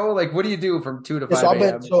a show? Like, what do you do from 2 to 5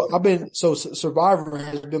 a.m.? Survivor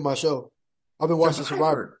has been my show. I've been watching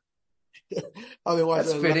Survivor. I've been watching.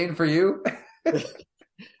 That's fitting for you.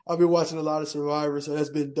 I've been watching a lot of Survivor, so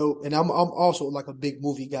that's been dope. And I'm also like a big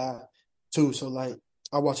movie guy too, so like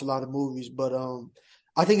I watch a lot of movies. But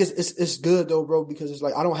I think it's good though, bro, because it's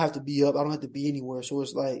like I don't have to be up, I don't have to be anywhere. So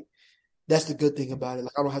it's like that's the good thing about it.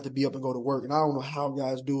 Like I don't have to be up and go to work, and I don't know how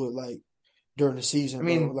guys do it like during the season. I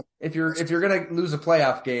mean, like, if you're gonna lose a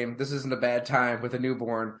playoff game, this isn't a bad time with a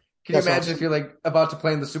newborn. Can you imagine if you're like about to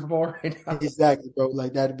play in the Super Bowl right now? Exactly, bro.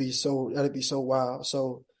 Like that'd be so wild.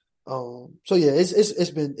 So yeah,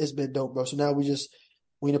 it's been dope, bro. So now we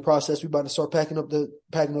in the process. We about to start packing up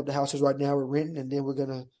the houses right now. We're renting, and then we're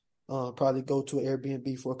gonna probably go to an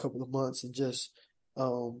Airbnb for a couple of months and just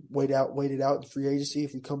wait it out in free agency.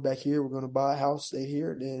 If we come back here, we're gonna buy a house, stay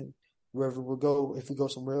here, and then wherever we'll go. If we go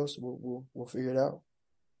somewhere else, we'll figure it out.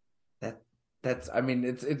 I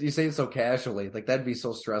mean, you say it so casually, like that'd be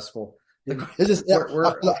so stressful. Like, it's just, I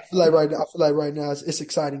feel like right now it's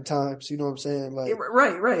exciting times. You know what I'm saying? Like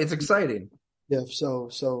right. It's exciting. Yeah.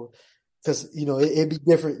 So because it'd be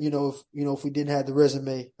different. If we didn't have the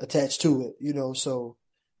resume attached to it. So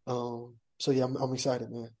yeah, I'm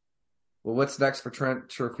excited, man. Well, what's next for Trent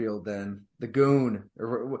Sherfield then? The Goon,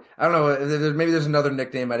 or I don't know. Maybe there's another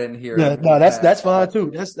nickname I didn't hear. Yeah, no, that's fine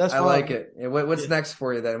too. That's I fine. like it. What's next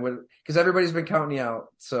for you then? Because everybody's been counting you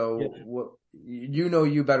out, so you know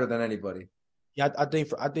you better than anybody. Yeah, I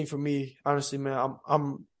think for me, honestly, man,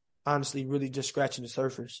 I'm honestly really just scratching the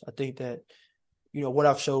surface. I think that what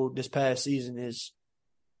I've showed this past season is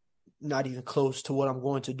not even close to what I'm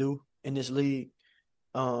going to do in this league.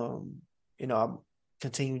 I'm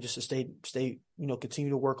continuing just to stay, continue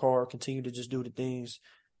to work hard, continue to just do the things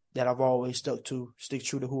that I've always stuck to, stick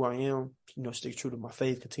true to who I am, stick true to my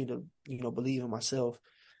faith, continue to, believe in myself.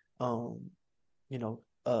 Now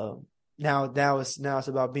it's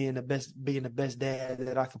about being the best dad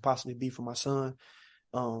that I can possibly be for my son.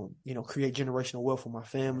 Create generational wealth for my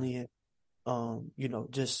family and,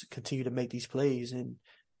 just continue to make these plays. And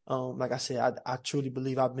like I said, I truly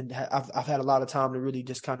believe I've had a lot of time to really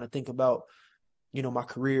just kind of think about, my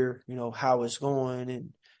career, how it's going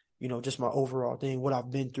and, just my overall thing, what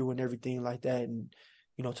I've been through and everything like that. And,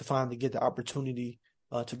 to finally get the opportunity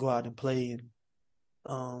to go out and play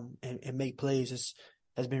and make plays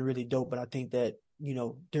has been really dope. But I think that,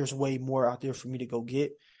 there's way more out there for me to go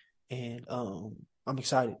get. And I'm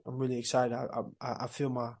excited. I'm really excited. I feel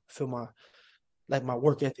my like my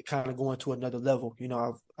work ethic kind of going to another level.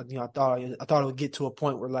 I thought it would get to a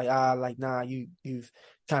point where nah, you've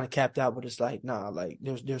kind of capped out, but it's like, nah, like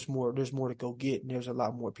there's more to go get, and there's a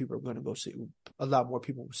lot more people are going to go see. A lot more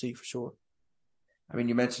people will see for sure. I mean,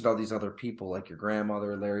 you mentioned all these other people, like your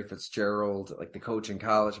grandmother, Larry Fitzgerald, like the coach in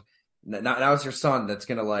college. Now it's your son that's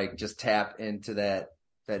going to like just tap into that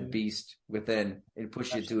beast within and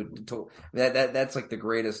push you to that's like the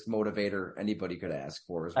greatest motivator anybody could ask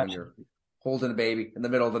for is when you're holding a baby in the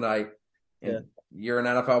middle of the night and you're an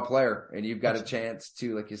NFL player and you've got a chance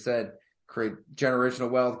to, like you said, create generational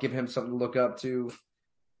wealth, give him something to look up to.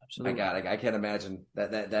 Absolutely. I can't imagine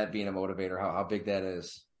that being a motivator, how big that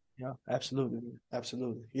is. Yeah, absolutely.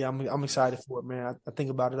 Yeah, I'm excited for it, man. I think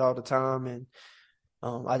about it all the time, and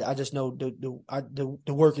I just know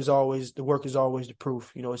the work is always the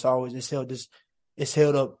proof. It's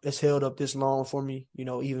held up this long for me.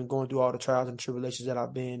 Even going through all the trials and tribulations that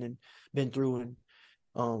I've been through, and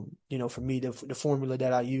for me the formula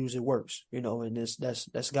that I use, it works. And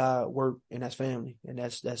that's God, work, and that's family, and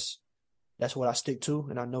that's what I stick to,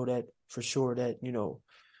 and I know that for sure that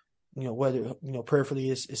whether prayerfully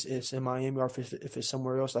it's in Miami or if it's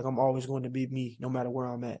somewhere else, like I'm always going to be me no matter where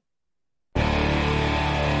I'm at.